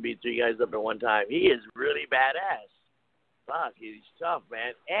 He can beat 3 guys up at one time. He is really badass. Fuck, he's tough,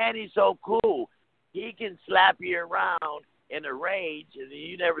 man. And he's so cool. He can slap you around in a rage, and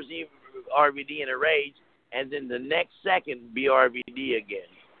you never see RVD in a rage, and then the next second be RVD again.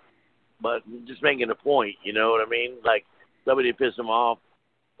 But just making a point, you know what I mean? Like, somebody piss him off.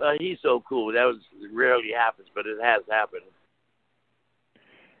 He's so cool. That rarely happens, but it has happened.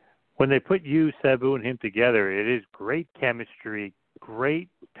 When they put you, Sabu, and him together, it is great chemistry, great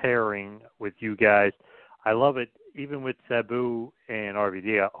pairing with you guys. I love it, even with Sabu and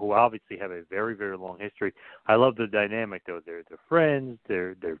RVD, who obviously have a very, very long history. I love the dynamic, though. They're friends.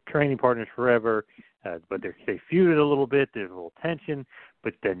 They're training partners forever, but they feuded a little bit. There's a little tension,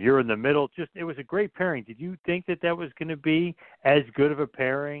 but then you're in the middle. It was a great pairing. Did you think that was going to be as good of a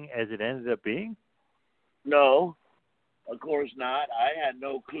pairing as it ended up being? No, of course not. I had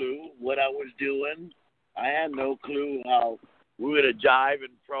no clue what I was doing. I had no clue how we were going to jive in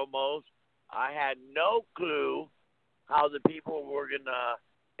promos. I had no clue how the people were going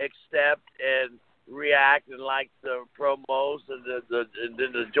to accept and react and like the promos and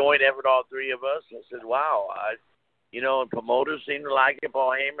then the joint effort, all 3 of us. I said, wow. And promoters seemed to like it.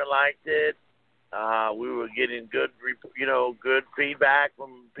 Paul Heyman liked it. We were getting good feedback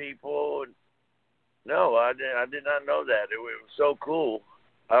from people. And no, I did not know that. It was so cool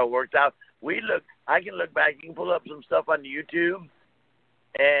how it worked out. I can look back. You can pull up some stuff on YouTube,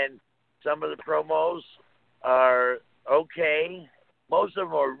 and some of the promos are okay. Most of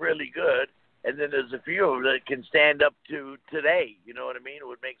them are really good. And then there's a few of them that can stand up to today. You know what I mean? It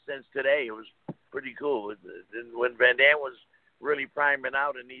would make sense today. It was pretty cool. When Van Dam was really priming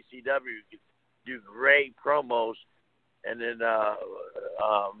out in ECW, he could do great promos. And then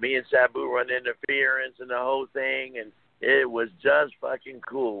me and Sabu run interference and the whole thing. And it was just fucking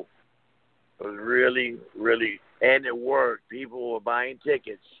cool. It was really, really, and it worked. People were buying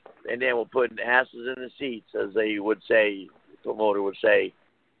tickets, and then were putting asses in the seats, as they would say, the promoter would say.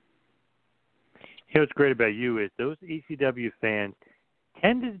 You know what's great about you is those ECW fans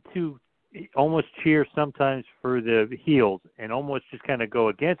tended to almost cheer sometimes for the heels and almost just kind of go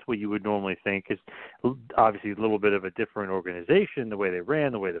against what you would normally think. It's obviously a little bit of a different organization, the way they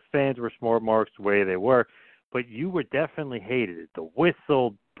ran, the way the fans were smart marks, the way they were. But you were definitely hated. The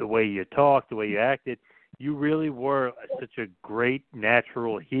whistle, the way you talked, the way you acted, you really were such a great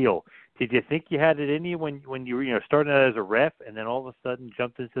natural heel. Did you think you had it in you when you were starting out as a ref and then all of a sudden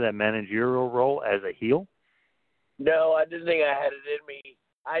jumped into that managerial role as a heel? No, I didn't think I had it in me.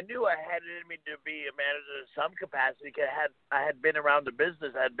 I knew I had it in me to be a manager in some capacity. I had been around the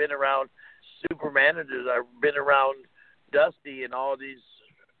business. I had been around super managers. I've been around Dusty and all these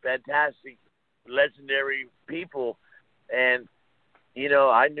fantastic, legendary people. And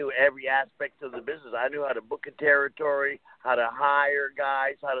I knew every aspect of the business. I knew how to book a territory, how to hire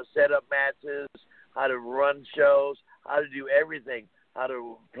guys, how to set up matches, how to run shows, how to do everything, how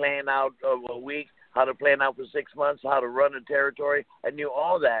to plan out a week, how to plan out for 6 months, how to run a territory. I knew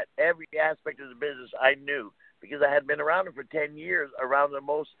all that. Every aspect of the business I knew because I had been around it for 10 years, around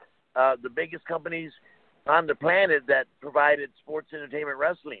the biggest companies on the planet that provided sports entertainment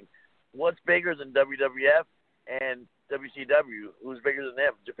wrestling. What's bigger than WWF and WCW? Who's bigger than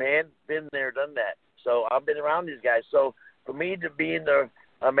them? Japan, been there, done that. So I've been around these guys. So for me to be in the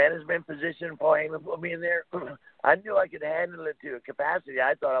management position, Paul Heyman put me in there, I knew I could handle it to a capacity.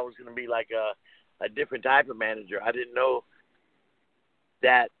 I thought I was going to be like a different type of manager. I didn't know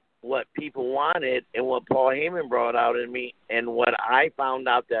that what people wanted and what Paul Heyman brought out in me and what I found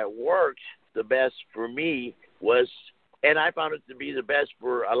out that worked the best for me was, and I found it to be the best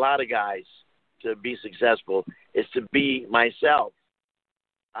for a lot of guys to be successful, is to be myself.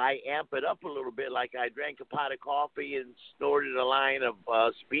 I amp it up a little bit, like I drank a pot of coffee and snorted a line of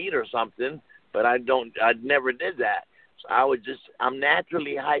speed or something, but I never did that. So I'm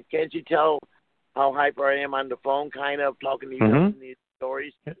naturally hyped. Can't you tell how hyper I am on the phone, kind of talking to you in these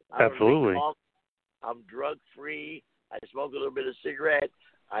stories? Absolutely. I'm drug free. I smoke a little bit of cigarette.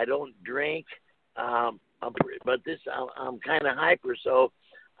 I don't drink. I'm kind of hyper, so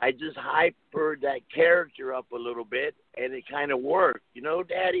I just hypered that character up a little bit, and it kind of worked. You know,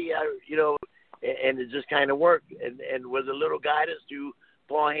 Daddy, and it just kind of worked. And with a little guidance to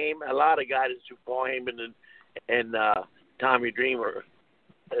Paul Heyman, a lot of guidance to Paul Heyman and Tommy Dreamer,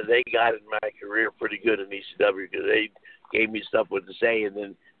 they guided my career pretty good in ECW because they gave me stuff what to say, and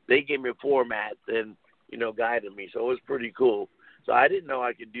then they gave me a format and, guided me. So it was pretty cool. So I didn't know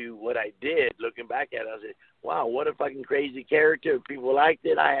I could do what I did. Looking back at it, I said, wow, what a fucking crazy character. People liked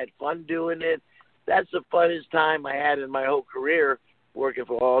it. I had fun doing it. That's the funnest time I had in my whole career working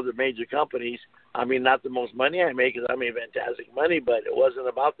for all the major companies. I mean, not the most money I make because I made fantastic money, but it wasn't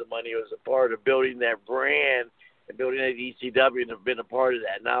about the money. It was a part of building that brand and building that ECW, and I've been a part of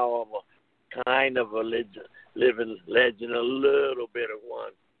that. Now I'm a kind of a living legend, a little bit of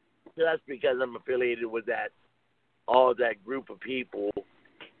one. So that's because I'm affiliated with all that group of people.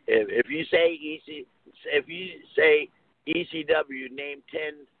 If you say ECW, name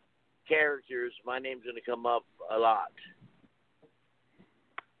 10 characters, my name's going to come up a lot.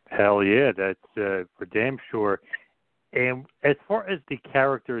 Hell yeah, that's for damn sure. And as far as the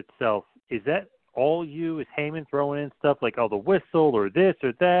character itself, is that all you? Is Heyman throwing in stuff like, the whistle or this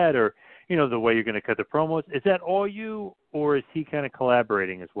or that, or, the way you're going to cut the promos? Is that all you, or is he kind of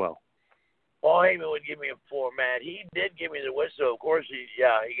collaborating as well? Paul Heyman would give me a format. He did give me the whistle. Of course, he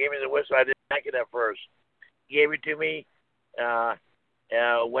gave me the whistle. I didn't like it at first. He gave it to me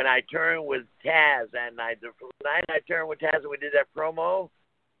when I turned with Taz that night. The night I turned with Taz and we did that promo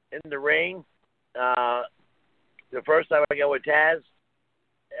in the ring, the first time I got with Taz,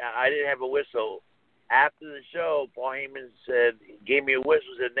 I didn't have a whistle. After the show, Paul Heyman gave me a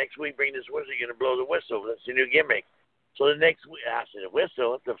whistle, said, next week, bring this whistle, you're going to blow the whistle. That's your new gimmick. So the next week, I said, a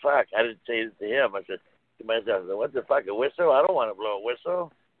whistle? What the fuck? I didn't say it to him. I said to myself, what the fuck, a whistle? I don't want to blow a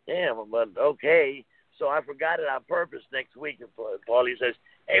whistle. Damn, but okay. So I forgot it on purpose next week. And Paulie says,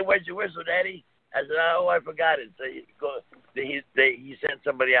 hey, where's your whistle, Daddy? I said, I forgot it. So he sent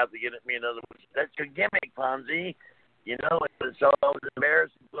somebody out to get me another whistle. That's your gimmick, Ponzi. So I was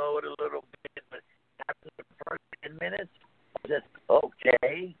embarrassed to blow it a little bit. But after the first 10 minutes, I said,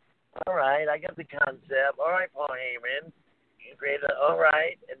 okay. All right, I got the concept. All right, Paul Heyman. You created all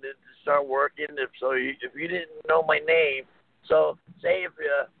right, and then start working. If you didn't know my name, so say if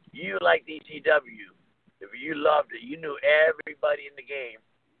you liked ECW, if you loved it, you knew everybody in the game,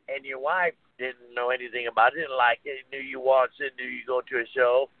 and your wife didn't know anything about it, didn't like it, knew you watched it, knew you go to a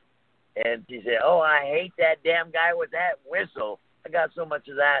show, and she said, I hate that damn guy with that whistle. I got so much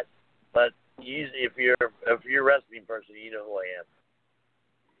of that. But usually if you're a wrestling person, you know who I am.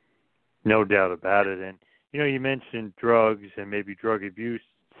 No doubt about it. And, you mentioned drugs and maybe drug abuse.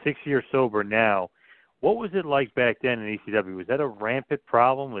 6 years sober now. What was it like back then in ECW? Was that a rampant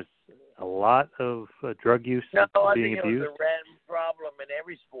problem? Was a lot of drug use being abused? No, I think it was a rampant problem in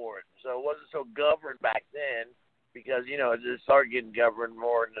every sport. So it wasn't so governed back then because, it started getting governed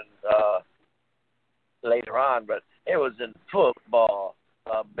more than later on. But it was in football,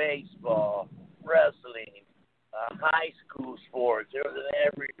 baseball, wrestling, high school sports. It was in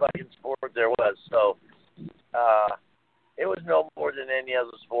every fucking sport there was. So it was no more than any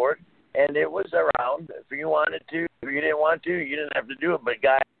other sport. And it was around. If you wanted to, if you didn't want to, you didn't have to do it. But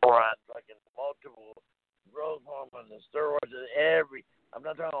guys were on fucking multiple growth hormones and steroids and I'm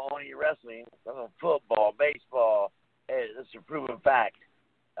not talking only wrestling. I'm talking football, baseball. Hey, that's a proven fact.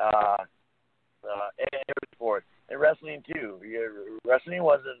 Every sport. And wrestling, too. Wrestling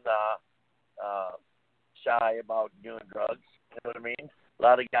wasn't shy about doing drugs. You know what I mean? A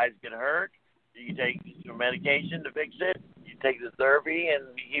lot of guys get hurt. You take some medication to fix it. You take the therapy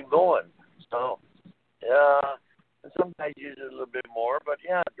and you keep going. So, some guys use it a little bit more. But,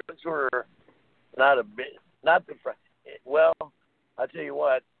 yeah, drugs were well, I'll tell you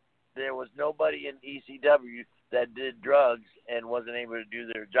what. There was nobody in ECW that did drugs and wasn't able to do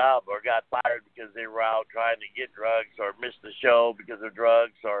their job or got fired because they were out trying to get drugs or missed the show because of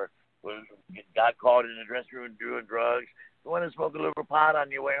drugs or got caught in the dressing room doing drugs. You want to smoke a little pot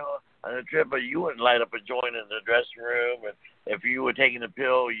on your way on a trip, but you wouldn't light up a joint in the dressing room. And if you were taking a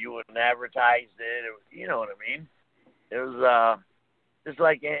pill, you wouldn't advertise it. You know what I mean? It was just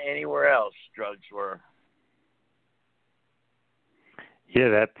like anywhere else drugs were. Yeah,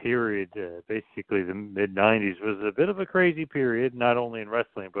 that period, basically the mid-'90s, was a bit of a crazy period, not only in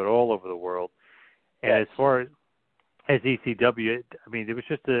wrestling, but all over the world. And as far as ECW, I mean, it was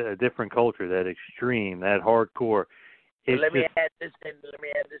just a different culture, that extreme, that hardcore. Let me add this in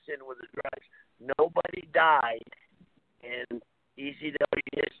with the drugs. Nobody died in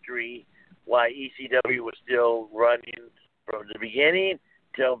ECW history while ECW was still running from the beginning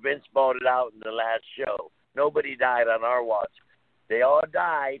till Vince bought it out in the last show. Nobody died on our watch. They all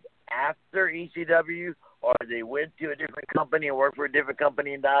died after ECW, or they went to a different company and worked for a different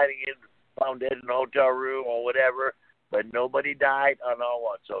company and died and found dead in a hotel room or whatever. But nobody died on our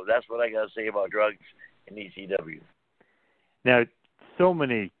watch. So that's what I got to say about drugs in ECW. Now, so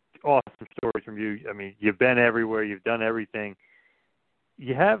many awesome stories from you. I mean, you've been everywhere. You've done everything.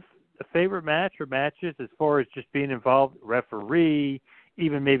 You have a favorite match or matches as far as just being involved, referee,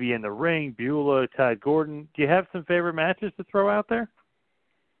 even maybe in the ring, Beulah, Todd Gordon. Do you have some favorite matches to throw out there?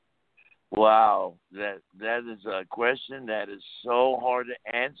 Wow, that is a question that is so hard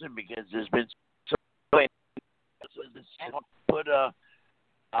to answer because there's been so many. But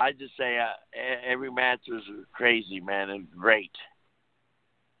I just say every match was crazy, man, and great.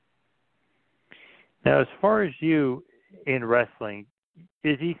 Now, as far as you in wrestling,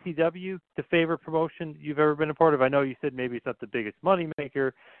 is ECW the favorite promotion you've ever been a part of? I know you said maybe it's not the biggest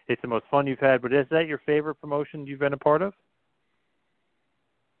moneymaker, it's the most fun you've had, but is that your favorite promotion you've been a part of?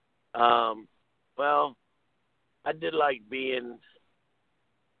 Well, I did like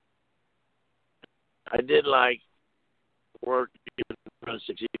working in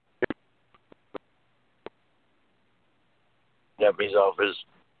 60 Deputy's office.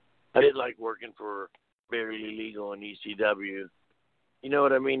 I did like working for Barely Legal in ECW. You know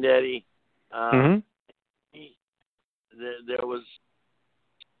what I mean, Daddy? There was,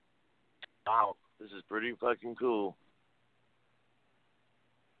 wow, this is pretty fucking cool.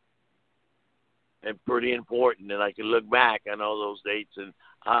 And pretty important, and I can look back on all those dates, and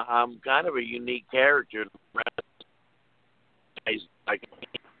I'm kind of a unique character. Like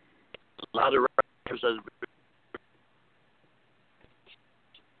a lot of wrestlers,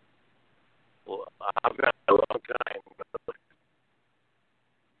 well, I've got a long time.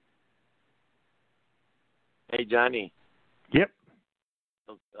 Hey, Johnny. Yep.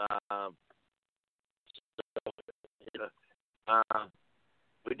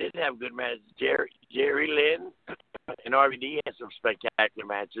 We did have good matches. Jerry Lynn and RVD had some spectacular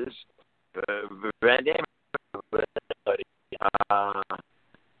matches. Van Dam,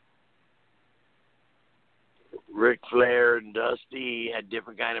 Ric Flair and Dusty had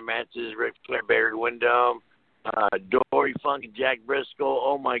different kind of matches. Ric Flair, Barry Windham, Dory Funk and Jack Briscoe.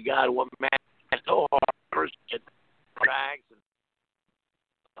 Oh my God, what match! So hard. Tracks and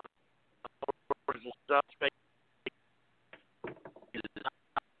stuff.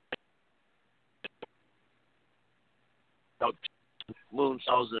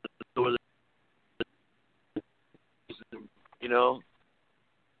 Moonsaults, you know,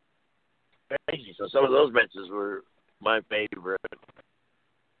 crazy. So some of those matches were my favorite.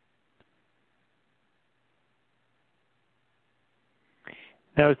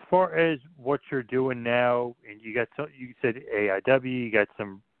 Now, as far as what you're doing now, and you said AIW, you got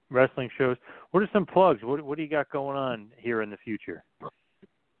some wrestling shows. What are some plugs? What do you got going on here in the future?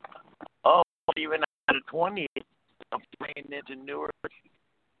 Oh, even out of 20, I'm playing into Newark.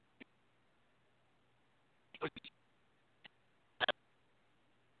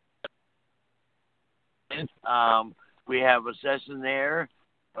 We have a session there.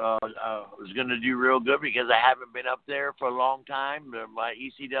 I was going to do real good because I haven't been up there for a long time. They're my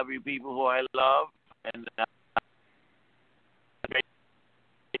ECW people who I love, and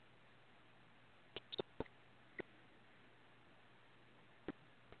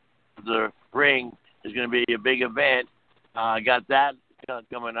the ring is going to be a big event. I got that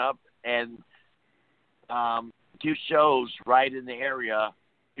coming up, and 2 shows right in the area,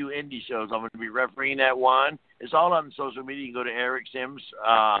 2 indie shows. I'm going to be refereeing that one. It's all on social media. You can go to Eric Sims'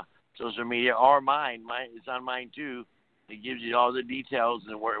 social media or mine. It's on mine too. It gives you all the details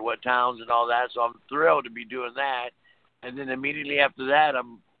and what towns and all that. So I'm thrilled to be doing that. And then immediately after that,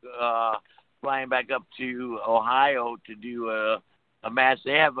 I'm flying back up to Ohio to do a match.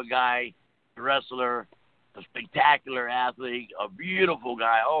 They have a guy, a wrestler, a spectacular athlete, a beautiful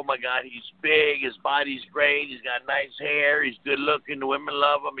guy. Oh, my God, he's big. His body's great. He's got nice hair. He's good looking. The women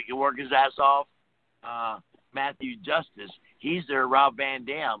love him. He can work his ass off. Matthew Justice. He's their Rob Van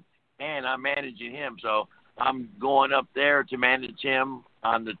Dam, and I'm managing him. So I'm going up there to manage him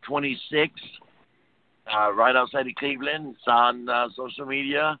on the 26th, right outside of Cleveland. It's on social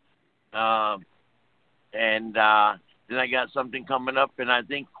media. And then I got something coming up, and I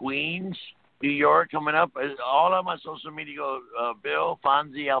think Queens, New York coming up. All on my social media go, Bill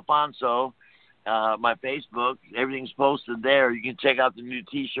Fonzie Alfonso, my Facebook. Everything's posted there. You can check out the new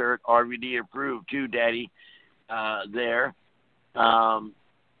T-shirt, RVD approved too, Daddy, there.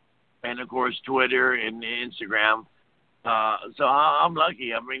 And, of course, Twitter and Instagram. So I'm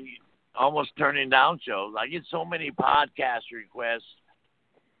lucky. I mean, almost turning down shows. I get so many podcast requests,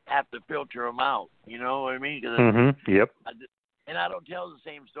 have to filter them out. You know what I mean? Yep. And I don't tell the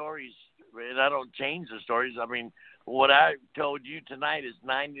same stories, and I don't change the stories. I mean, what I told you tonight is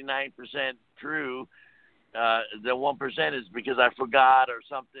 99% true. The 1% is because I forgot or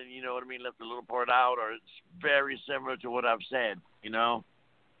something, you know what I mean, left a little part out, or it's very similar to what I've said, you know.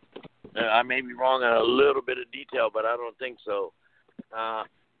 I may be wrong on a little bit of detail, but I don't think so.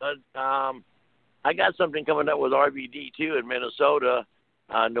 But I got something coming up with RVD, too, in Minnesota,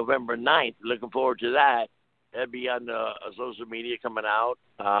 November 9th. Looking forward to that. That'd be on social media coming out.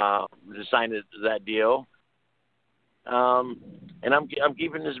 Just signed that deal. And I'm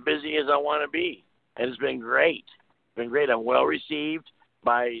keeping as busy as I want to be. And it's been great. It's been great. I'm well received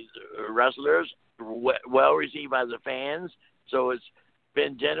by wrestlers, well received by the fans. So it's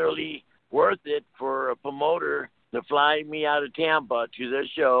been generally worth it for a promoter to fly me out of Tampa to their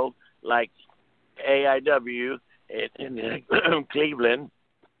show, like AIW in Cleveland.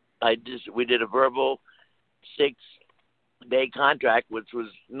 We did a verbal 6-day contract, which was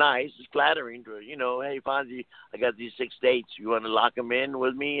nice. It's flattering to, you know, hey, Fonzie, I got these 6 dates. You want to lock them in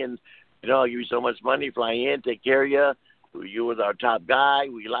with me? And, you know, I'll give you so much money, fly in, take care of you. You was our top guy.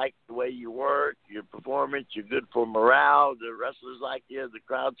 We like the way you work, your performance. You're good for morale. The wrestlers like you. The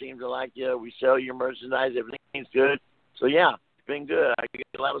crowd seems to like you. We sell your merchandise. Everything's good. So, yeah, it's been good. I get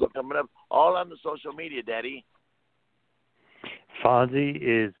a lot of stuff coming up, all on the social media, Daddy. Fonzie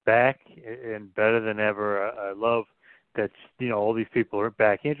is back and better than ever. I love that, you know, all these people are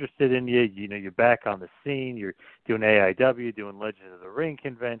back interested in you. You know, you're back on the scene. You're doing AIW, doing Legends of the Ring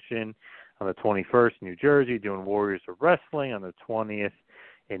convention on the 21st in New Jersey, doing Warriors of Wrestling on the 20th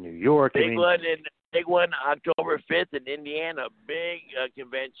in New York. Big one October 5th in Indiana. Big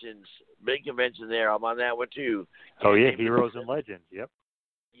convention there. I'm on that one too. Oh yeah, Heroes and Legends. Yep.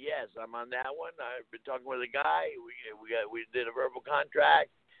 Yes, I'm on that one. I've been talking with a guy. We did a verbal contract.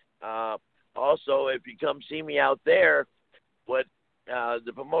 Also, if you come see me out there, what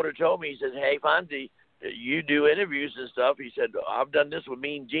the promoter told me, he said, "Hey, Fonzie, you do interviews and stuff." He said, "I've done this with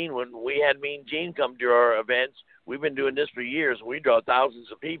Mean Gene. When we had Mean Gene come to our events, we've been doing this for years. We draw thousands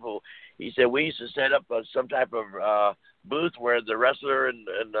of people." He said, "We used to set up some type of booth where the wrestler and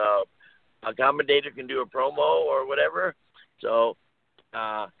accommodator can do a promo or whatever." So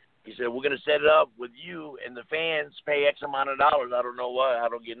he said, "We're going to set it up with you, and the fans pay X amount of dollars. I don't know what. I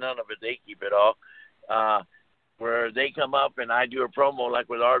don't get none of it. They keep it all. Where they come up and I do a promo like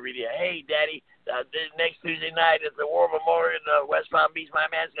with RVD. Hey, Daddy, next Tuesday night at the War Memorial in West Palm Beach, my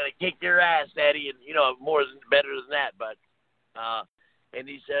man's going to kick your ass, Daddy." And, you know, better than that. But and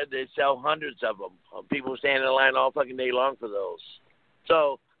he said they sell hundreds of them. People stand in line all fucking day long for those.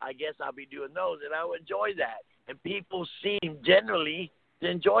 So I guess I'll be doing those, and I would enjoy that. And people seem generally to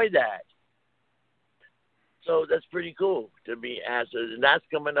enjoy that. So that's pretty cool to be asked. And that's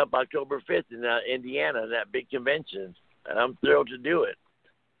coming up October 5th in Indiana, that big convention. And I'm thrilled to do it.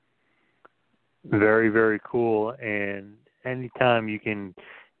 Very, very cool. And anytime you can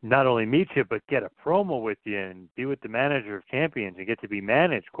not only meet you, but get a promo with you and be with the manager of champions and get to be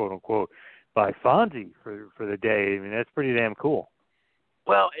managed, quote unquote, by Fonzie for the day, I mean, that's pretty damn cool.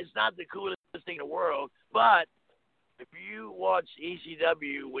 Well, it's not the coolest thing in the world, but if you watched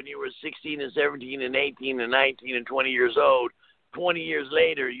ECW when you were 16 and 17 and 18 and 19 and 20 years old, 20 years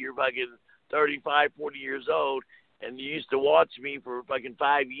later, you're fucking 35, 40 years old, and you used to watch me for fucking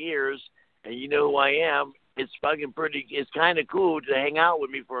 5 years, and you know who I am, it's fucking pretty, it's kind of cool to hang out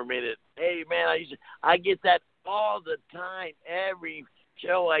with me for a minute. Hey, man, I get that all the time, every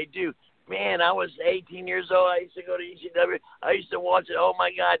show I do. Man, I was 18 years old. I used to go to ECW. I used to watch it. Oh,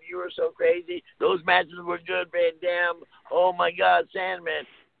 my God, you were so crazy. Those matches were good, Van Dam. Oh, my God, Sandman.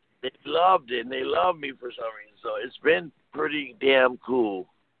 They loved it, and they love me for some reason. So it's been pretty damn cool.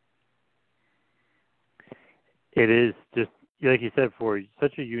 It is just, like you said before,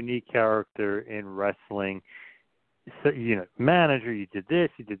 such a unique character in wrestling. So, you know, manager, you did this,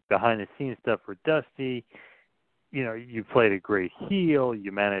 you did behind-the-scenes stuff for Dusty. You know, you played a great heel.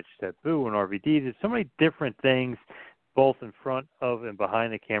 You managed Sabu and RVD. There's so many different things, both in front of and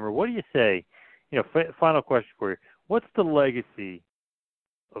behind the camera. What do you say? You know, final question for you. What's the legacy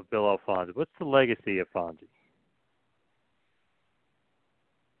of Bill Alfonso? What's the legacy of Fonzie?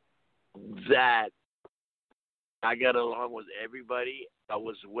 That I got along with everybody. I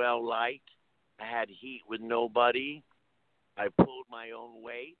was well liked. I had heat with nobody. I pulled my own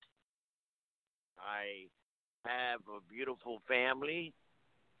weight. I have a beautiful family.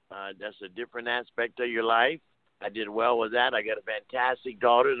 That's a different aspect of your life. I did well with that. I got a fantastic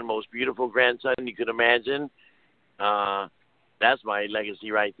daughter, the most beautiful grandson you could imagine. That's my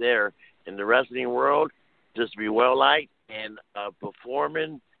legacy right there in the wrestling world. Just to be well liked and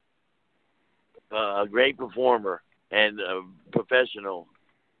performing, a great performer and professional,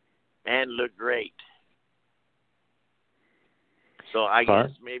 and look great. So I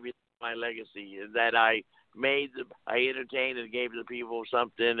guess maybe my legacy is that I entertained and gave the people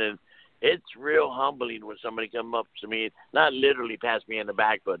something, and it's real humbling when somebody comes up to me, not literally pats me in the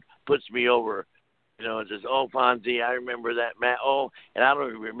back, but puts me over, and says, "Oh, Fonzie, I remember that match." Oh, and I don't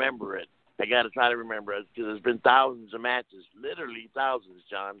even remember it. I got to try to remember it because there's been thousands of matches, literally thousands,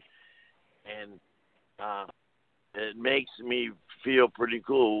 John. And it makes me feel pretty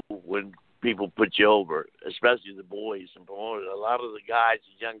cool when people put you over, especially the boys and promoters. A lot of the guys,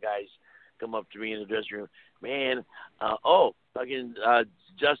 the young guys, come up to me in the dressing room. Man,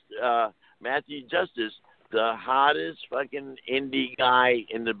 Matthew Justice, the hottest fucking indie guy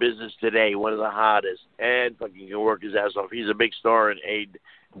in the business today, one of the hottest, and fucking can work his ass off. He's a big star in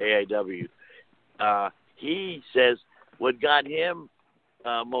AIW. He says what got him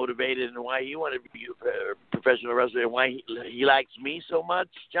motivated and why he wanted to be a professional wrestler and why he likes me so much,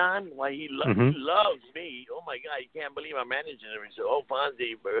 John, why he loves me. Oh, my God, you can't believe I'm managing him. He said, "Oh,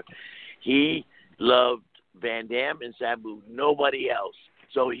 Fonzie," he loved Van Dam and Sabu, nobody else.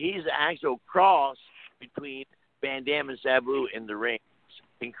 So he's the actual cross between Van Dam and Sabu in the ring. It's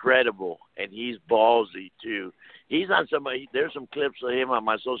incredible, and he's ballsy, too. He's on there's some clips of him on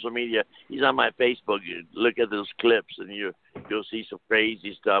my social media. He's on my Facebook. You look at those clips, and you'll see some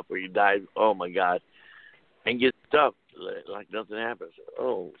crazy stuff where you dive, oh, my God, and get stuff like nothing happens.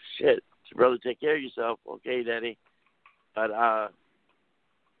 Oh, shit. So, brother, take care of yourself. Okay, Daddy. But,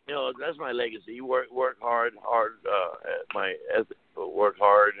 that's my legacy. You work hard at my ethic, but work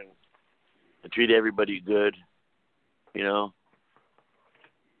hard and treat everybody good,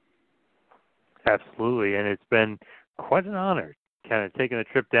 Absolutely, and it's been quite an honor kind of taking a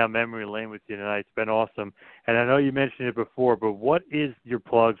trip down memory lane with you tonight. It's been awesome. And I know you mentioned it before, but what is your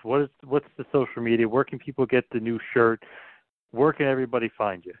plugs? What's the social media? Where can people get the new shirt? Where can everybody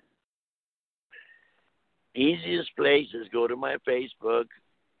find you? Easiest place is go to my Facebook,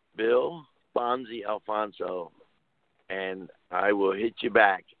 Bill Fonzie Alfonso, and I will hit you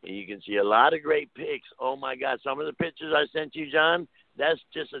back. And you can see a lot of great pics. Oh, my God. Some of the pictures I sent you, John, that's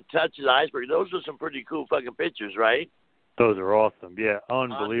just a touch of the iceberg. Those are some pretty cool fucking pictures, right? Those are awesome. Yeah,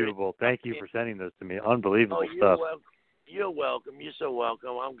 unbelievable. Thank you for sending those to me. Unbelievable stuff. You're welcome. You're so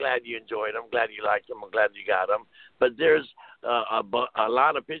welcome. I'm glad you enjoyed them. I'm glad you liked them. I'm glad you got them. But there's a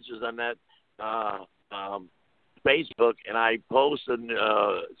lot of pictures on that Facebook, and I post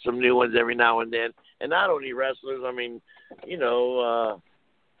some new ones every now and then. And not only wrestlers, I mean,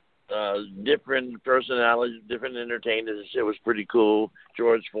 different personalities, different entertainers. It was pretty cool.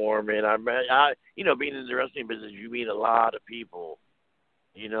 George Foreman. Being in the wrestling business, you meet a lot of people.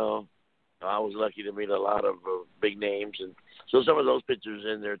 I was lucky to meet a lot of big names, and so some of those pictures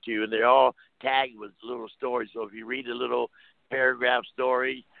in there too. And they're all tagged with little stories. So if you read a little paragraph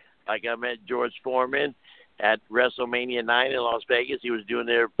story, like I met George Foreman at WrestleMania 9 in Las Vegas. He was doing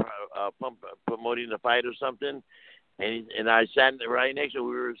their promoting the fight or something. And I sat right next to him.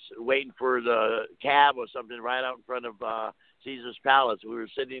 We were waiting for the cab or something right out in front of Caesar's Palace. We were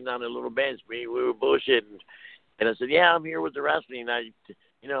sitting on a little bench. We were bullshitting. And I said, "Yeah, I'm here with the wrestling. I'm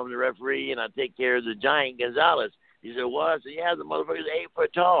the referee, and I take care of the Giant Gonzalez." He said, "What?" I said, "Yeah, the motherfucker's 8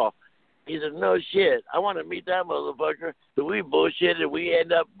 foot tall." He said, "No shit. I want to meet that motherfucker." So we bullshitted. We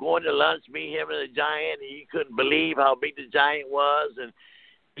ended up going to lunch, me, him, and the Giant. And he couldn't believe how big the Giant was. And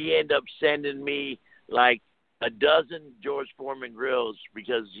he ended up sending me, like, a dozen George Foreman grills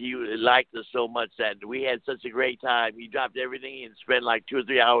because he liked us so much that we had such a great time. He dropped everything and spent like 2 or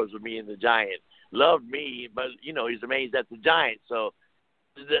 3 hours with me and the Giant. Loved me, but, he's amazed at the Giant. So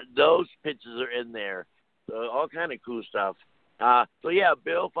those pictures are in there. So all kind of cool stuff.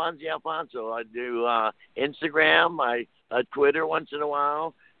 Bill Fonzie Alfonso. I do Instagram, I Twitter once in a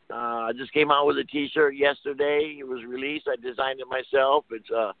while. I just came out with a T-shirt yesterday. It was released. I designed it myself. It's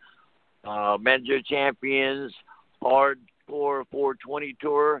Manager Champions Hardcore 420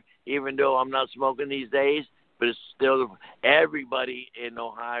 Tour, even though I'm not smoking these days, but it's still everybody in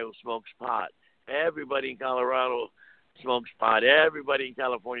Ohio smokes pot. Everybody in Colorado smokes pot. Everybody in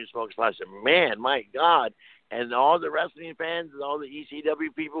California smokes pot. I said, man, my God. And all the wrestling fans and all the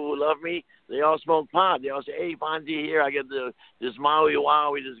ECW people who love me, they all smoke pot. They all say, "Hey, Fonzie, here, I got this Maui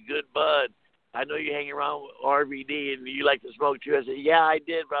Wowie, this good bud. I know you hang around with RVD and you like to smoke too." I said, "Yeah, I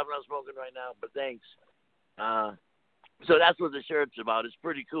did, but I'm not smoking right now, but thanks." So that's what the shirt's about. It's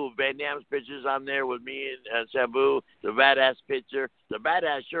pretty cool. Van Dam's pictures on there with me and Sabu, the badass picture. The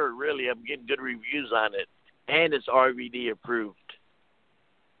badass shirt, really, I'm getting good reviews on it. and it's RVD approved.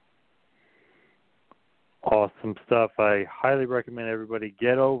 Awesome stuff. I highly recommend everybody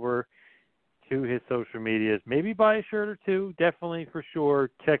get over to his social medias. Maybe buy a shirt or two. Definitely, for sure.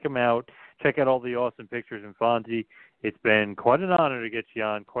 Check him out. Check out all the awesome pictures. And Fonzie, it's been quite an honor to get you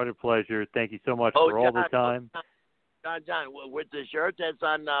on. Quite a pleasure. Thank you so much for all the time. John, with the shirt that's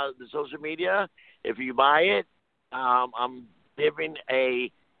on the social media, if you buy it, I'm giving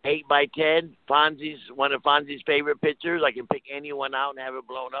a 8x10 one of Fonzie's favorite pictures. I can pick anyone out and have it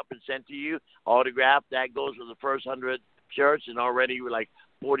blown up and sent to you, autographed. That goes with the first 100 shirts, and already like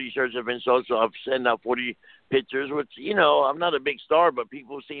 40 shirts have been sold, so I've sent out 40 pictures, which, I'm not a big star, but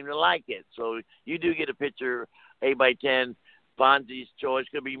people seem to like it. So you do get a picture, 8x10, Fonzie's choice.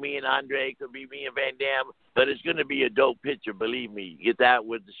 Could be me and Andre, could be me and Van Dam, but it's going to be a dope picture, believe me. Get that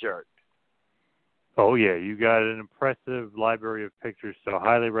with the shirt. Oh, yeah, you got an impressive library of pictures, so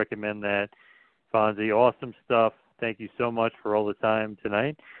highly recommend that. Fonzie, awesome stuff. Thank you so much for all the time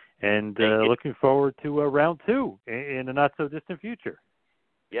tonight, and looking forward to round 2 in the not-so-distant future.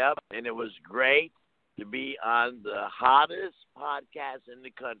 Yep, and it was great to be on the hottest podcast in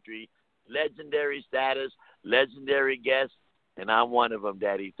the country, legendary status, legendary guest, and I'm one of them,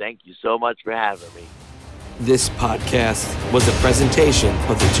 Daddy. Thank you so much for having me. This podcast was a presentation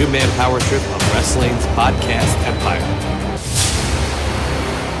of the Two Man Power Trip of Wrestling's Podcast Empire.